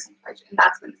 and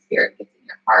that's when the Spirit gets in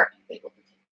your heart and is able to take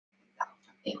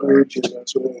things out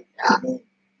from it. Yeah.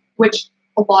 Which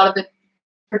a lot of the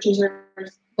churches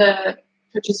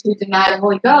who deny the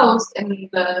Holy Ghost and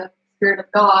the Spirit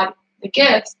of God, the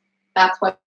gifts, that's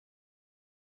what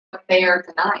they are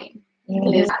denying.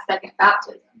 It is that second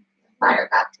baptism, fire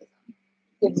baptism.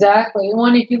 Exactly.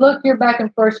 And if you look here back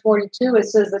in verse 42, it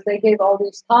says that they gave all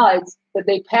these tithes, that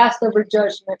they passed over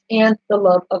judgment and the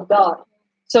love of God.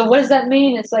 So what does that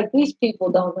mean? It's like these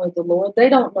people don't know the Lord. They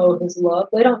don't know his love.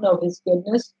 They don't know his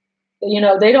goodness. You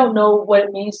know, they don't know what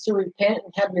it means to repent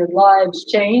and have your lives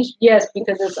changed. Yes,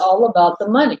 because it's all about the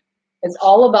money. It's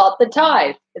all about the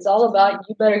tithe. It's all about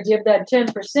you better give that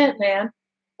 10%, man.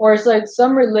 Or it's like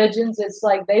some religions, it's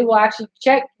like they will actually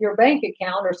check your bank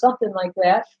account or something like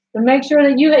that to make sure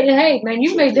that you, hey, man,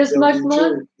 you made this much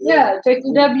money. Yeah, check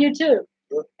your W-2.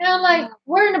 And I'm like,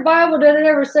 where in the Bible did it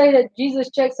ever say that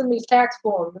Jesus checked somebody's tax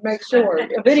form to make sure,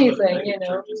 if anything, you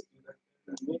know?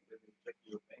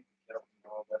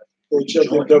 They check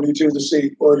your W-2 to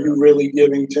see, are you really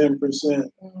giving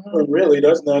 10%? But really,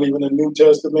 that's not even a New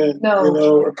Testament, you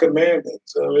know, a commandment.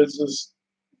 So it's just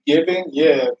giving,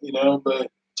 yeah, you know, but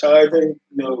tithing,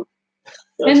 no.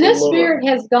 And this spirit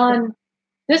has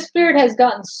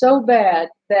gotten so bad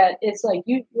that it's like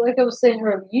like I was saying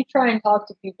earlier, you try and talk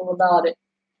to people about it,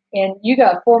 and you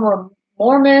got former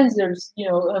Mormons, there's, you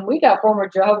know, and we got former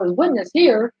Jehovah's Witness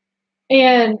here,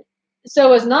 and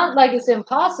so it's not like it's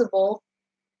impossible,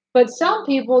 but some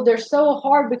people, they're so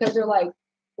hard because they're like,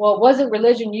 well, wasn't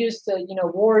religion used to, you know,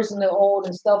 wars in the old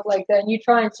and stuff like that, and you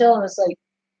try and tell them, it's like,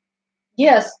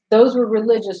 yes, those were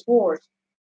religious wars.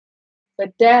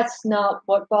 But that's not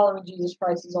what following Jesus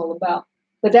Christ is all about.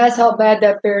 But that's how bad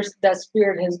that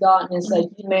spirit has gotten. It's like,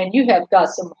 man, you have got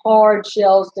some hard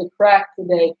shells to crack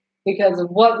today because of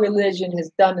what religion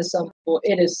has done to some people.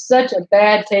 It is such a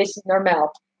bad taste in their mouth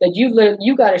that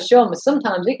you got to show them.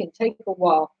 Sometimes it can take a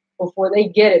while before they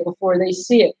get it, before they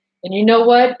see it. And you know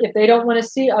what? If they don't want to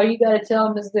see it, all you got to tell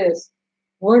them is this: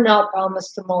 we're not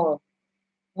promised tomorrow.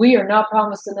 We are not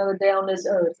promised another day on this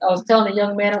earth. I was telling a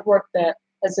young man at work that.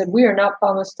 I said, we are not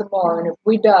promised tomorrow. And if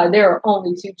we die, there are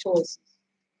only two choices.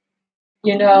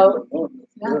 You know?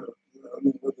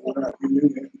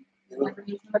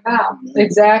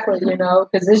 Exactly, you know,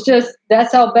 because it's just,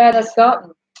 that's how bad it's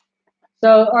gotten.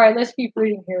 So, all right, let's keep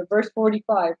reading here. Verse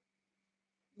 45.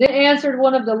 Then answered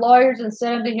one of the lawyers and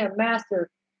said unto him, Master,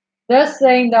 thus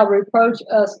saying thou reproachest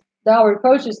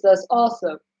us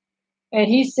also. And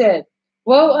he said,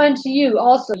 Woe unto you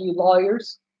also, you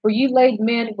lawyers, for you laid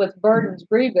men with burdens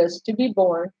grievous to be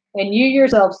borne, and you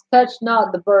yourselves touched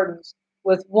not the burdens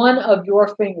with one of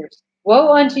your fingers.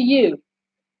 Woe unto you,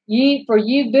 for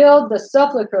ye build the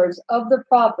sepulchres of the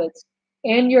prophets,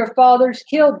 and your fathers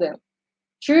killed them.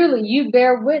 Truly you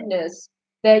bear witness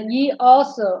that ye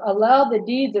also allow the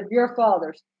deeds of your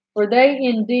fathers, for they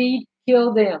indeed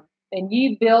kill them, and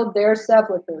ye build their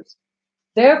sepulchres.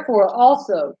 Therefore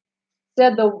also,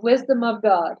 said the wisdom of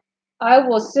God, I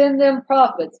will send them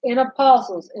prophets and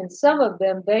apostles, and some of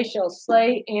them they shall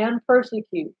slay and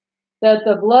persecute, that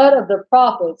the blood of the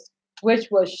prophets,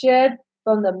 which was shed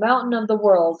from the mountain of the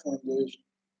world,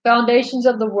 foundations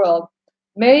of the world,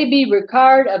 may be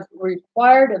required of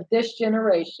this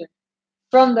generation,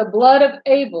 from the blood of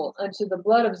Abel unto the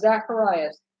blood of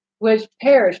Zacharias, which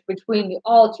perished between the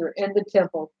altar and the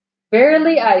temple.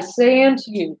 Verily I say unto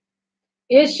you,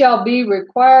 it shall be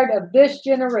required of this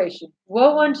generation.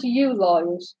 Woe unto you,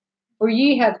 lawyers, for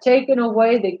ye have taken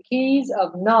away the keys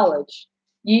of knowledge.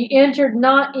 Ye entered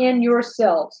not in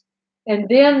yourselves, and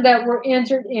them that were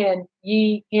entered in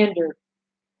ye hindered.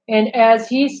 And as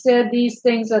he said these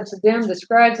things unto them, the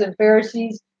scribes and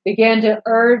Pharisees began to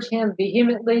urge him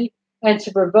vehemently and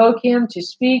to provoke him to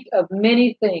speak of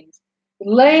many things,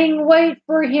 laying wait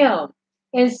for him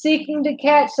and seeking to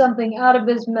catch something out of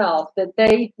his mouth that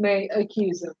they may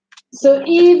accuse him. So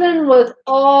even with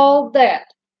all that,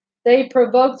 they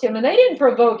provoked him. And they didn't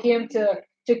provoke him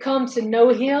to come to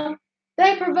know him.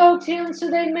 They provoked him so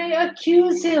they may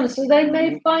accuse him, so they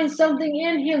may find something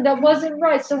in him that wasn't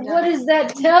right. So what does that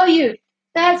tell you?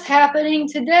 That's happening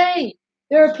today.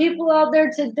 There are people out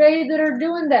there today that are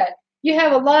doing that. You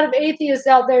have a lot of atheists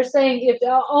out there saying, if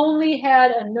I only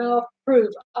had enough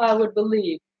proof, I would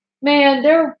believe. Man,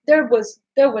 there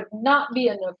would not be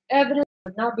enough evidence,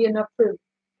 would not be enough proof.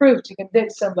 proof to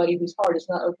convict somebody whose heart is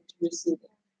not open to receive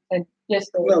it. And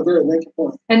just No, good. Make your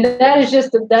point. and that is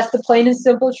just that's the plain and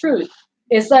simple truth.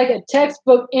 It's like a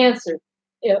textbook answer.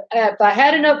 If I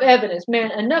had enough evidence,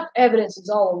 man, enough evidence is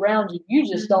all around you.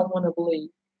 You just don't want to believe.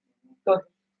 Go ahead.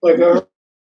 Like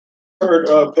I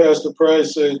heard Pastor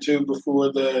Price say too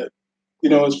before that,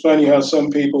 it's funny how some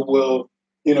people will,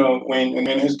 when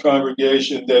in his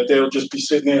congregation, that they'll just be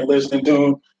sitting there listening to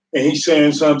him and he's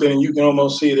saying something and you can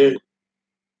almost see that,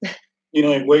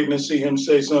 like waiting to see him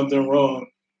say something wrong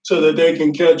so that they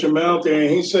can catch him out there. And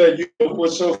he said,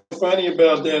 what's so funny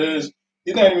about that is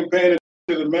you're not even paying attention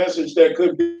to the message that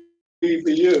could be for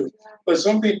you. But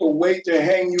some people wait to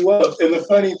hang you up. And the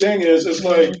funny thing is, it's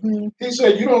like, he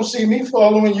said, you don't see me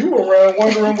following you around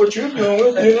wondering what you're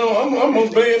doing. I'm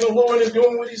obeying the Lord and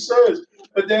doing what he says.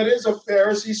 But that is a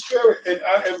Pharisee spirit. And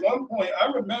at one point,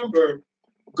 I remember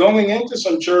going into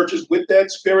some churches with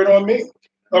that spirit on me.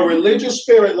 A religious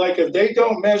spirit, like if they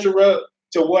don't measure up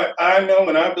to what I know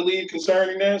and I believe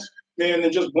concerning this, man,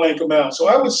 then just blank them out. So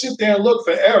I would sit there and look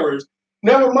for errors.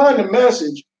 Never mind the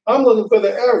message. I'm looking for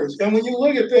the errors. And when you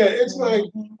look at that, it's like,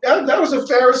 that was a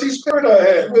Pharisee spirit I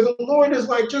had, where the Lord is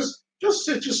like, just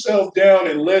sit yourself down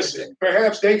and listen.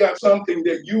 Perhaps they got something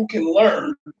that you can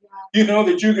learn,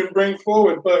 that you can bring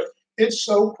forward. But it's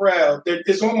so proud that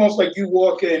it's almost like you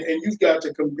walk in and you've got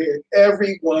to compare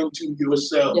everyone to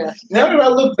yourself. Yeah. Now that I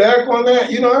look back on that,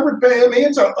 I repay. I mean,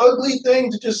 it's an ugly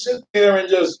thing to just sit there and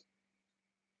just,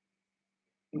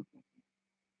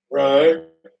 right,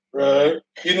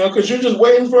 because you're just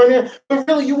waiting for an answer. But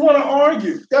really, you want to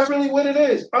argue. That's really what it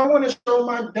is. I want to show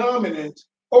my dominance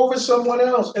over someone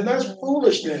else, and that's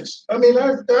foolishness. I mean,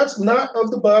 that's not of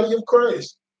the body of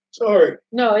Christ. Sorry.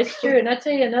 No, it's true. And I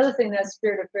tell you another thing that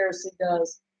spirit of Pharisee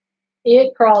does.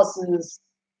 It crosses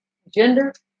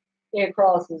gender. It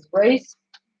crosses race.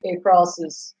 It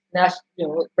crosses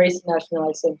race and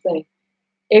nationality, same thing.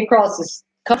 It crosses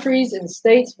countries and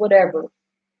states, whatever.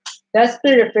 That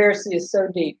spirit of Pharisee is so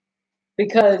deep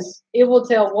because it will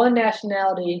tell one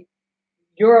nationality,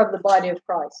 you're of the body of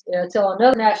Christ. It'll tell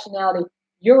another nationality,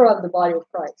 you're of the body of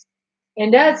Christ.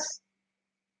 And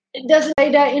it doesn't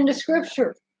say that in the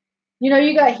scripture.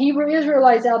 You got Hebrew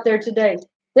Israelites out there today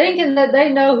thinking that they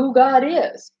know who God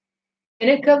is. And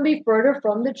it couldn't be further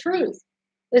from the truth.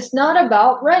 It's not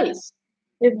about race.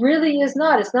 It really is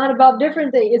not. It's not about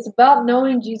different things. It's about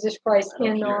knowing Jesus Christ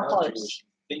in our hearts.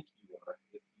 You think you are.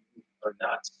 If you are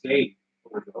not saved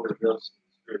or the Holy Ghost and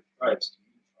the Spirit of Christ,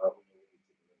 you are on the way to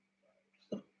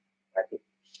the Lord. I could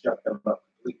shut them up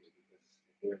completely because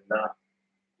they're not,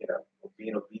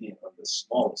 being obedient on the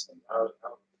smallest thing.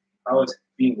 How is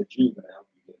being a Jew going to help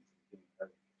you get into the kingdom of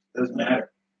heaven? It doesn't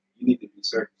matter. You need to be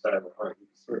circumcised of heart. You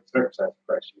need to be circumcised of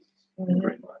Christ Jesus.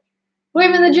 Very much. Well,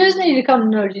 even the Jews need to come to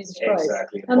know Jesus Christ.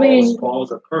 Exactly. Paul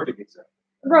is a perfect example.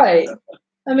 Right.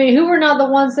 I mean, who were not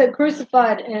the ones that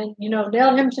crucified and, nailed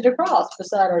him to the cross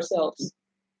beside ourselves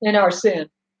in our sin,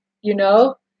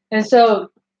 And so,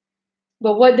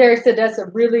 but what Derek said, that's a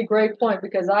really great point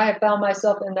because I have found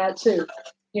myself in that too.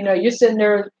 You're sitting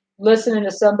there listening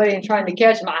to somebody and trying to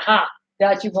catch them. Aha,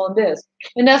 got you on this.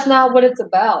 And that's not what it's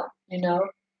about, All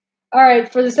right,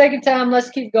 for the sake of time, let's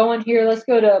keep going here. Let's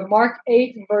go to Mark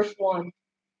 8 and verse 1.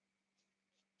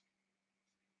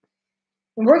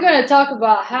 And we're going to talk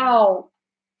about how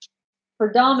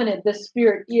predominant this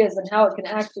spirit is and how it can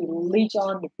actually leech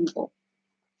on to people.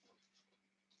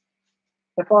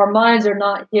 If our minds are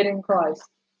not hid in Christ,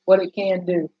 what it can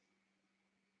do.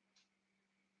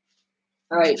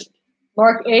 All right,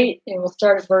 Mark 8, and we'll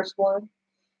start at verse 1.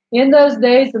 In those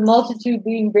days, the multitude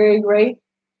being very great,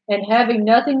 and having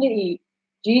nothing to eat,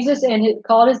 Jesus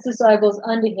called his disciples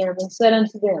unto him, and said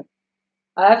unto them,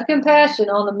 I have compassion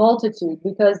on the multitude,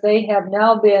 because they have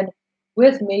now been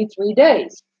with me 3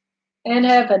 days, and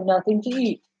have had nothing to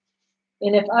eat.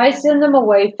 And if I send them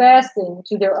away fasting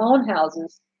to their own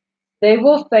houses, they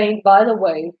will faint by the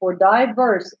way, for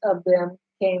divers of them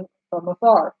came from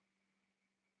afar.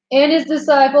 And his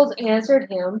disciples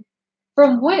answered him,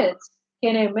 From whence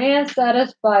can a man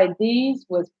satisfy these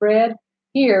with bread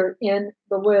here in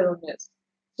the wilderness?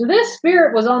 So this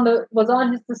spirit was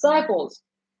on his disciples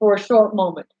for a short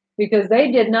moment, because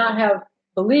they did not have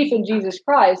belief in Jesus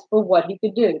Christ for what he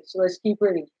could do. So let's keep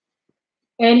reading.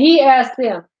 And he asked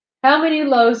them, How many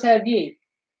loaves have ye?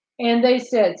 And they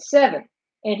said, 7.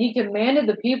 And he commanded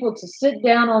the people to sit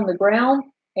down on the ground.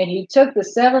 And he took the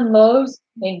 7 loaves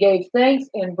and gave thanks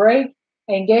and brake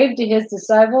and gave to his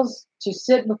disciples to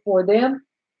sit before them.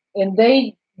 And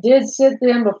they did sit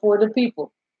them before the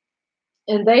people.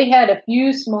 And they had a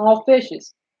few small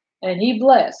fishes. And he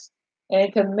blessed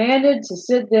and commanded to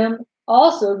sit them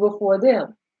also before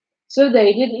them. So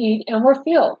they did eat and were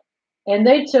filled. And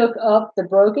they took up the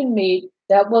broken meat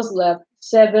that was left,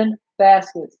 7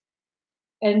 baskets.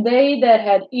 And they that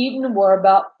had eaten were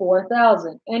about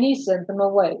 4,000. And he sent them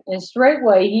away. And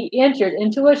straightway he entered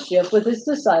into a ship with his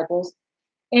disciples,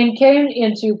 and came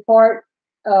into parts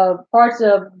of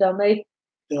Dalmanutha.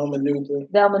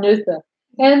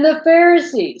 And the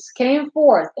Pharisees came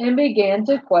forth and began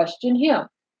to question him,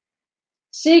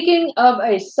 seeking of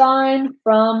a sign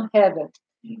from heaven,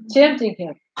 tempting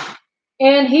him.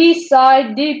 And he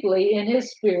sighed deeply in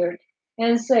his spirit,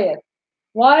 and saith,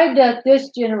 Why doth this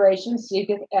generation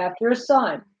seeketh after a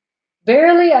sign?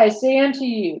 Verily I say unto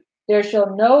you, there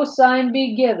shall no sign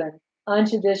be given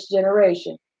unto this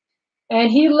generation. And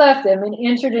he left them and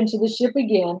entered into the ship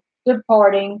again,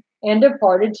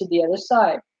 departed to the other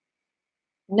side.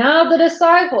 Now the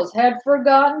disciples had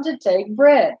forgotten to take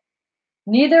bread,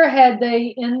 neither had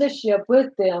they in the ship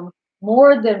with them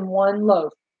more than 1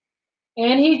 loaf.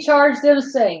 And he charged them,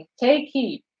 saying, Take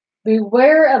heed,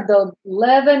 beware of the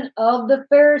leaven of the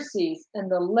Pharisees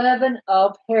and the leaven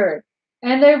of Herod.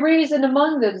 And they reasoned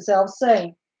among themselves,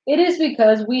 saying, It is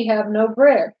because we have no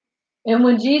bread. And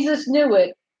when Jesus knew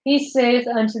it, he saith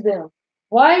unto them,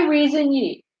 Why reason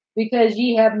ye, because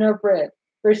ye have no bread?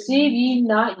 Perceive ye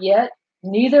not yet,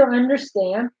 neither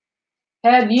understand?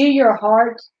 Have ye your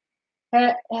heart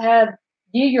yet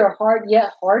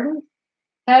hardened?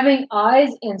 Having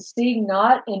eyes and see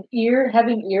not, and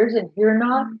having ears and hear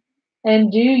not?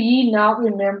 And do ye not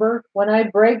remember when I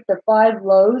brake the 5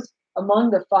 loaves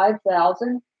among the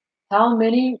 5,000? How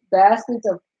many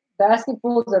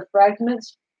basketfuls of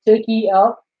fragments took ye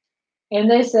up? And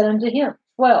they said unto him,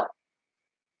 12.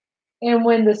 And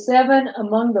when the 7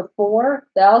 among the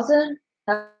 4,000,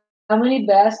 how many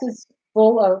baskets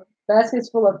full of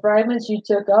fragments you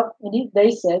took up? And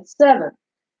they said, 7.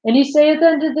 And he saith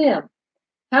unto them,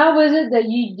 How is it that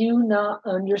ye do not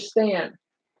understand?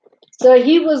 So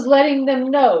he was letting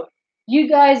them know, you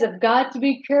guys have got to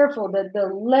be careful that the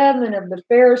leaven of the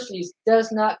Pharisees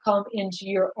does not come into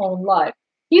your own life.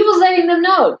 He was letting them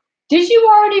know, did you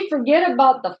already forget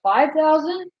about the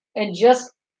 5,000 and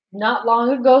just not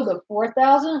long ago the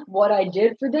 4,000, what I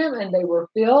did for them and they were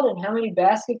filled, and how many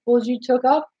basketfuls you took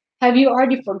up? Have you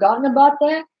already forgotten about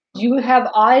that? Do you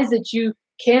have eyes that you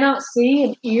cannot see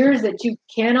and ears that you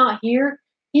cannot hear?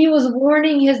 He was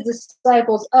warning his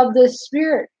disciples of this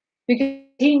spirit because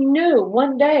he knew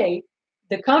one day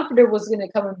the Comforter was going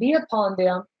to come and be upon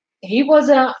them. He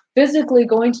wasn't physically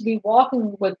going to be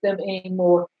walking with them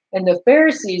anymore. And the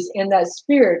Pharisees and that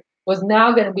spirit was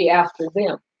now going to be after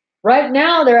them. Right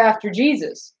now, they're after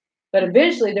Jesus. But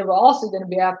eventually, they were also going to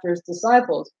be after his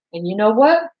disciples. And you know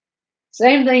what?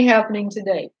 Same thing happening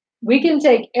today. We can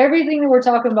take everything that we're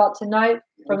talking about tonight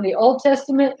from the Old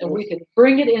Testament and we can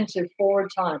bring it into forward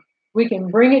time. We can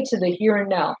bring it to the here and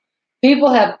now.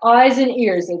 People have eyes and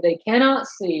ears that they cannot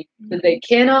see, that they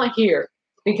cannot hear,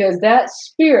 because that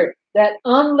spirit, that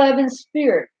unleavened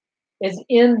spirit, is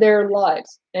in their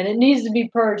lives and it needs to be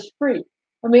purged free.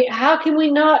 I mean, how can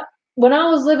we not? When I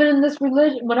was living in this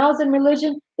religion, when I was in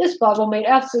religion, this Bible made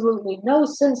absolutely no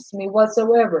sense to me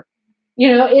whatsoever.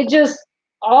 You know, it just,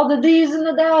 all the these and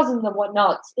the thous and the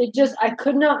whatnots, it just, I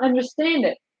could not understand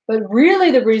it. But really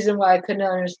the reason why I could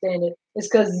not understand it is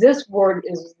because this word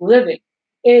is living.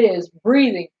 It is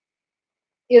breathing.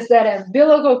 It's that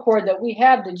umbilical cord that we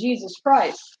have to Jesus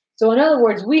Christ. So in other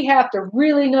words, we have to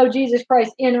really know Jesus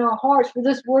Christ in our hearts for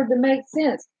this word to make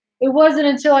sense. It wasn't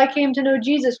until I came to know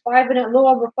Jesus a little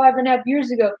over 5.5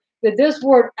 years ago that this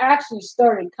word actually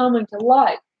started coming to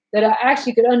life, that I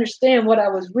actually could understand what I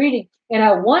was reading, and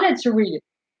I wanted to read it.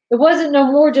 It wasn't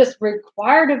no more just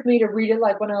required of me to read it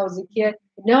like when I was a kid.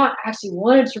 Now I actually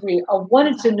wanted to read it. I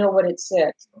wanted to know what it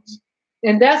said.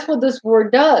 And that's what this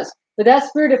word does. But that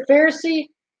spirit of Pharisee,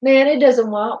 man, it doesn't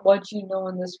want what you know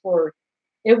in this word.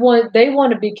 They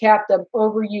want to be capped up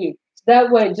over you.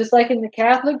 That way, just like in the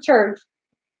Catholic Church,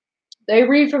 they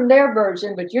read from their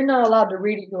version, but you're not allowed to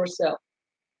read it yourself.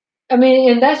 I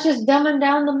mean, and that's just dumbing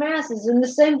down the masses. And the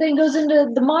same thing goes into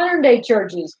the modern day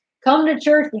churches. Come to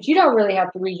church, but you don't really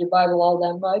have to read your Bible all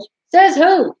that much. Says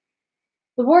who?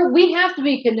 The word, we have to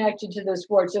be connected to this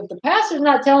word. So if the pastor's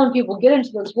not telling people, get into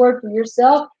this word for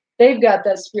yourself, they've got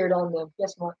that spirit on them.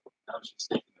 Yes, Mark? I was just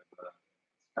thinking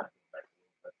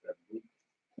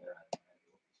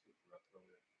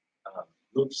of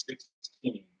Luke 16,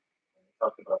 when they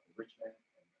talked about the rich man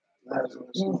and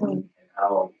Lazarus, and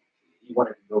how he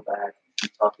wanted to go back. He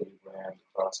talked to Abraham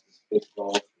across this big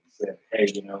gulf and said, hey,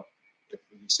 you know, if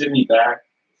you send me back,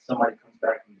 if somebody comes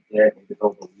back from the dead, maybe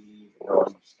they'll believe, they'll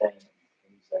understand.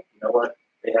 And he's like, you know what?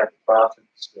 They have the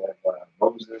prophets, they have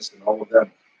Moses and all of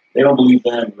them. they don't believe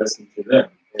them, listen to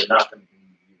them, they're not going to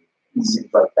believe you. It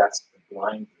seems like that's the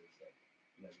blinders that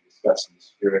you discuss in the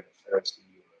spirit of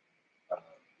Pharisee,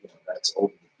 or that's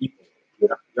over the people.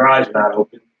 Your eyes are not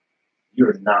open. You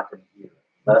are not going to hear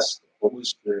unless the Holy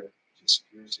Spirit just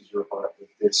pierces your heart with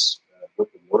this,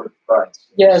 with the word of Christ.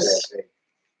 Yes. Says,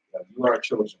 hey, you are a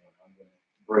chosen one. I'm going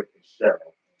to break this shell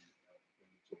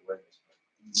and to awareness.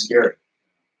 It's scary.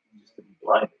 Just to be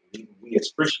blinded. Even we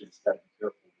as Christians got to be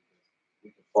careful because we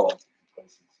can fall into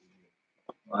complacency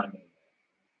and blinding.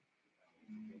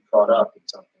 Get caught up in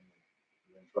something,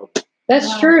 you're in trouble.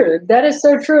 That's true. That is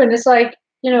so true. And it's like,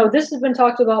 this has been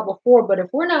talked about before, but if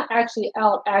we're not actually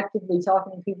out actively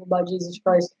talking to people about Jesus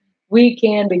Christ, we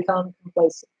can become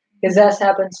complacent, because that's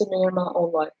happened to me in my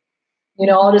own life.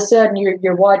 All of a sudden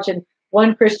you're watching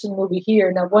one Christian movie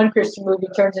here. Now one Christian movie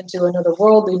turns into another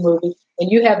worldly movie,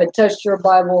 and you haven't touched your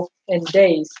Bible in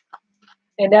days.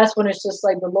 And that's when it's just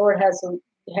like the Lord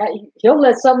he'll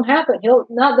let something happen. He'll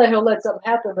let something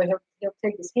happen, but he'll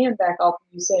take his hand back off of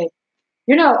you, saying,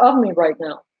 "You're not of me right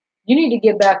now. You need to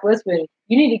get back with me.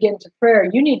 You need to get into prayer.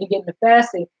 You need to get into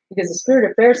fasting, because the spirit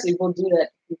of Pharisee will do that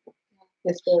to people."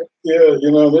 Yes, sir.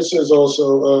 Yeah, this is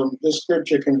also this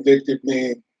scripture convicted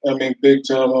me. I mean, big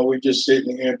time while we're just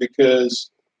sitting here,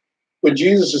 because what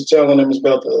Jesus is telling them is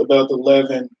about the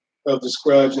leaven of the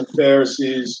scribes and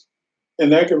Pharisees,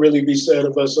 and that could really be said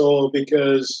of us all,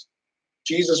 because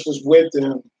Jesus was with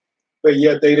them, but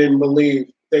yet they didn't believe.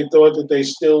 They thought that they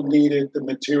still needed the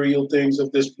material things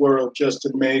of this world just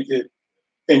to make it.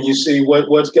 And you see,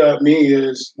 what's got me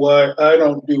is why I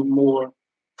don't do more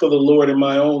for the Lord in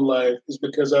my own life is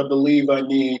because I believe I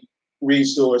need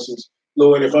resources.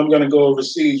 Lord, if I'm going to go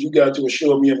overseas, you got to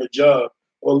assure me of a job.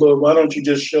 Or Lord, why don't you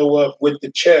just show up with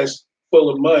the chest full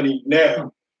of money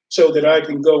now so that I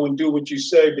can go and do what you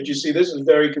say? But you see, this is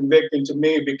very convicting to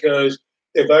me, because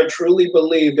if I truly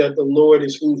believe that the Lord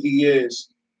is who he is,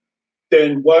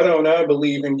 then why don't I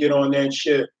believe and get on that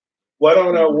ship? Why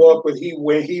don't I walk with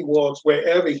where he walks,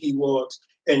 wherever he walks,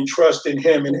 and trust in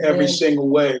him in every single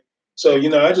way? So,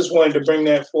 I just wanted to bring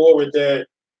that forward, that,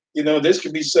 this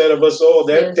could be said of us all,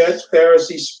 that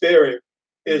Pharisee spirit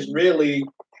is really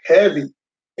heavy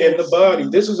in the body.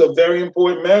 This is a very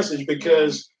important message,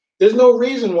 because there's no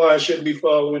reason why I shouldn't be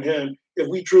following him if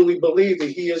we truly believe that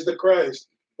he is the Christ.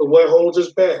 But what holds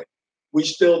us back? We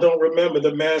still don't remember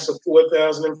the mass of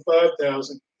 4,000 and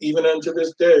 5,000, even unto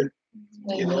this day.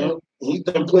 He's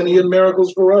done plenty of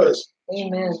miracles for us.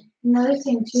 Amen. Another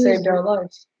thing too saved our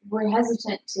lives. We're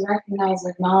hesitant to recognize,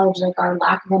 acknowledge our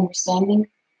lack of understanding.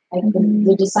 Like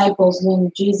the disciples,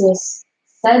 when Jesus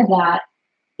said that,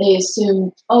 they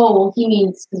assumed, oh, well, he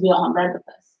means because we don't have bread with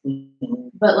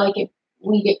us. But if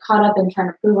we get caught up in trying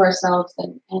to prove ourselves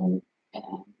and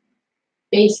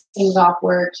base things off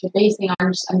works, or basing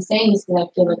on, I'm saying this because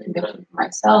I feel a conviction for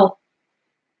myself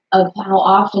of how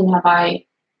often have I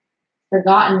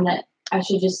forgotten that I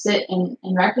should just sit and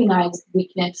recognize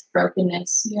weakness,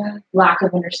 brokenness, lack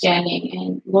of understanding.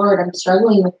 And Lord, I'm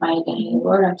struggling with my identity.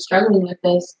 Lord, I'm struggling with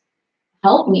this.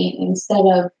 Help me, instead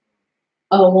of,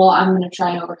 oh, well, I'm going to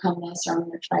try and overcome this, or I'm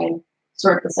going to try and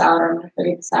sort this out, or I'm going to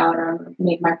figure this out, or I'm going to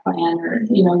make my plan, or,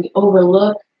 we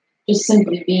overlook just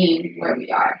simply being where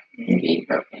we are and being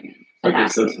broken. Okay,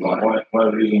 so it's why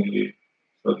reading you?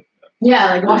 So,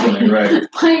 why right.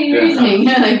 why are you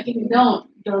reasoning? Don't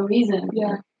reason.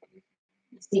 Yeah.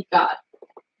 Seek God.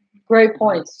 Great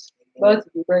points. Both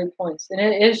of you, great points. And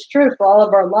it's true for all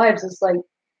of our lives. It's like,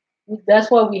 that's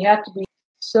why we have to be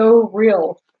so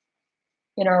real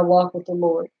in our walk with the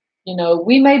Lord.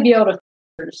 We may be able to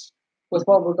with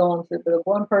what we're going through, but if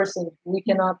one person we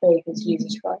cannot fake is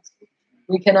Jesus Christ.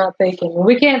 We cannot fake him. And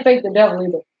we can't fake the devil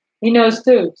either. He knows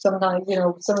too, sometimes,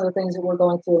 some of the things that we're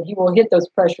going through, and he will hit those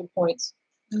pressure points.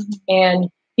 And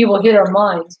he will hit our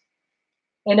minds.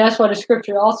 And that's why the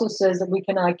scripture also says that we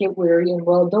cannot get weary in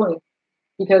well-doing.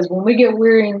 Because when we get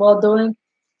weary in well-doing,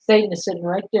 Satan is sitting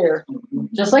right there.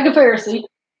 Just like a Pharisee,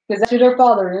 because that's who their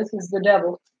father is the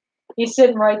devil. He's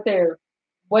sitting right there,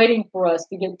 waiting for us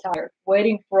to get tired,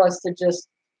 waiting for us to just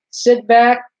sit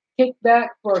back, kick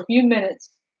back for a few minutes,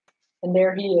 and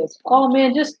there he is. Oh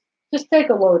man, just take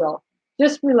a load off.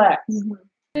 Just relax.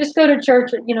 Just go to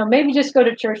church, maybe just go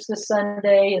to church this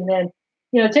Sunday, and then,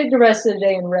 take the rest of the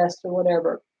day and rest or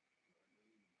whatever.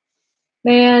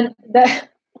 Man, that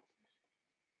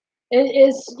it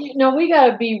is, we got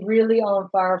to be really on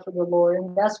fire for the Lord.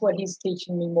 And that's what he's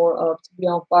teaching me more of, to be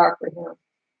on fire for him.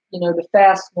 To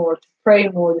fast more, to pray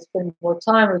more, to spend more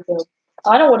time with him.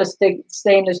 I don't want to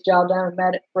stay in this job down and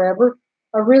at it forever.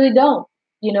 I really don't.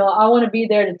 I want to be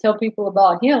there to tell people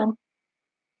about him.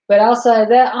 But outside of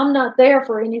that, I'm not there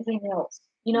for anything else.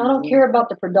 You know, I don't care about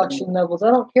the production levels.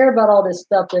 I don't care about all this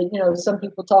stuff that, you know, some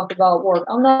people talk about at work.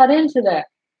 I'm not into that,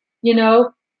 you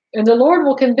know. And the Lord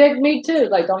will convict me too.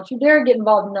 Like, don't you dare get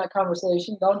involved in that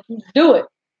conversation. Don't you do it.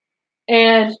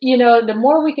 And, you know, the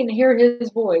more we can hear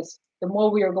his voice, the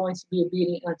more we are going to be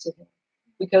obedient unto him.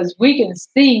 Because we can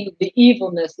see the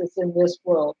evilness that's in this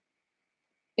world.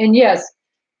 And yes,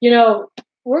 you know,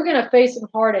 we're going to face some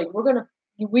heartache.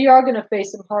 We are going to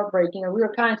face some heartbreak. You know, we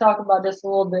were kind of talking about this a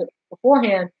little bit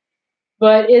beforehand,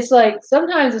 but it's like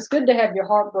sometimes it's good to have your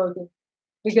heart broken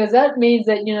because that means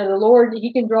that, you know, the Lord,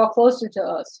 he can draw closer to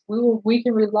us. We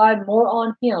can rely more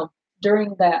on him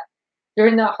during that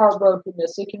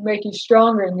heartbrokenness. It can make you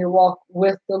stronger in your walk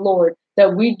with the Lord,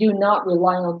 that we do not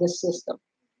rely on this system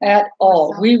at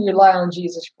all. We rely on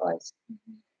Jesus Christ.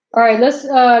 All right, let's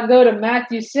go to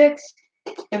Matthew 6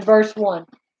 and verse 1.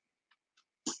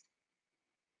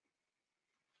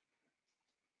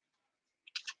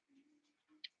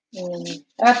 And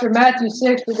after Matthew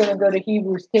 6, we're going to go to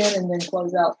Hebrews 10 and then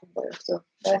close out from there. So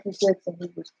Matthew 6 and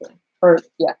Hebrews 10. All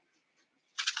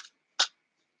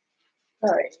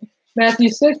right. Matthew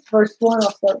 6, verse 1,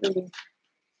 I'll start reading.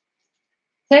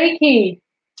 Take heed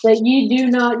that ye do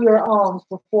not your alms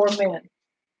before men,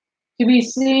 to be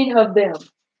seen of them.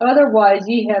 Otherwise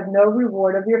ye have no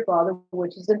reward of your Father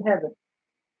which is in heaven.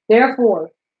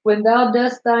 Therefore, when thou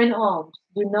dost thine alms,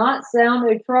 do not sound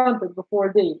a trumpet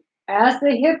before thee, as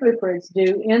the hypocrites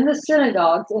do in the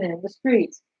synagogues and in the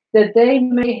streets, that they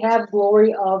may have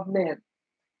glory of men.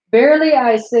 Verily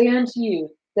I say unto you,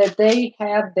 that they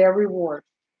have their reward.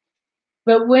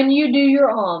 But when you do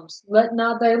your alms, let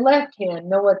not thy left hand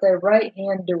know what thy right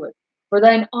hand doeth, for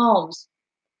thine alms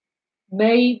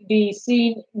may be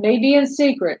in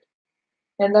secret,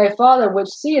 and thy Father which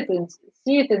seeth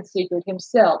in secret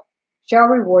himself shall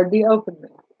reward thee openly.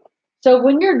 So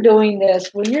when you're doing this,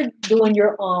 when you're doing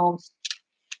your alms,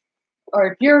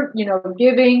 or if you're, you know,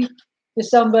 giving to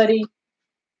somebody,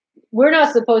 we're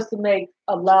not supposed to make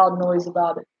a loud noise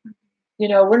about it. You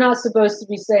know, we're not supposed to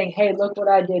be saying, hey, look what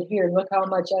I did here, look how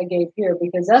much I gave here,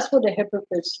 because that's what the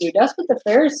hypocrites do. That's what the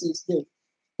Pharisees do.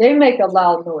 They make a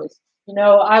loud noise. You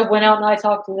know, I went out and I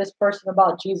talked to this person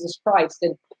about Jesus Christ,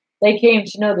 and they came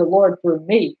to know the Lord through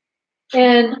me.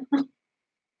 And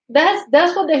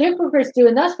that's what the hypocrites do,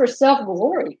 and that's for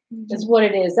self-glory, is what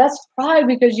it is. That's pride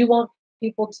because you want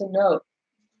people to know.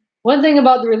 One thing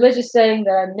about the religious setting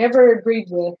that I never agreed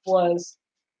with was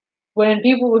when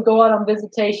people would go out on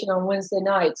visitation on Wednesday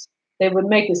nights, they would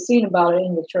make a scene about it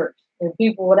in the church. And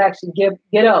people would actually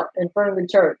get up in front of the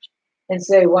church and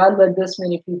say, well, I led this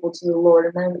many people to the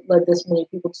Lord, and I led this many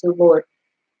people to the Lord.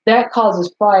 That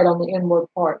causes pride on the inward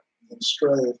part.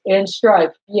 And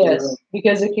strife, yes, yeah.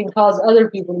 Because it can cause other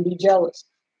people to be jealous.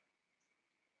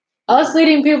 Us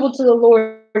leading people to the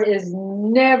Lord is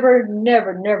never,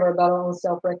 never, never about our own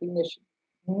self-recognition.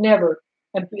 Never.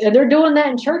 And they're doing that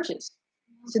in churches.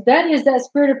 So that is that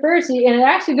spirit of Pharisee, and it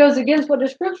actually goes against what the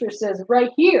scripture says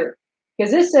right here,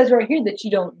 because it says right here that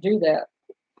you don't do that.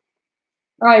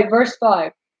 All right, verse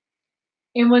 5.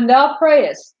 And when thou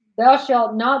prayest, thou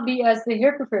shalt not be as the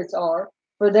hypocrites are,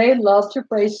 for they love to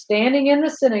pray standing in the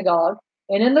synagogue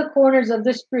and in the corners of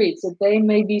the streets, that they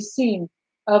may be seen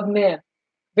of men.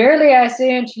 Verily I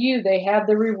say unto you, they have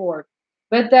the reward.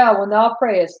 But thou, when thou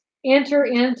prayest, enter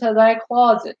into thy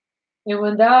closet, and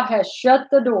when thou hast shut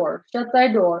thy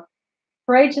door,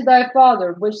 pray to thy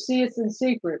Father which seeth in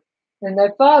secret, and thy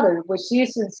Father which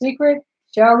seeth in secret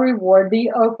shall reward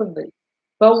thee openly.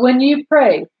 But when you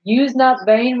pray, use not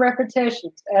vain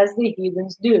repetitions as the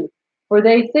heathens do, for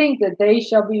they think that they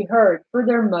shall be heard for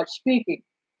their much speaking.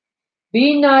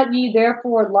 Be not ye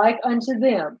therefore like unto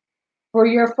them, for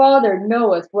your Father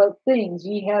knoweth what things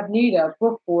ye have need of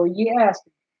before ye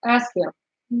ask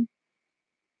him.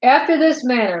 After this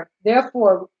manner,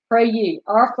 therefore, pray ye,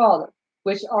 Our Father,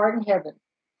 which art in heaven,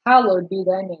 hallowed be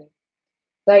thy name.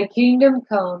 Thy kingdom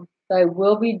come, thy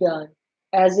will be done,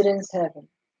 as it is in heaven.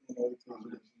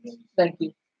 Thank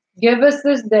you. Give us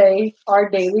this day our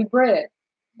daily bread,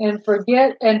 and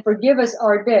forgive us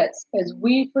our debts, as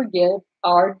we forgive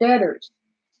our debtors.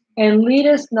 And lead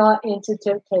us not into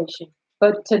temptation,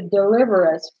 but to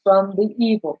deliver us from the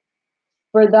evil.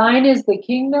 For thine is the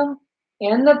kingdom,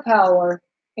 and the power,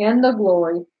 and the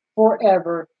glory,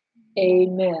 forever.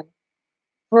 Amen.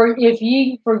 For if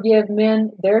ye forgive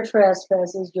men their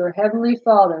trespasses, your heavenly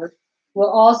Father will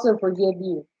also forgive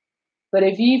you. But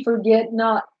if ye forgive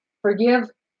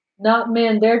not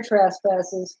men their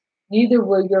trespasses, neither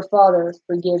will your Father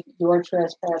forgive your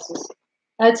trespasses.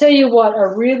 I tell you what,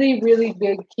 a really, really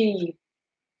big key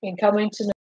in coming to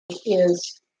know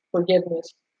is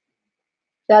forgiveness.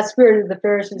 That spirit of the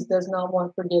Pharisees does not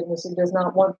want forgiveness. It does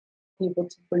not want people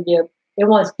to forgive. It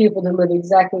wants people to live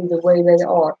exactly the way they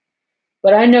are.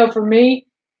 But I know for me,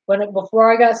 before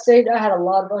I got saved, I had a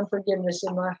lot of unforgiveness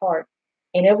in my heart.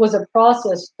 And it was a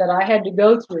process that I had to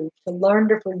go through to learn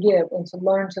to forgive and to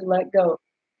learn to let go.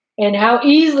 And how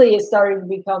easily it started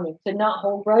becoming to not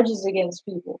hold grudges against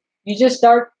people. You just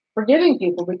start forgiving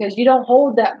people because you don't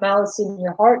hold that malice in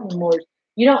your heart anymore.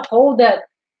 You don't hold that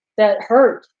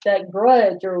hurt, that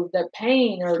grudge, or that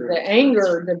pain, or the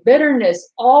anger, the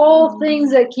bitterness, all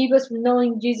things that keep us from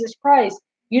knowing Jesus Christ.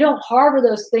 You don't harbor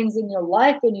those things in your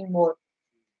life anymore.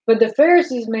 But the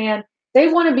Pharisees, man, they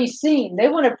want to be seen. They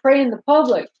want to pray in the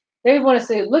public. They want to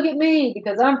say, look at me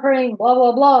because I'm praying, blah,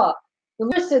 blah, blah. The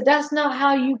Lord said, that's not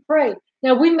how you pray.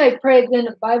 Now, we may pray in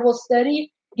a Bible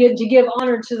study to give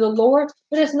honor to the Lord,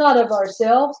 but it's not of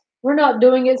ourselves. We're not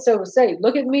doing it so to say,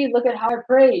 look at me, look at how I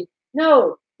prayed.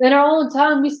 No, in our own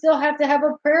time, we still have to have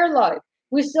a prayer life.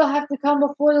 We still have to come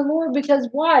before the Lord because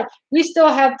why? We still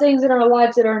have things in our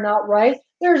lives that are not right.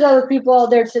 There's other people out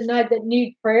there tonight that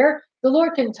need prayer. The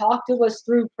Lord can talk to us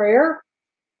through prayer,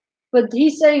 but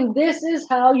he's saying this is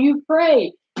how you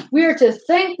pray. We are to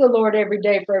thank the Lord every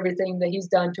day for everything that he's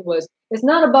done to us. It's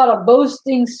not about a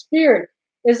boasting spirit.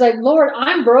 It's like, Lord,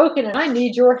 I'm broken and I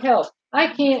need your help.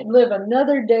 I can't live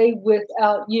another day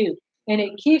without you. And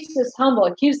it keeps us humble.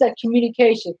 It keeps that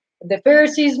communication. The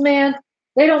Pharisees, man,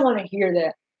 they don't want to hear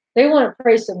that. They want to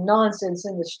pray some nonsense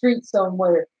in the street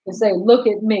somewhere and say, look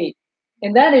at me.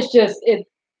 And that is just,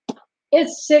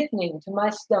 it's sickening to my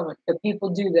stomach that people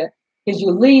do that because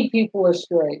you lead people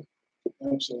astray.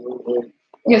 Absolutely.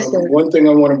 Yes, sir. One thing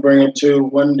I want to bring it to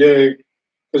one day,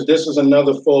 because this is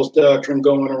another false doctrine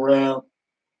going around.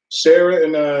 Sarah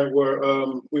and I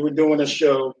we were doing a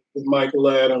show with Michael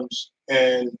Adams,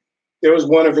 and there was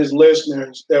one of his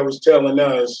listeners that was telling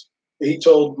us, he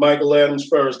told Michael Adams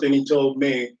first, then he told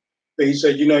me, but he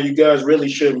said, you guys really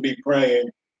shouldn't be praying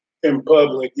in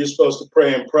public. You're supposed to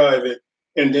pray in private,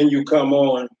 and then you come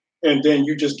on, and then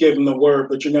you just give them the word,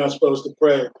 but you're not supposed to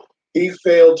pray. He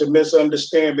failed to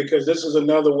misunderstand, because this is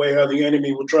another way how the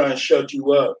enemy will try and shut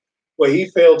you up. What he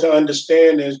failed to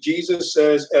understand is Jesus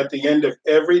says at the end of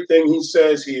everything he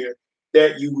says here,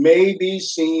 that you may be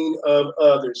seen of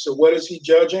others. So what is he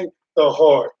judging? The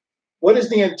heart. What is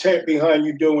the intent behind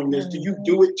you doing this? Do you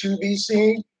do it to be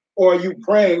seen? Or are you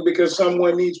praying because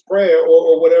someone needs prayer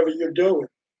or whatever you're doing?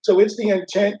 So it's the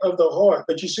intent of the heart.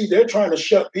 But you see, they're trying to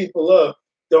shut people up.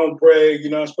 Don't pray.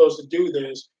 You're not supposed to do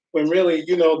this. When really,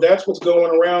 that's what's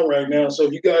going around right now. So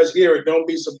if you guys hear it, don't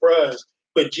be surprised.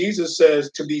 But Jesus says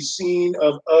to be seen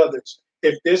of others.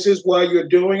 If this is why you're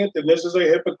doing it, then this is a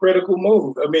hypocritical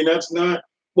move. I mean, that's not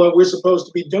what we're supposed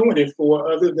to be doing it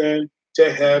for, other than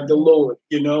to have the Lord,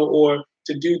 or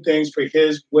to do things for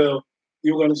his will.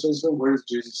 You were going to say something? Where does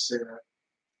Jesus say that?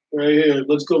 Right here.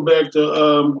 Let's go back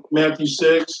to Matthew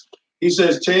 6. He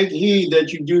says, take heed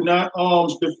that you do not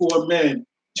alms before men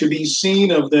to be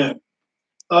seen of them.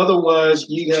 Otherwise,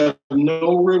 ye have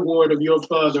no reward of your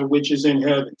Father which is in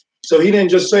heaven. So he didn't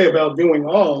just say about doing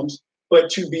alms, but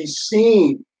to be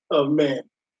seen of men.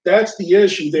 That's the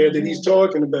issue there that he's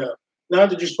talking about. Not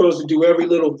that you're supposed to do every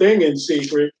little thing in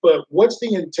secret, but what's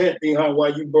the intent behind why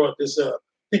you brought this up?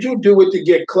 Did you do it to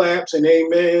get claps and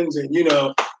amens and,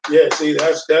 yeah, see,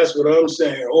 that's what I'm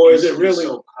saying. Or is it really?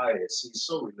 He's so pious. He's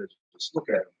so religious. Look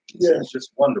at him. Yeah. It's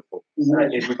just wonderful.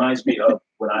 Mm-hmm. It reminds me of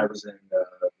when I was in the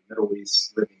Middle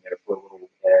East, living there for a little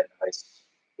bit.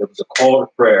 There was a call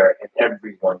to prayer, and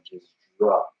everyone just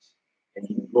dropped. And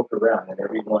you look around, and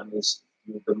everyone is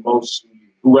the most,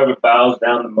 whoever bows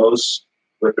down the most,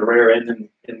 with the rear end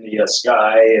in the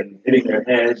sky and hitting their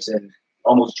heads and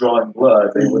almost drawing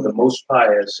blood. They were the most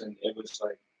pious, and it was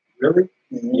like, really?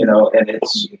 Mm-hmm. And it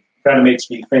kind of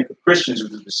makes me think of Christians who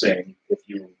do the same. If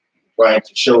you trying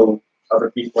to show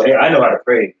other people, hey, I know how to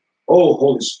pray. Oh,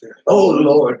 Holy Spirit. Oh,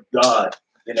 Lord God.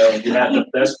 You have the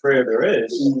best prayer there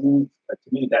is. Mm-hmm. But to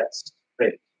me, that's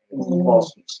faith. It's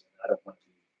falseness. I don't want to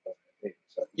be faith.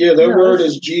 So. Yeah, that word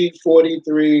is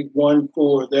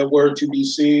G4314. That word to be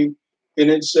seen. And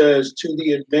it says to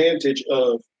the advantage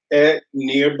of, at,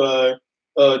 nearby,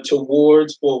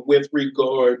 towards, or with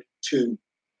regard to.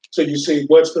 So you see,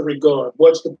 what's the regard?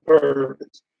 What's the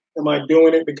purpose? Am I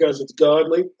doing it because it's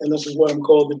godly and this is what I'm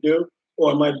called to do?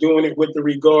 Or am I doing it with the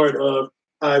regard of,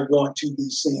 I want to be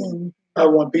seen? Mm-hmm. I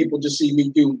want people to see me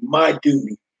do my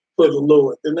duty for the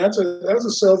Lord. And that's a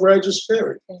self-righteous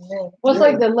spirit. Amen. Well, it's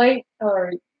like the late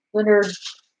Leonard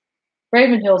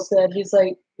Ravenhill said, he's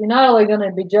like, you're not only going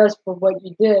to be judged for what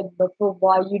you did, but for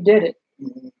why you did it.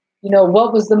 Mm-hmm.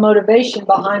 What was the motivation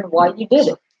behind why you did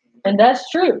it? And that's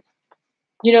true.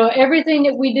 Everything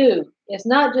that we do, It's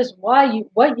not just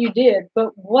what you did,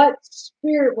 but what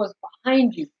spirit was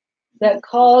behind you that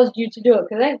caused you to do it.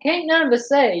 Because can't none of us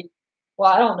say,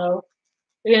 well, I don't know.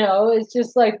 It's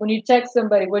just like when you text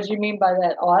somebody, what do you mean by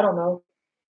that? Oh, I don't know.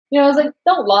 It's like,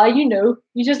 don't lie, you know.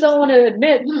 You just don't want to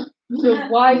admit to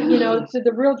why, to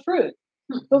the real truth.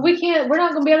 But we're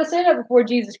not going to be able to say that before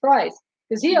Jesus Christ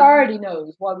because he already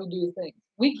knows why we do things.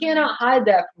 We cannot hide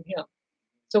that from him.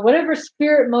 So whatever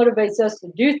spirit motivates us to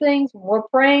do things when we're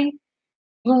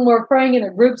praying in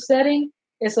a group setting,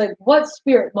 it's like, what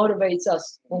spirit motivates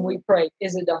us when we pray?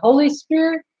 Is it the Holy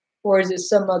Spirit or is it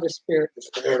some other spirit?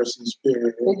 The Pharisee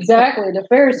spirit. Exactly, the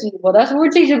Pharisee. Well, that's what we're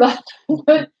teaching about.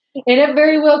 And it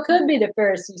very well could be the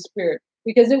Pharisee spirit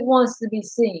because it wants to be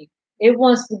seen. It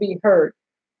wants to be heard,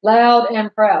 loud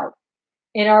and proud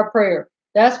in our prayer.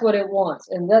 That's what it wants.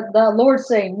 And the Lord's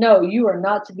saying, no, you are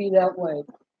not to be that way.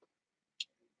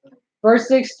 Verse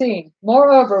 16,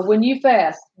 moreover, when you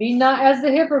fast, be not as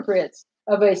the hypocrites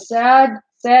of a sad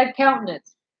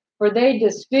countenance, for they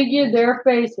disfigure their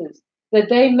faces, that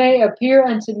they may appear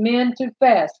unto men to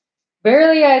fast.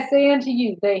 Verily I say unto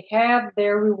you, they have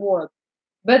their reward.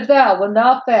 But thou, when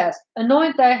thou fast,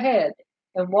 anoint thy head,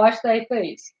 and wash thy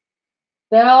face,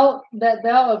 that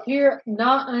thou appear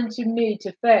not unto me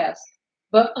to fast,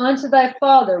 but unto thy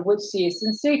Father which seest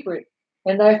in secret.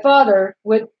 And thy Father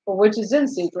which is in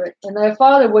secret, and thy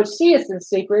Father which seeth in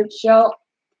secret shall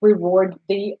reward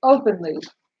thee openly.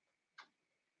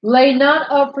 Lay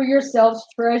not up for yourselves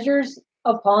treasures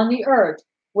upon the earth,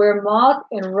 where moth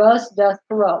and rust doth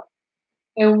corrupt,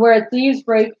 and where thieves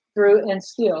break through and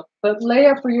steal. But lay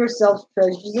up for yourselves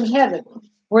treasures in heaven,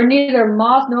 where neither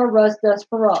moth nor rust doth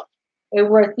corrupt, and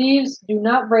where thieves do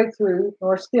not break through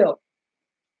nor steal.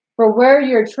 For where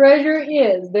your treasure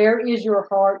is, there your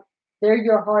heart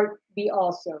be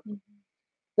also.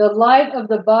 The light of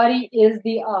the body is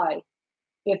the eye.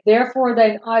 If therefore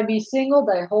thine eye be single,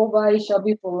 thy whole body shall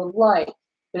be full of light.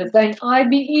 But if thine eye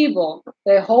be evil,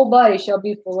 thy whole body shall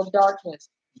be full of darkness.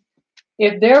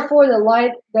 If therefore the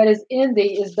light that is in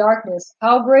thee is darkness,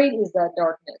 how great is that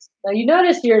darkness? Now you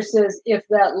notice here it says, if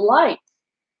that light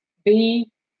be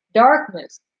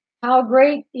darkness, how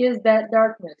great is that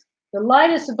darkness? The light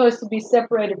is supposed to be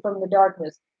separated from the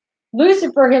darkness.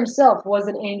 Lucifer himself was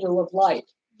an angel of light.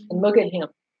 And look at him.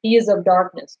 He is of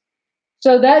darkness.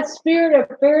 So that spirit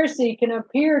of Pharisee can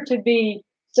appear to be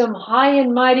some high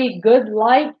and mighty good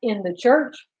light in the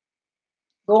church,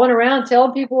 going around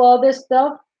telling people all this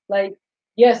stuff. Like,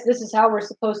 yes, this is how we're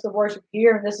supposed to worship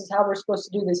here, and this is how we're supposed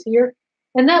to do this here.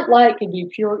 And that light could be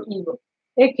pure evil.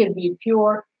 It could be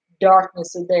pure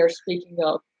darkness that they are speaking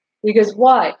of. Because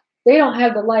why? They don't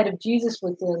have the light of Jesus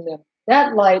within them.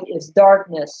 That light is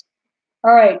darkness.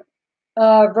 All right,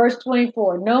 verse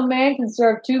 24. No man can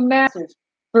serve two masters,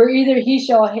 for either he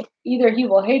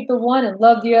will hate the one and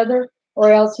love the other,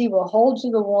 or else he will hold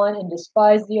to the one and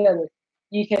despise the other.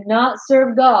 You cannot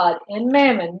serve God and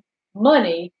mammon,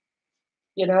 money,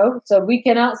 so we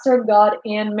cannot serve God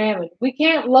and mammon. We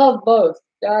can't love both,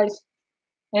 guys.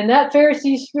 And that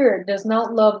Pharisee spirit does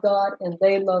not love God, and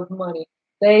they love money.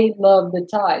 They love the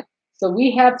tithe. So we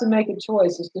have to make a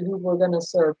choice as to who we're going to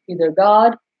serve, either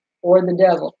God or the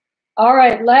devil. All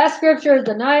right, last scripture of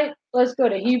the night. Let's go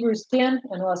to Hebrews 10.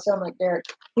 I know I sound like Derek.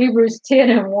 Hebrews 10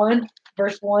 and 1,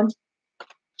 verse 1.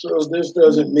 So this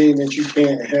doesn't mean that you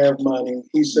can't have money.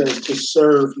 He says to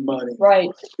serve money. Right.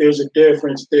 There's a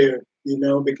difference there,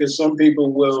 because some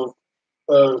people will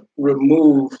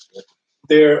remove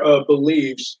their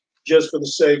beliefs just for the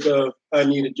sake of, I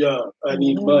need a job, I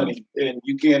need money. And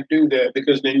you can't do that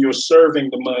because then you're serving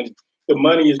the money. The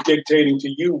money is dictating to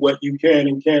you what you can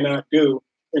and cannot do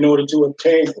in order to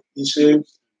obtain it, you see?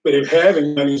 But if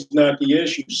having money is not the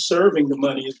issue, serving the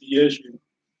money is the issue.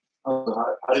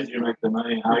 How did you make the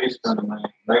money? How you spend the money?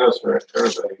 That goes for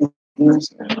everybody.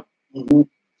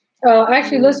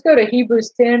 Actually, let's go to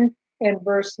Hebrews 10 and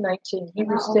verse 19.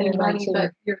 Hebrews 10 and 19.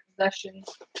 But your possessions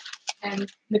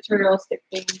and materialistic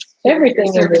things.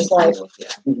 Everything in this life.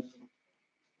 Yeah.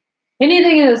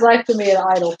 Anything in this life can be an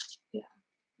idol. Yeah.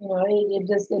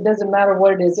 It doesn't matter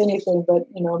what it is, anything, but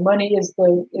money is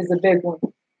the big one.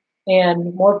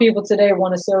 And more people today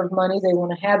want to serve money, they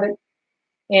want to have it.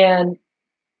 And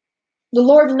the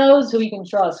Lord knows who he can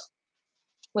trust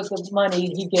with the money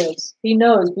he gives. He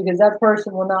knows, because that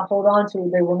person will not hold on to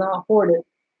it, they will not hoard it.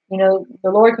 The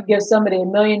Lord could give somebody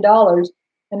 $1 million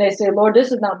and they say, Lord,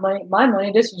 this is not my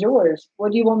money, this is yours.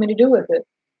 What do you want me to do with it?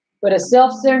 But a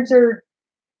self-centered,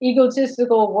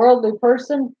 egotistical, worldly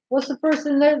person, what's the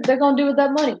person they're going to do with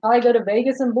that money? Probably go to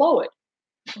Vegas and blow it,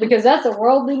 because that's a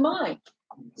worldly mind.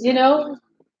 Yeah.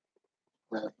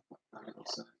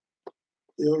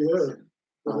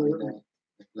 father that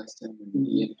blessed him, and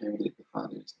he inherited the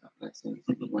father's blessings.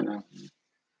 He went out and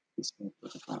he spoke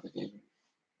what the father gave him.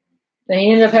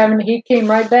 And he came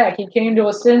right back. He came to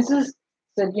his senses,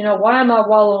 said, why am I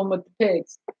wallowing with the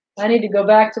pigs? I need to go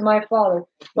back to my father.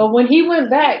 But when he went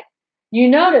back, you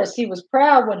notice he was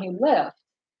proud when he left,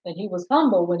 and he was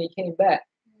humble when he came back.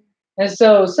 And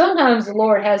so sometimes the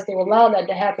Lord has to allow that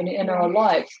to happen in our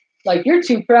lives. Like, you're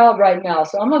too proud right now,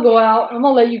 so I'm going to go out. I'm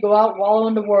going to let you go out, wallow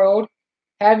in the world,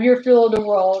 have your fill of the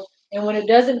world. And when it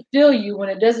doesn't fill you, when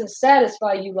it doesn't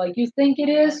satisfy you like you think it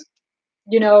is,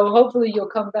 hopefully you'll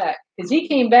come back. Because he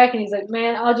came back and he's like,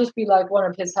 man, I'll just be like one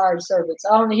of his hired servants.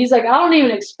 He's like, I don't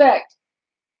even expect.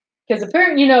 Because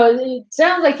apparently, it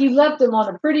sounds like he left him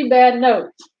on a pretty bad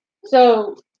note.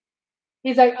 So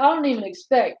he's like, I don't even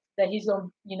expect that he's going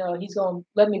to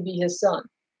let me be his son.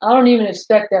 I don't even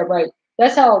expect that, right?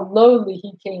 That's how lowly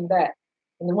he came back.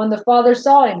 And when the father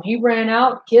saw him, he ran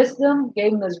out, kissed him,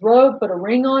 gave him his robe, put a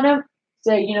ring on him,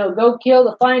 said, go kill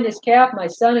the finest calf. My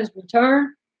son has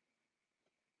returned.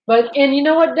 And you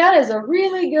know what? That is a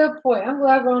really good point. I'm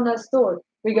glad we're on that story.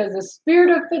 Because the spirit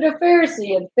of the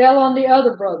Pharisee had fell on the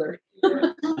other brother.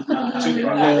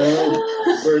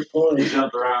 Great point. He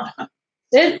jumped around.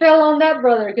 It fell on that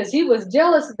brother because he was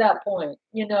jealous at that point.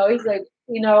 He's like,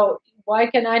 why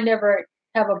can I never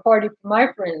have a party for my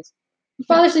friends? The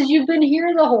father says, you've been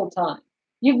here the whole time.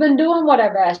 You've been doing what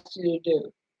I've asked you to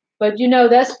do. But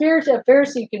that spirit of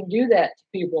Pharisee can do that to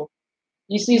people.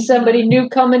 You see somebody new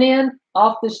coming in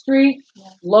off the street,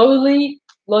 lowly,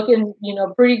 looking,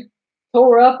 pretty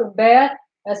tore up and bad.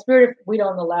 That spirit, we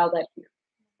don't allow that here.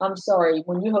 I'm sorry.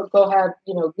 When you go have,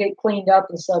 get cleaned up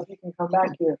and stuff, you can come back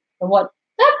here. And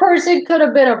that person could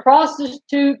have been a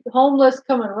prostitute, homeless,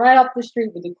 coming right off the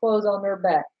street with the clothes on their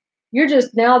back. You're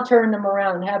just now turning them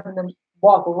around and having them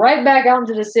walk right back out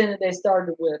into the sin that they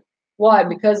started with. Why?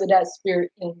 Because of that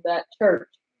spirit in that church.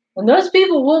 And those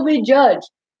people will be judged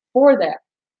for that,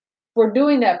 for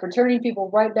doing that, for turning people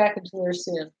right back into their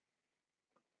sin.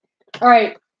 All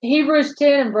right, Hebrews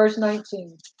 10 and verse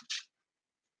 19.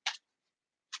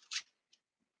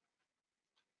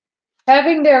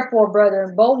 Having therefore,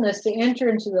 brethren, boldness to enter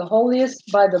into the holiest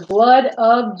by the blood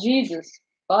of Jesus,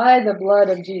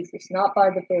 not by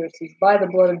the Pharisees, by the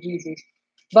blood of Jesus,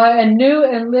 by a new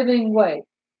and living way,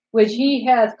 which he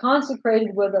hath consecrated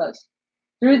with us,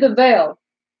 through the veil,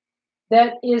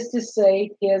 that is to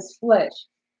say, his flesh.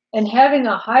 And having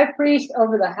a high priest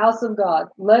over the house of God,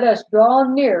 let us draw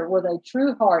near with a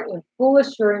true heart and full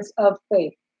assurance of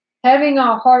faith, having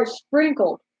our hearts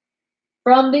sprinkled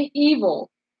from the evil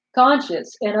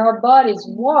conscience and our bodies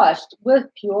washed with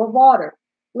pure water.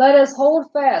 Let us hold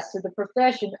fast to the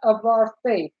profession of our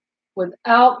faith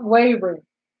without wavering,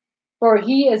 for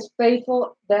he is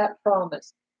faithful that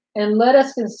promise. And let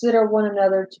us consider one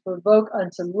another to provoke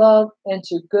unto love and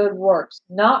to good works,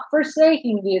 not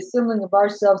forsaking the assembling of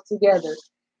ourselves together,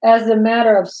 as the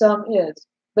matter of some is,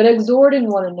 but exhorting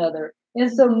one another,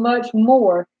 and so much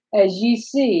more as ye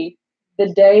see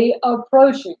the day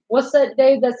approaching. What's that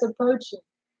day that's approaching?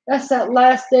 That's that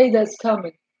last day that's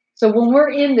coming. So when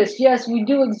we're in this, yes, we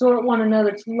do exhort one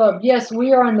another to love. Yes,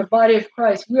 we are in the body of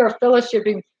Christ. We are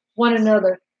fellowshipping one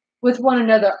another with one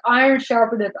another. Iron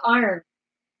sharpeneth iron.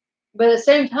 But at the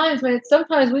same time, man,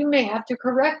 sometimes we may have to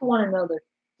correct one another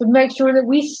to make sure that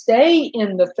we stay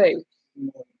in the faith.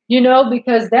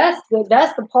 Because that's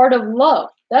the part of love.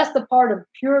 That's the part of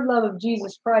pure love of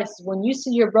Jesus Christ. When you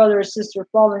see your brother or sister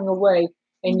falling away,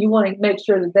 and you want to make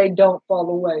sure that they don't fall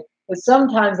away. But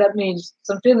sometimes that means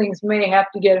some feelings may have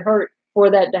to get hurt for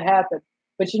that to happen.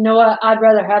 But you know what? I'd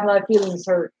rather have my feelings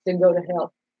hurt than go to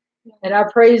hell. And I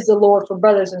praise the Lord for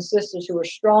brothers and sisters who are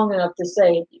strong enough to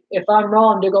say, if I'm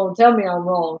wrong, they're going to tell me I'm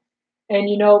wrong. And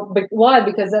but why?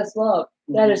 Because that's love.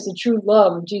 That is the true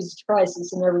love of Jesus Christ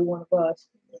that's in every one of us.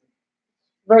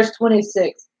 Verse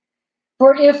 26.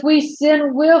 For if we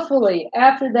sin willfully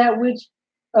after that which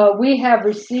we have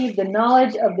received the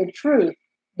knowledge of the truth,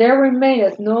 there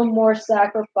remaineth no more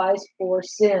sacrifice for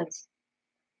sins,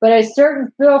 but a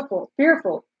certain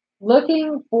fearful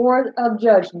looking forward of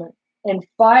judgment and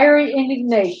fiery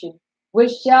indignation,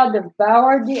 which shall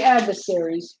devour the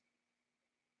adversaries.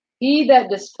 He that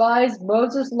despised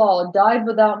Moses' law died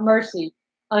without mercy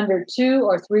under 2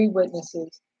 or 3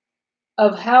 witnesses.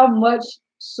 Of how much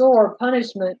sore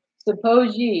punishment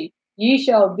suppose ye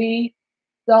shall be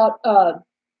thought of?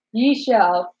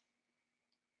 Shall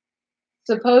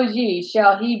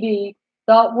he be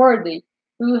thought worthy,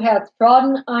 who hath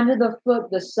trodden under the foot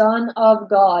the Son of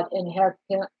God, and hath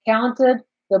counted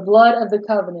the blood of the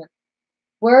covenant,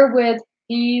 wherewith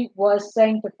he was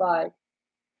sanctified,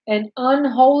 an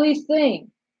unholy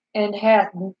thing, and hath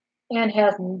and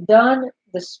hath done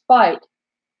despite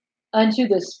unto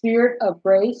the Spirit of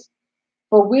grace?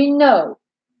 For we know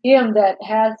him that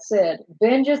hath said,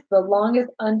 Vengeance belongeth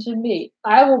unto me.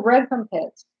 I will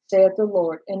recompense, saith the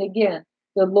Lord. And again,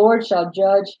 the Lord shall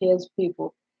judge his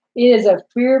people. It is a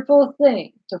fearful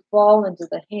thing to fall into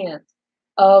the hands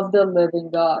of the living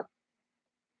God.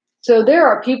 So there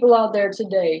are people out there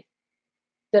today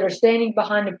that are standing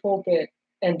behind the pulpit,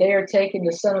 and they are taking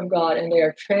the Son of God and they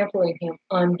are trampling him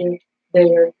under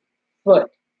their foot.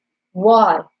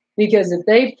 Why? Because if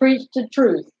they preach the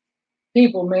truth,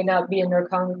 people may not be in their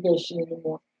congregation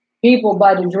anymore. People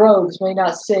by the droves may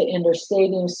not sit in their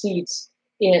stadium seats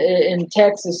in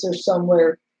Texas or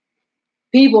somewhere.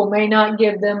 People may not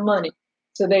give them money.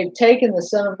 So they've taken the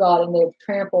Son of God and they've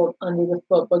trampled under the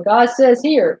foot. But God says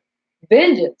here,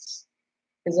 vengeance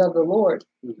is of the Lord.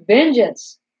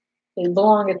 Vengeance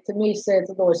belongeth to me, saith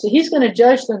the Lord. So he's going to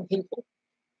judge them people.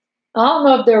 I don't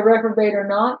know if they're reprobate or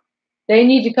not. They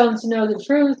need to come to know the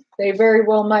truth. They very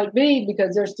well might be,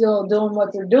 because they're still doing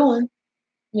what they're doing.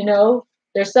 You know,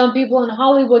 there's some people in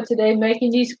Hollywood today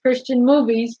making these Christian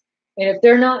movies, and if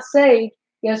they're not saved,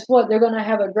 guess what? They're going to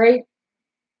have a great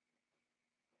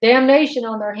damnation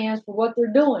on their hands for what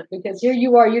they're doing, because here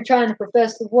you are, you're trying to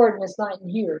profess the word and it's not in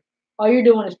here. All you're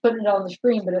doing is putting it on the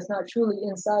screen, but it's not truly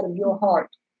inside of your heart.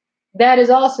 That is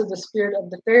also the spirit of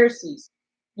the Pharisees,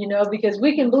 you know, because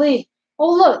we can believe,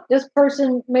 oh, look, this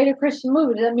person made a Christian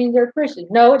movie. Does that mean they're Christian?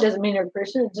 No, it doesn't mean they're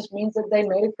Christian. It just means that they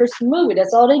made a Christian movie.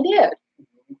 That's all they did.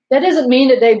 That doesn't mean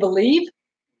that they believe,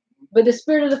 but the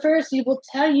spirit of the Pharisees will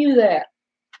tell you that.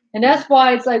 And that's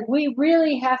why it's like we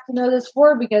really have to know this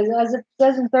word, because as it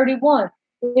says in 31,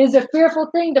 it is a fearful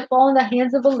thing to fall in the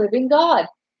hands of a living God.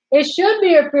 It should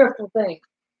be a fearful thing.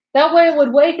 That way it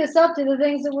would wake us up to the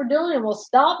things that we're doing and we'll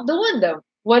stop doing them,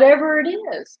 whatever it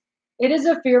is. It is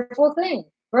a fearful thing.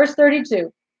 Verse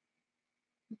 32.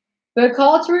 But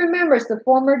call to remembrance the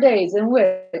former days in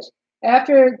which,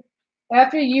 after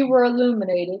ye were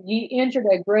illuminated, ye entered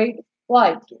a great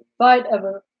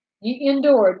ye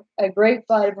endured a great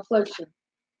fight of affliction.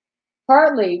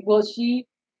 Partly whilst ye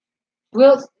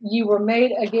were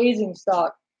made a gazing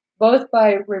stock, both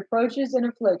by reproaches and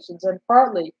afflictions, and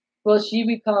partly whilst ye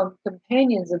become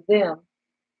companions of them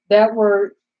that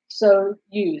were so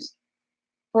used.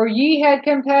 For ye had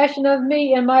compassion of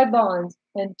me and my bonds,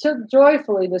 and took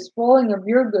joyfully the spoiling of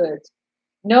your goods,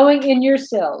 knowing in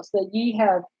yourselves that ye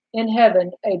have in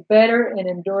heaven a better and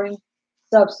enduring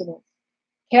substance.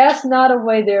 Cast not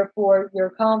away therefore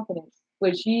your confidence,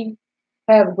 which ye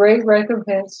have great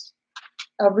recompense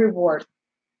of reward.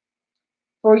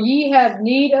 For ye have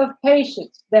need of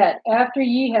patience, that after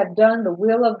ye have done the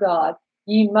will of God,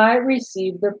 ye might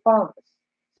receive the promise.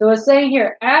 So it's saying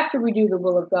here, after we do the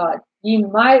will of God, ye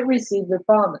might receive the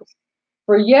promise.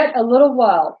 For yet a little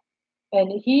while,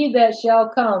 and he that shall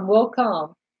come will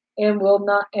come, and will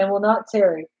not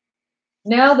tarry.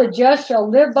 Now the just shall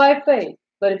live by faith,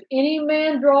 but if any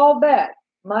man draw back,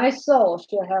 my soul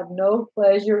shall have no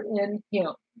pleasure in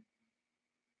him.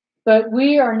 But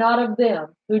we are not of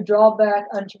them who draw back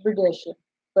unto perdition,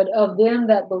 but of them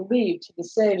that believe to the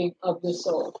saving of the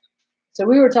soul. So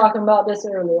we were talking about this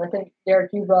earlier. I think,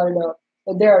 Derek, you brought it up.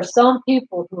 But there are some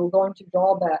people who are going to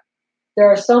draw back. There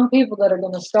are some people that are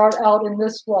going to start out in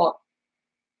this walk.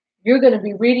 You're going to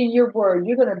be reading your word.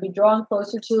 You're going to be drawing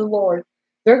closer to the Lord.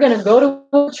 They're going to go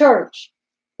to a church.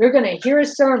 They're going to hear a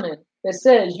sermon that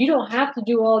says, you don't have to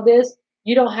do all this.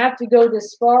 You don't have to go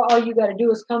this far. All you got to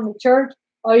do is come to church.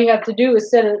 All you have to do is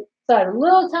set aside a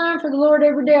little time for the Lord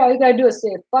every day. All you got to do is say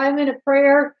a 5-minute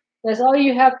prayer. That's all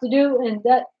you have to do. And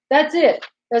that's it.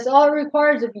 That's all it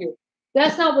requires of you.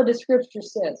 That's not what the scripture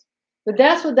says. But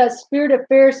that's what that spirit of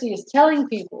Pharisee is telling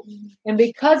people. And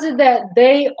because of that,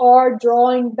 they are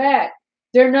drawing back.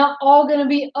 They're not all going to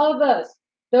be of us.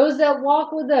 Those that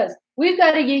walk with us. We've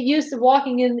got to get used to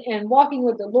walking in and walking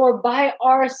with the Lord by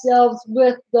ourselves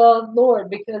with the Lord,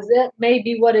 because that may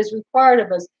be what is required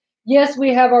of us. Yes,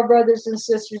 we have our brothers and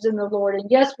sisters in the Lord. And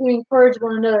yes, we encourage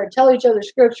one another and tell each other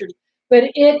scriptures. But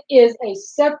it is a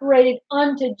separated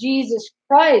unto Jesus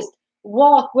Christ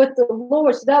walk with the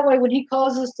Lord. So that way, when he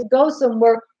calls us to go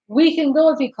somewhere, we can go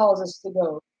if he calls us to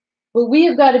go. But we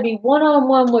have got to be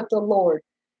one-on-one with the Lord.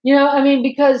 You know, I mean,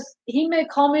 because he may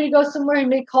call me to go somewhere. He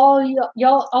may call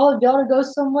all of y'all to go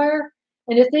somewhere.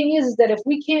 And the thing is that if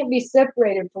we can't be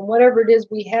separated from whatever it is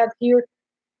we have here,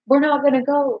 we're not going to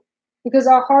go, because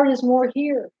our heart is more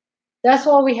here. That's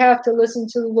why we have to listen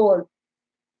to the Lord.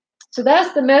 So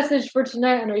that's the message for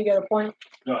tonight. I know you got a point.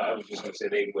 No, I was just going to say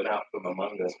they went out from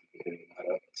among us because they were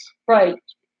not of us. Right.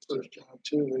 First John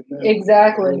 2, amen.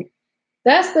 Exactly.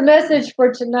 That's the message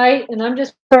for tonight. And I'm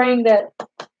just praying that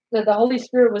that the Holy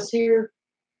Spirit was here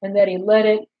and that he led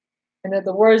it, and that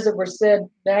the words that were said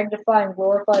magnify and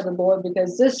glorify the Lord,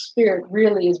 because this spirit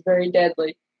really is very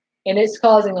deadly. And it's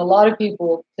causing a lot of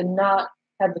people to not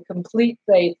have the complete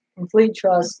faith, complete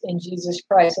trust in Jesus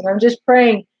Christ. And I'm just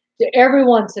praying to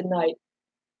everyone tonight.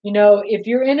 You know, if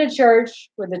you're in a church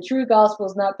where the true gospel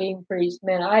is not being preached,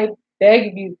 man, I beg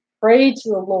of you, pray to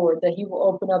the Lord that he will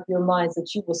open up your minds, that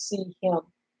you will see him.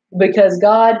 Because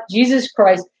God, Jesus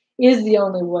Christ, is the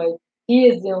only way. He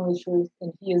is the only truth,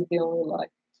 and he is the only life.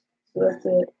 So that's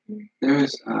it. There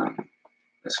is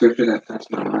a scripture that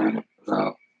touched my mind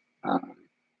about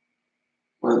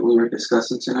what we were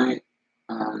discussing tonight,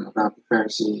 about the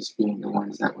Pharisees being the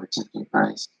ones that were tempting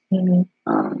Christ. Mm-hmm.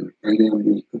 And then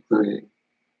we concluded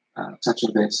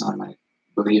touching base on like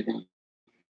believing,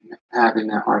 having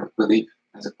that heart of belief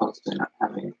as opposed to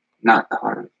not the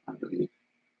heart of unbelief.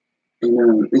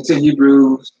 And it's in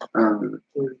Hebrews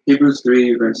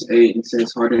 3 verse 8. It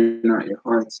says, "Harden not your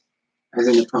hearts, as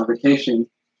in the provocation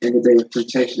in the day of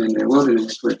temptation in the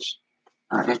wilderness," which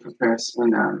in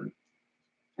comparison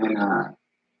and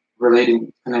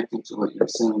connecting to what you're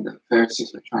saying, the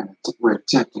Pharisees were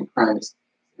tempting Christ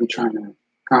and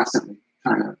constantly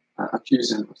trying to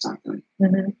accuse him of something.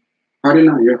 Mm-hmm. "Harden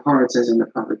not your hearts, as in the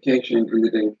provocation in the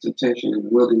day of temptation in the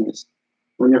wilderness,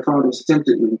 when your fathers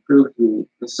tempted me, proved me,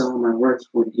 and saw my works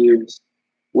 40 years.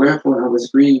 Wherefore I was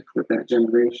grieved with that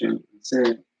generation, and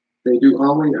said, They do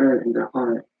always err in their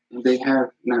heart, and they have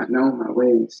not known my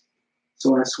ways.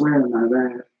 So I swear in my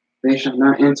wrath, they shall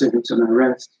not enter into my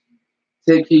rest.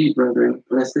 Take heed, brethren,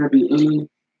 lest there be in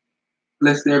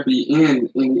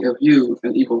any of you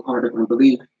an evil heart of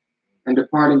unbelief, and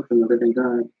departing from the living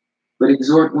God. But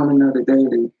exhort one another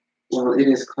daily, while it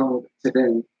is called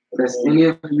today, lest any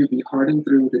of you be hardened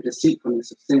through the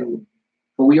deceitfulness of sin.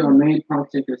 For we are made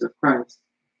partakers of Christ,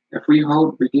 if we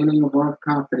hold the beginning of our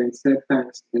confidence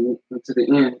steadfast unto the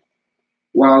end.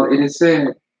 While it is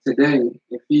said today,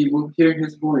 if ye will hear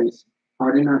his voice,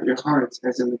 harden not your hearts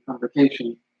as in the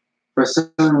provocation. For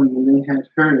some, when they had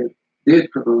heard,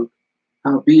 did provoke,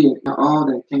 howbeit not all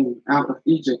that came out of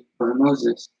Egypt by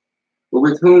Moses. But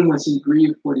with whom was he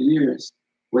grieved 40 years?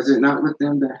 Was it not with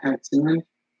them that had sinned,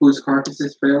 whose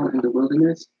carcasses fell in the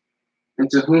wilderness? And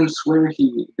to whom sware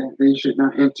he that they should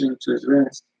not enter into his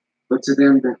rest, but to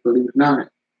them that believe not?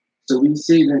 So we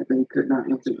see that they could not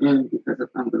enter in because of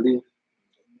unbelief."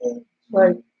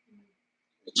 Right.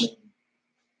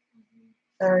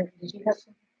 Did you have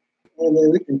something? And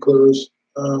then we can close.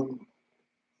 You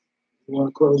want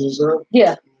to close this up?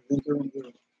 Yeah.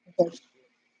 Okay.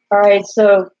 All right.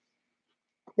 So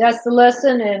that's the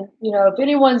lesson. And, you know, if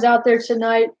anyone's out there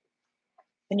tonight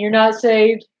and you're not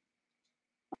saved,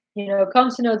 you know, come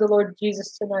to know the Lord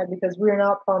Jesus tonight, because we are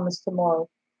not promised tomorrow.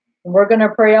 And we're going to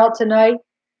pray out tonight.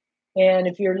 And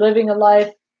if you're living a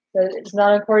life that is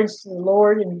not in accordance to the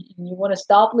Lord, and you want to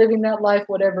stop living that life,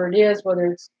 whatever it is, whether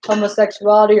it's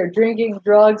homosexuality or drinking,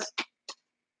 drugs,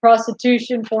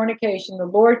 prostitution, fornication, the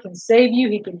Lord can save you,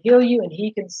 he can heal you, and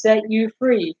he can set you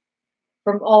free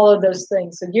from all of those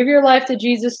things. So give your life to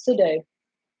Jesus today.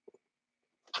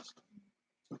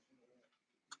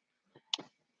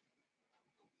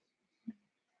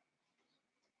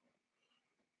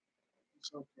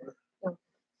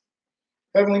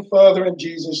 Heavenly Father, in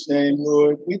Jesus' name,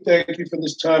 Lord, we thank you for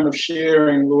this time of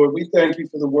sharing, Lord. We thank you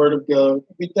for the word of God.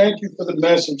 We thank you for the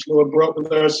message, Lord, brought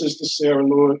with our sister Sarah,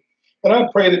 Lord. And I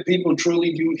pray that people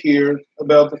truly do hear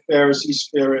about the Pharisee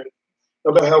spirit,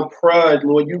 about how pride,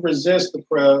 Lord, you resist the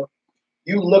proud.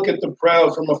 You look at the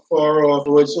proud from afar off,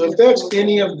 Lord. So if that's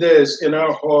any of this in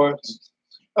our hearts,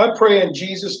 I pray in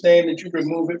Jesus' name that you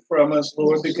remove it from us,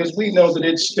 Lord, because we know that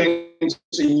it stinks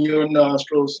in your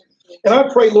nostrils. And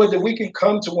I pray, Lord, that we can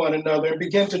come to one another and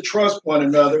begin to trust one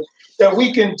another, that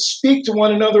we can speak to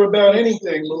one another about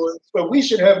anything, Lord. But we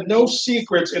should have no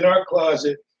secrets in our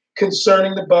closet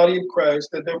concerning the body of Christ,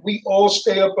 that we all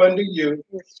stay up under you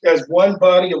as one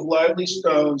body of lively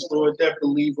stones, Lord, that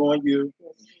believe on you.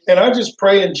 And I just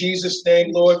pray in Jesus'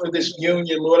 name, Lord, for this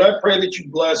union, Lord. I pray that you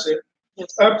bless it.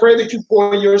 I pray that you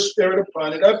pour your spirit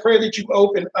upon it. I pray that you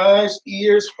open eyes,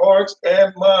 ears, hearts,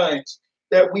 and minds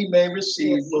that we may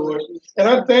receive, Lord. And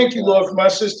I thank you, Lord, for my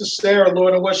sister Sarah,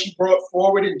 Lord, and what she brought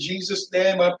forward. In Jesus'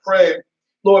 name, I pray,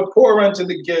 Lord, pour unto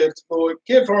the gift, Lord.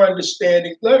 Give her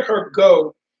understanding. Let her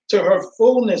go to her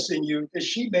fullness in you, that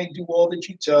she may do all that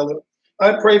you tell her.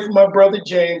 I pray for my brother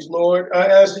James, Lord. I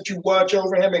ask that you watch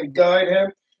over him and guide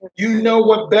him. You know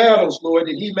what battles, Lord,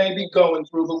 that he may be going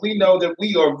through, but we know that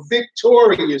we are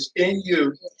victorious in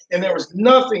you, and there is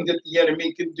nothing that the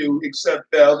enemy can do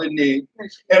except bow the knee.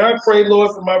 And I pray,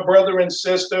 Lord, for my brother and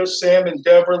sister, Sam and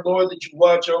Deborah, Lord, that you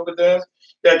watch over them.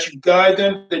 that you guide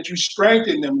them, that you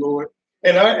strengthen them, Lord.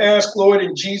 And I ask, Lord,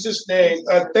 in Jesus' name,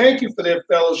 I thank you for their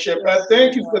fellowship. I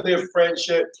thank you for their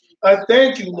friendship. I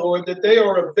thank you, Lord, that they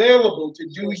are available to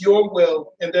do your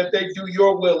will and that they do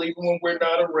your will even when we're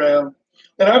not around.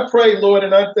 And I pray, Lord,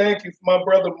 and I thank you for my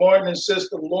brother Martin and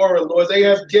sister Laura, Lord. They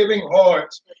have giving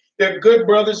hearts. They're good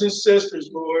brothers and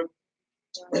sisters, Lord.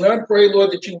 And I pray,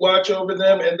 Lord, that you watch over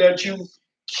them and that you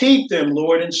keep them,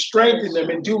 Lord, and strengthen them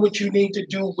and do what you need to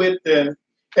do with them.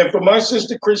 And for my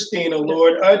sister Christina,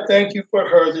 Lord, I thank you for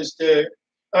her this day.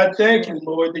 I thank you,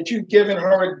 Lord, that you've given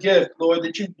her a gift, Lord,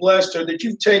 that you've blessed her, that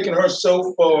you've taken her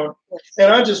so far. And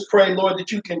I just pray, Lord,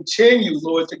 that you continue,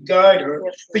 Lord, to guide her.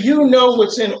 For you know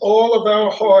what's in all of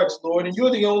our hearts, Lord, and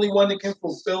you're the only one that can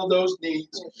fulfill those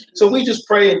needs. So we just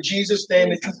pray in Jesus'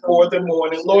 name that you pour them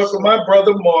on. And Lord, for my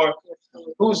brother Mark,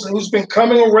 who's been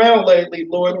coming around lately,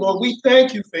 Lord. Lord, we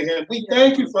thank you for him. We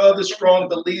thank you for other strong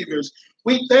believers.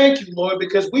 We thank you, Lord,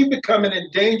 because we've become an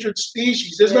endangered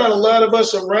species. There's not a lot of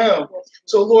us around.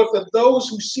 So, Lord, for those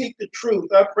who seek the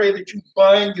truth, I pray that you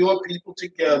bind your people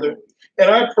together. And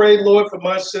I pray, Lord, for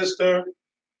my sister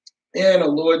Anna,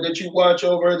 Lord, that you watch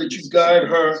over her, that you guide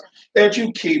her, that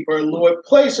you keep her, Lord.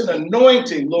 Place an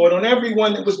anointing, Lord, on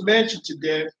everyone that was mentioned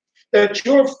today, that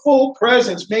your full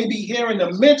presence may be here in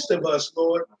the midst of us,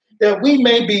 Lord, that we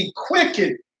may be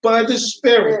quickened by the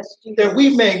Spirit, that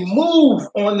we may move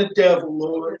on the devil,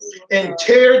 Lord, and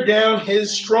tear down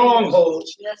his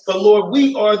strongholds. But Lord,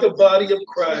 we are the body of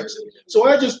Christ. So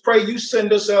I just pray you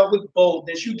send us out with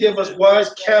boldness. You give us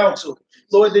wise counsel,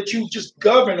 Lord, that you just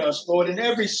govern us, Lord, in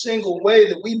every single way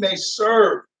that we may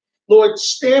serve. Lord,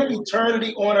 stamp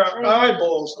eternity on our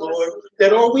eyeballs, Lord,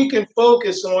 that all we can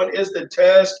focus on is the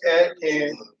task at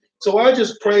hand. So I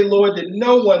just pray, Lord, that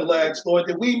no one lacks, Lord,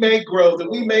 that we may grow,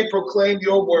 that we may proclaim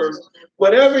your word.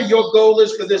 Whatever your goal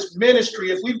is for this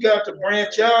ministry, if we've got to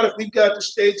branch out, if we've got to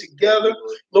stay together,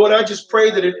 Lord, I just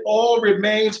pray that it all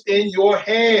remains in your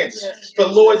hands.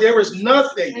 But Lord, there is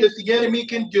nothing that the enemy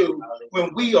can do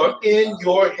when we are in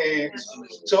your hands.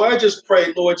 So I just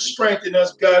pray, Lord, strengthen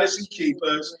us, guide us, and keep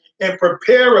us, and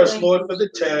prepare us, Lord, for the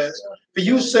task. For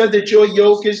you said that your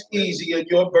yoke is easy and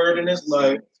your burden is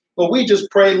light. But we just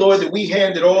pray, Lord, that we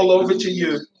hand it all over to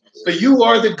you. For you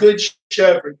are the good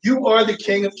shepherd. You are the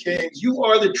King of kings. You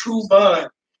are the true vine.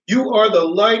 You are the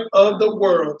light of the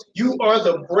world. You are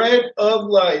the bread of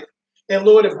life. And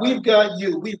Lord, if we've got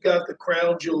you, we've got the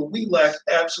crown jewel. We lack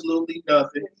absolutely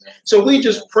nothing. So we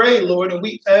just pray, Lord, and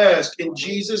we ask in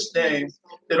Jesus' name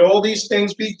that all these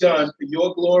things be done for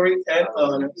your glory and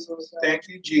honor. Thank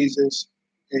you, Jesus.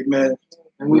 Amen.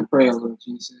 And we pray, O Lord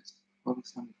Jesus, Holy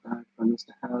Son of God, for Mr.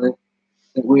 Hallett,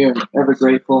 that we are ever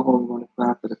grateful, Holy One of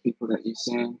God, for the people that you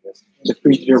send to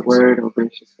preach your word, O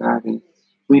gracious God. And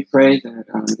we pray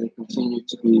that they continue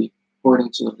to be poured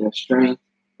into of their strength,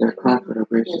 their comfort, O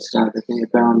gracious God, that they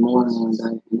abound more and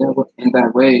more in thy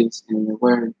ways and in your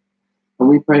word. And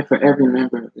we pray for every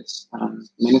member of this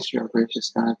ministry, O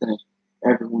gracious God, that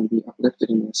everyone be uplifted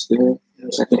in their spirit,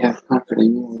 that they have comfort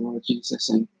in you, O Lord Jesus.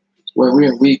 And where we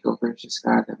are weak, O gracious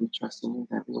God, that we trust in you,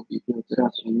 that we'll be built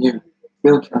up in you,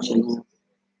 built up in you.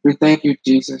 We thank you,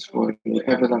 Jesus, for your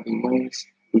ever-loving ways.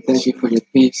 We thank you for your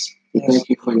peace. We thank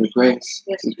you for your grace.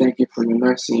 We thank you for your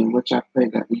mercy, in which I pray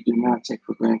that we do not take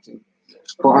for granted.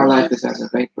 For our life is as a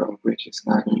vapor, O gracious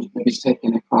God, and it can be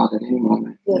taken and called at any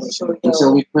moment. And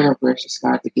so we pray, O gracious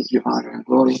God, to give you honor and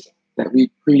glory, that we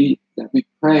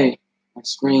pray and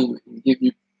scream and give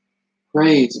you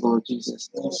praise, Lord Jesus,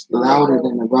 louder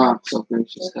than the rocks, O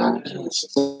gracious God.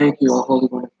 So thank you, O Holy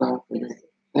One of God, for you.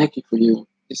 Thank you for you.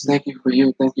 Just thank you for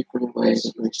you. Thank you for your ways,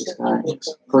 O gracious God.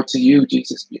 For to you,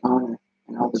 Jesus, be honor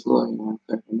and all the glory and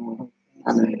forevermore.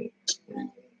 Amen.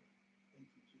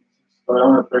 But I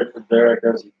want to pray for Derek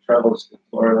as he travels to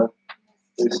Florida.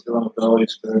 Please fill him with the Holy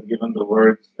Spirit, give him the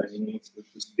words that he needs to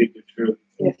speak the truth.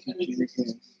 Give him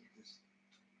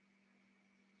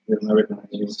everything that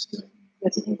he needs to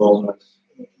give him boldness.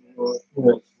 Fill him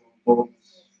with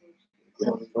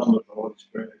the Holy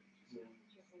Spirit.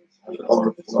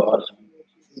 Overflow out of him.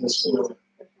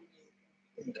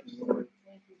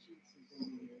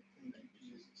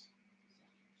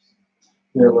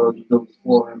 Yeah, Lord, you go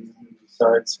before him and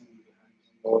besides him,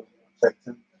 Lord, protect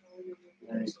him.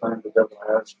 And any plan the devil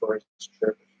has for his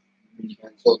trip, we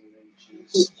cancel it in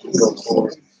Jesus. You go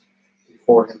forward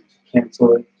before him to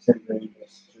cancel it, send them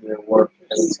to their work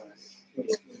ahead of time.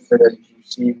 So that you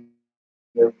receive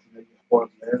everything that you for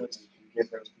him there, and you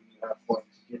give everything you have for him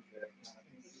to get there.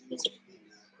 And I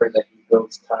pray that he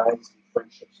builds ties and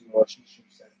friendships and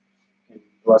relationships that can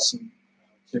bless him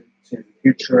to the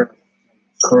future,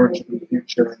 encourage him in the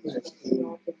future, and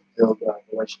build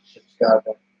relationships, God,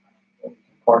 that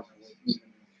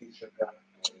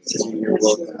You're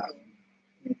welcome.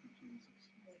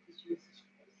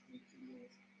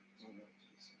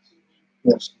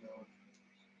 Yes, Lord.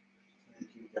 Thank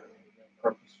you, God, for your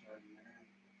purpose for our man.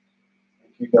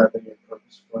 Thank you, God, that your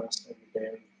purpose for us every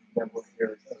day that we're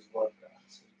here as well, God.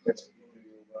 So we pray that you do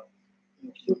your will.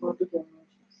 Thank you, Lord.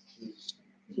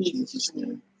 In Jesus'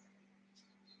 name.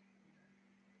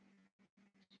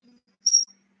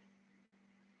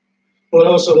 Well,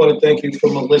 I also want to thank you for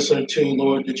Melissa, too,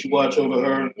 Lord, that you watch over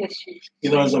her. Yes,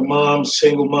 As a mom,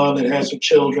 single mom that has her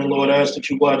children, Lord, I ask that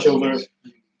you watch over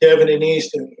Devin and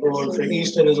Easton, Lord. For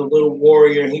Easton is a little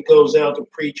warrior. He goes out to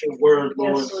preach your word,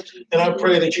 Lord. And I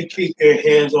pray that you keep your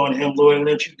hands on him, Lord, and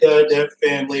that you guide that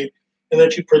family, and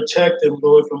that you protect them,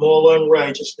 Lord, from all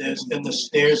unrighteousness and the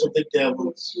snares of the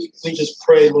devil. We just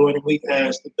pray, Lord, and we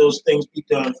ask that those things be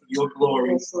done for your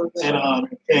glory and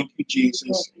honor. Thank you,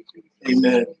 Jesus.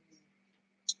 Amen.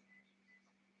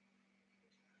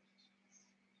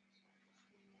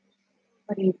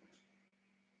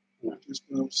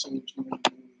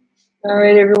 All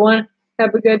right, everyone.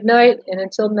 Have a good night, and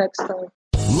until next time.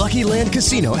 Lucky Land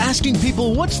Casino, asking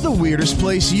people, what's the weirdest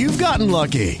place you've gotten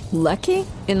lucky? Lucky?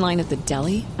 In line at the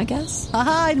deli, I guess?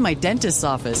 Aha, in my dentist's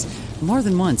office. More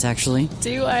than once, actually.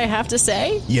 Do I have to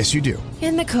say? Yes, you do.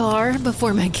 In the car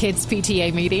before my kids'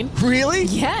 PTA meeting. Really?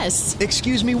 Yes.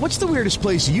 Excuse me, what's the weirdest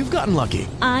place you've gotten lucky?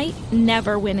 I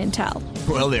never win and tell.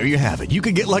 Well, there you have it. You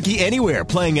can get lucky anywhere,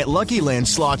 playing at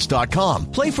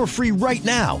LuckyLandSlots.com. Play for free right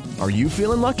now. Are you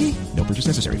feeling lucky? No purchase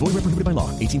necessary. Void where prohibited by law.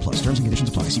 18+. Terms and conditions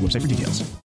apply. See website for details.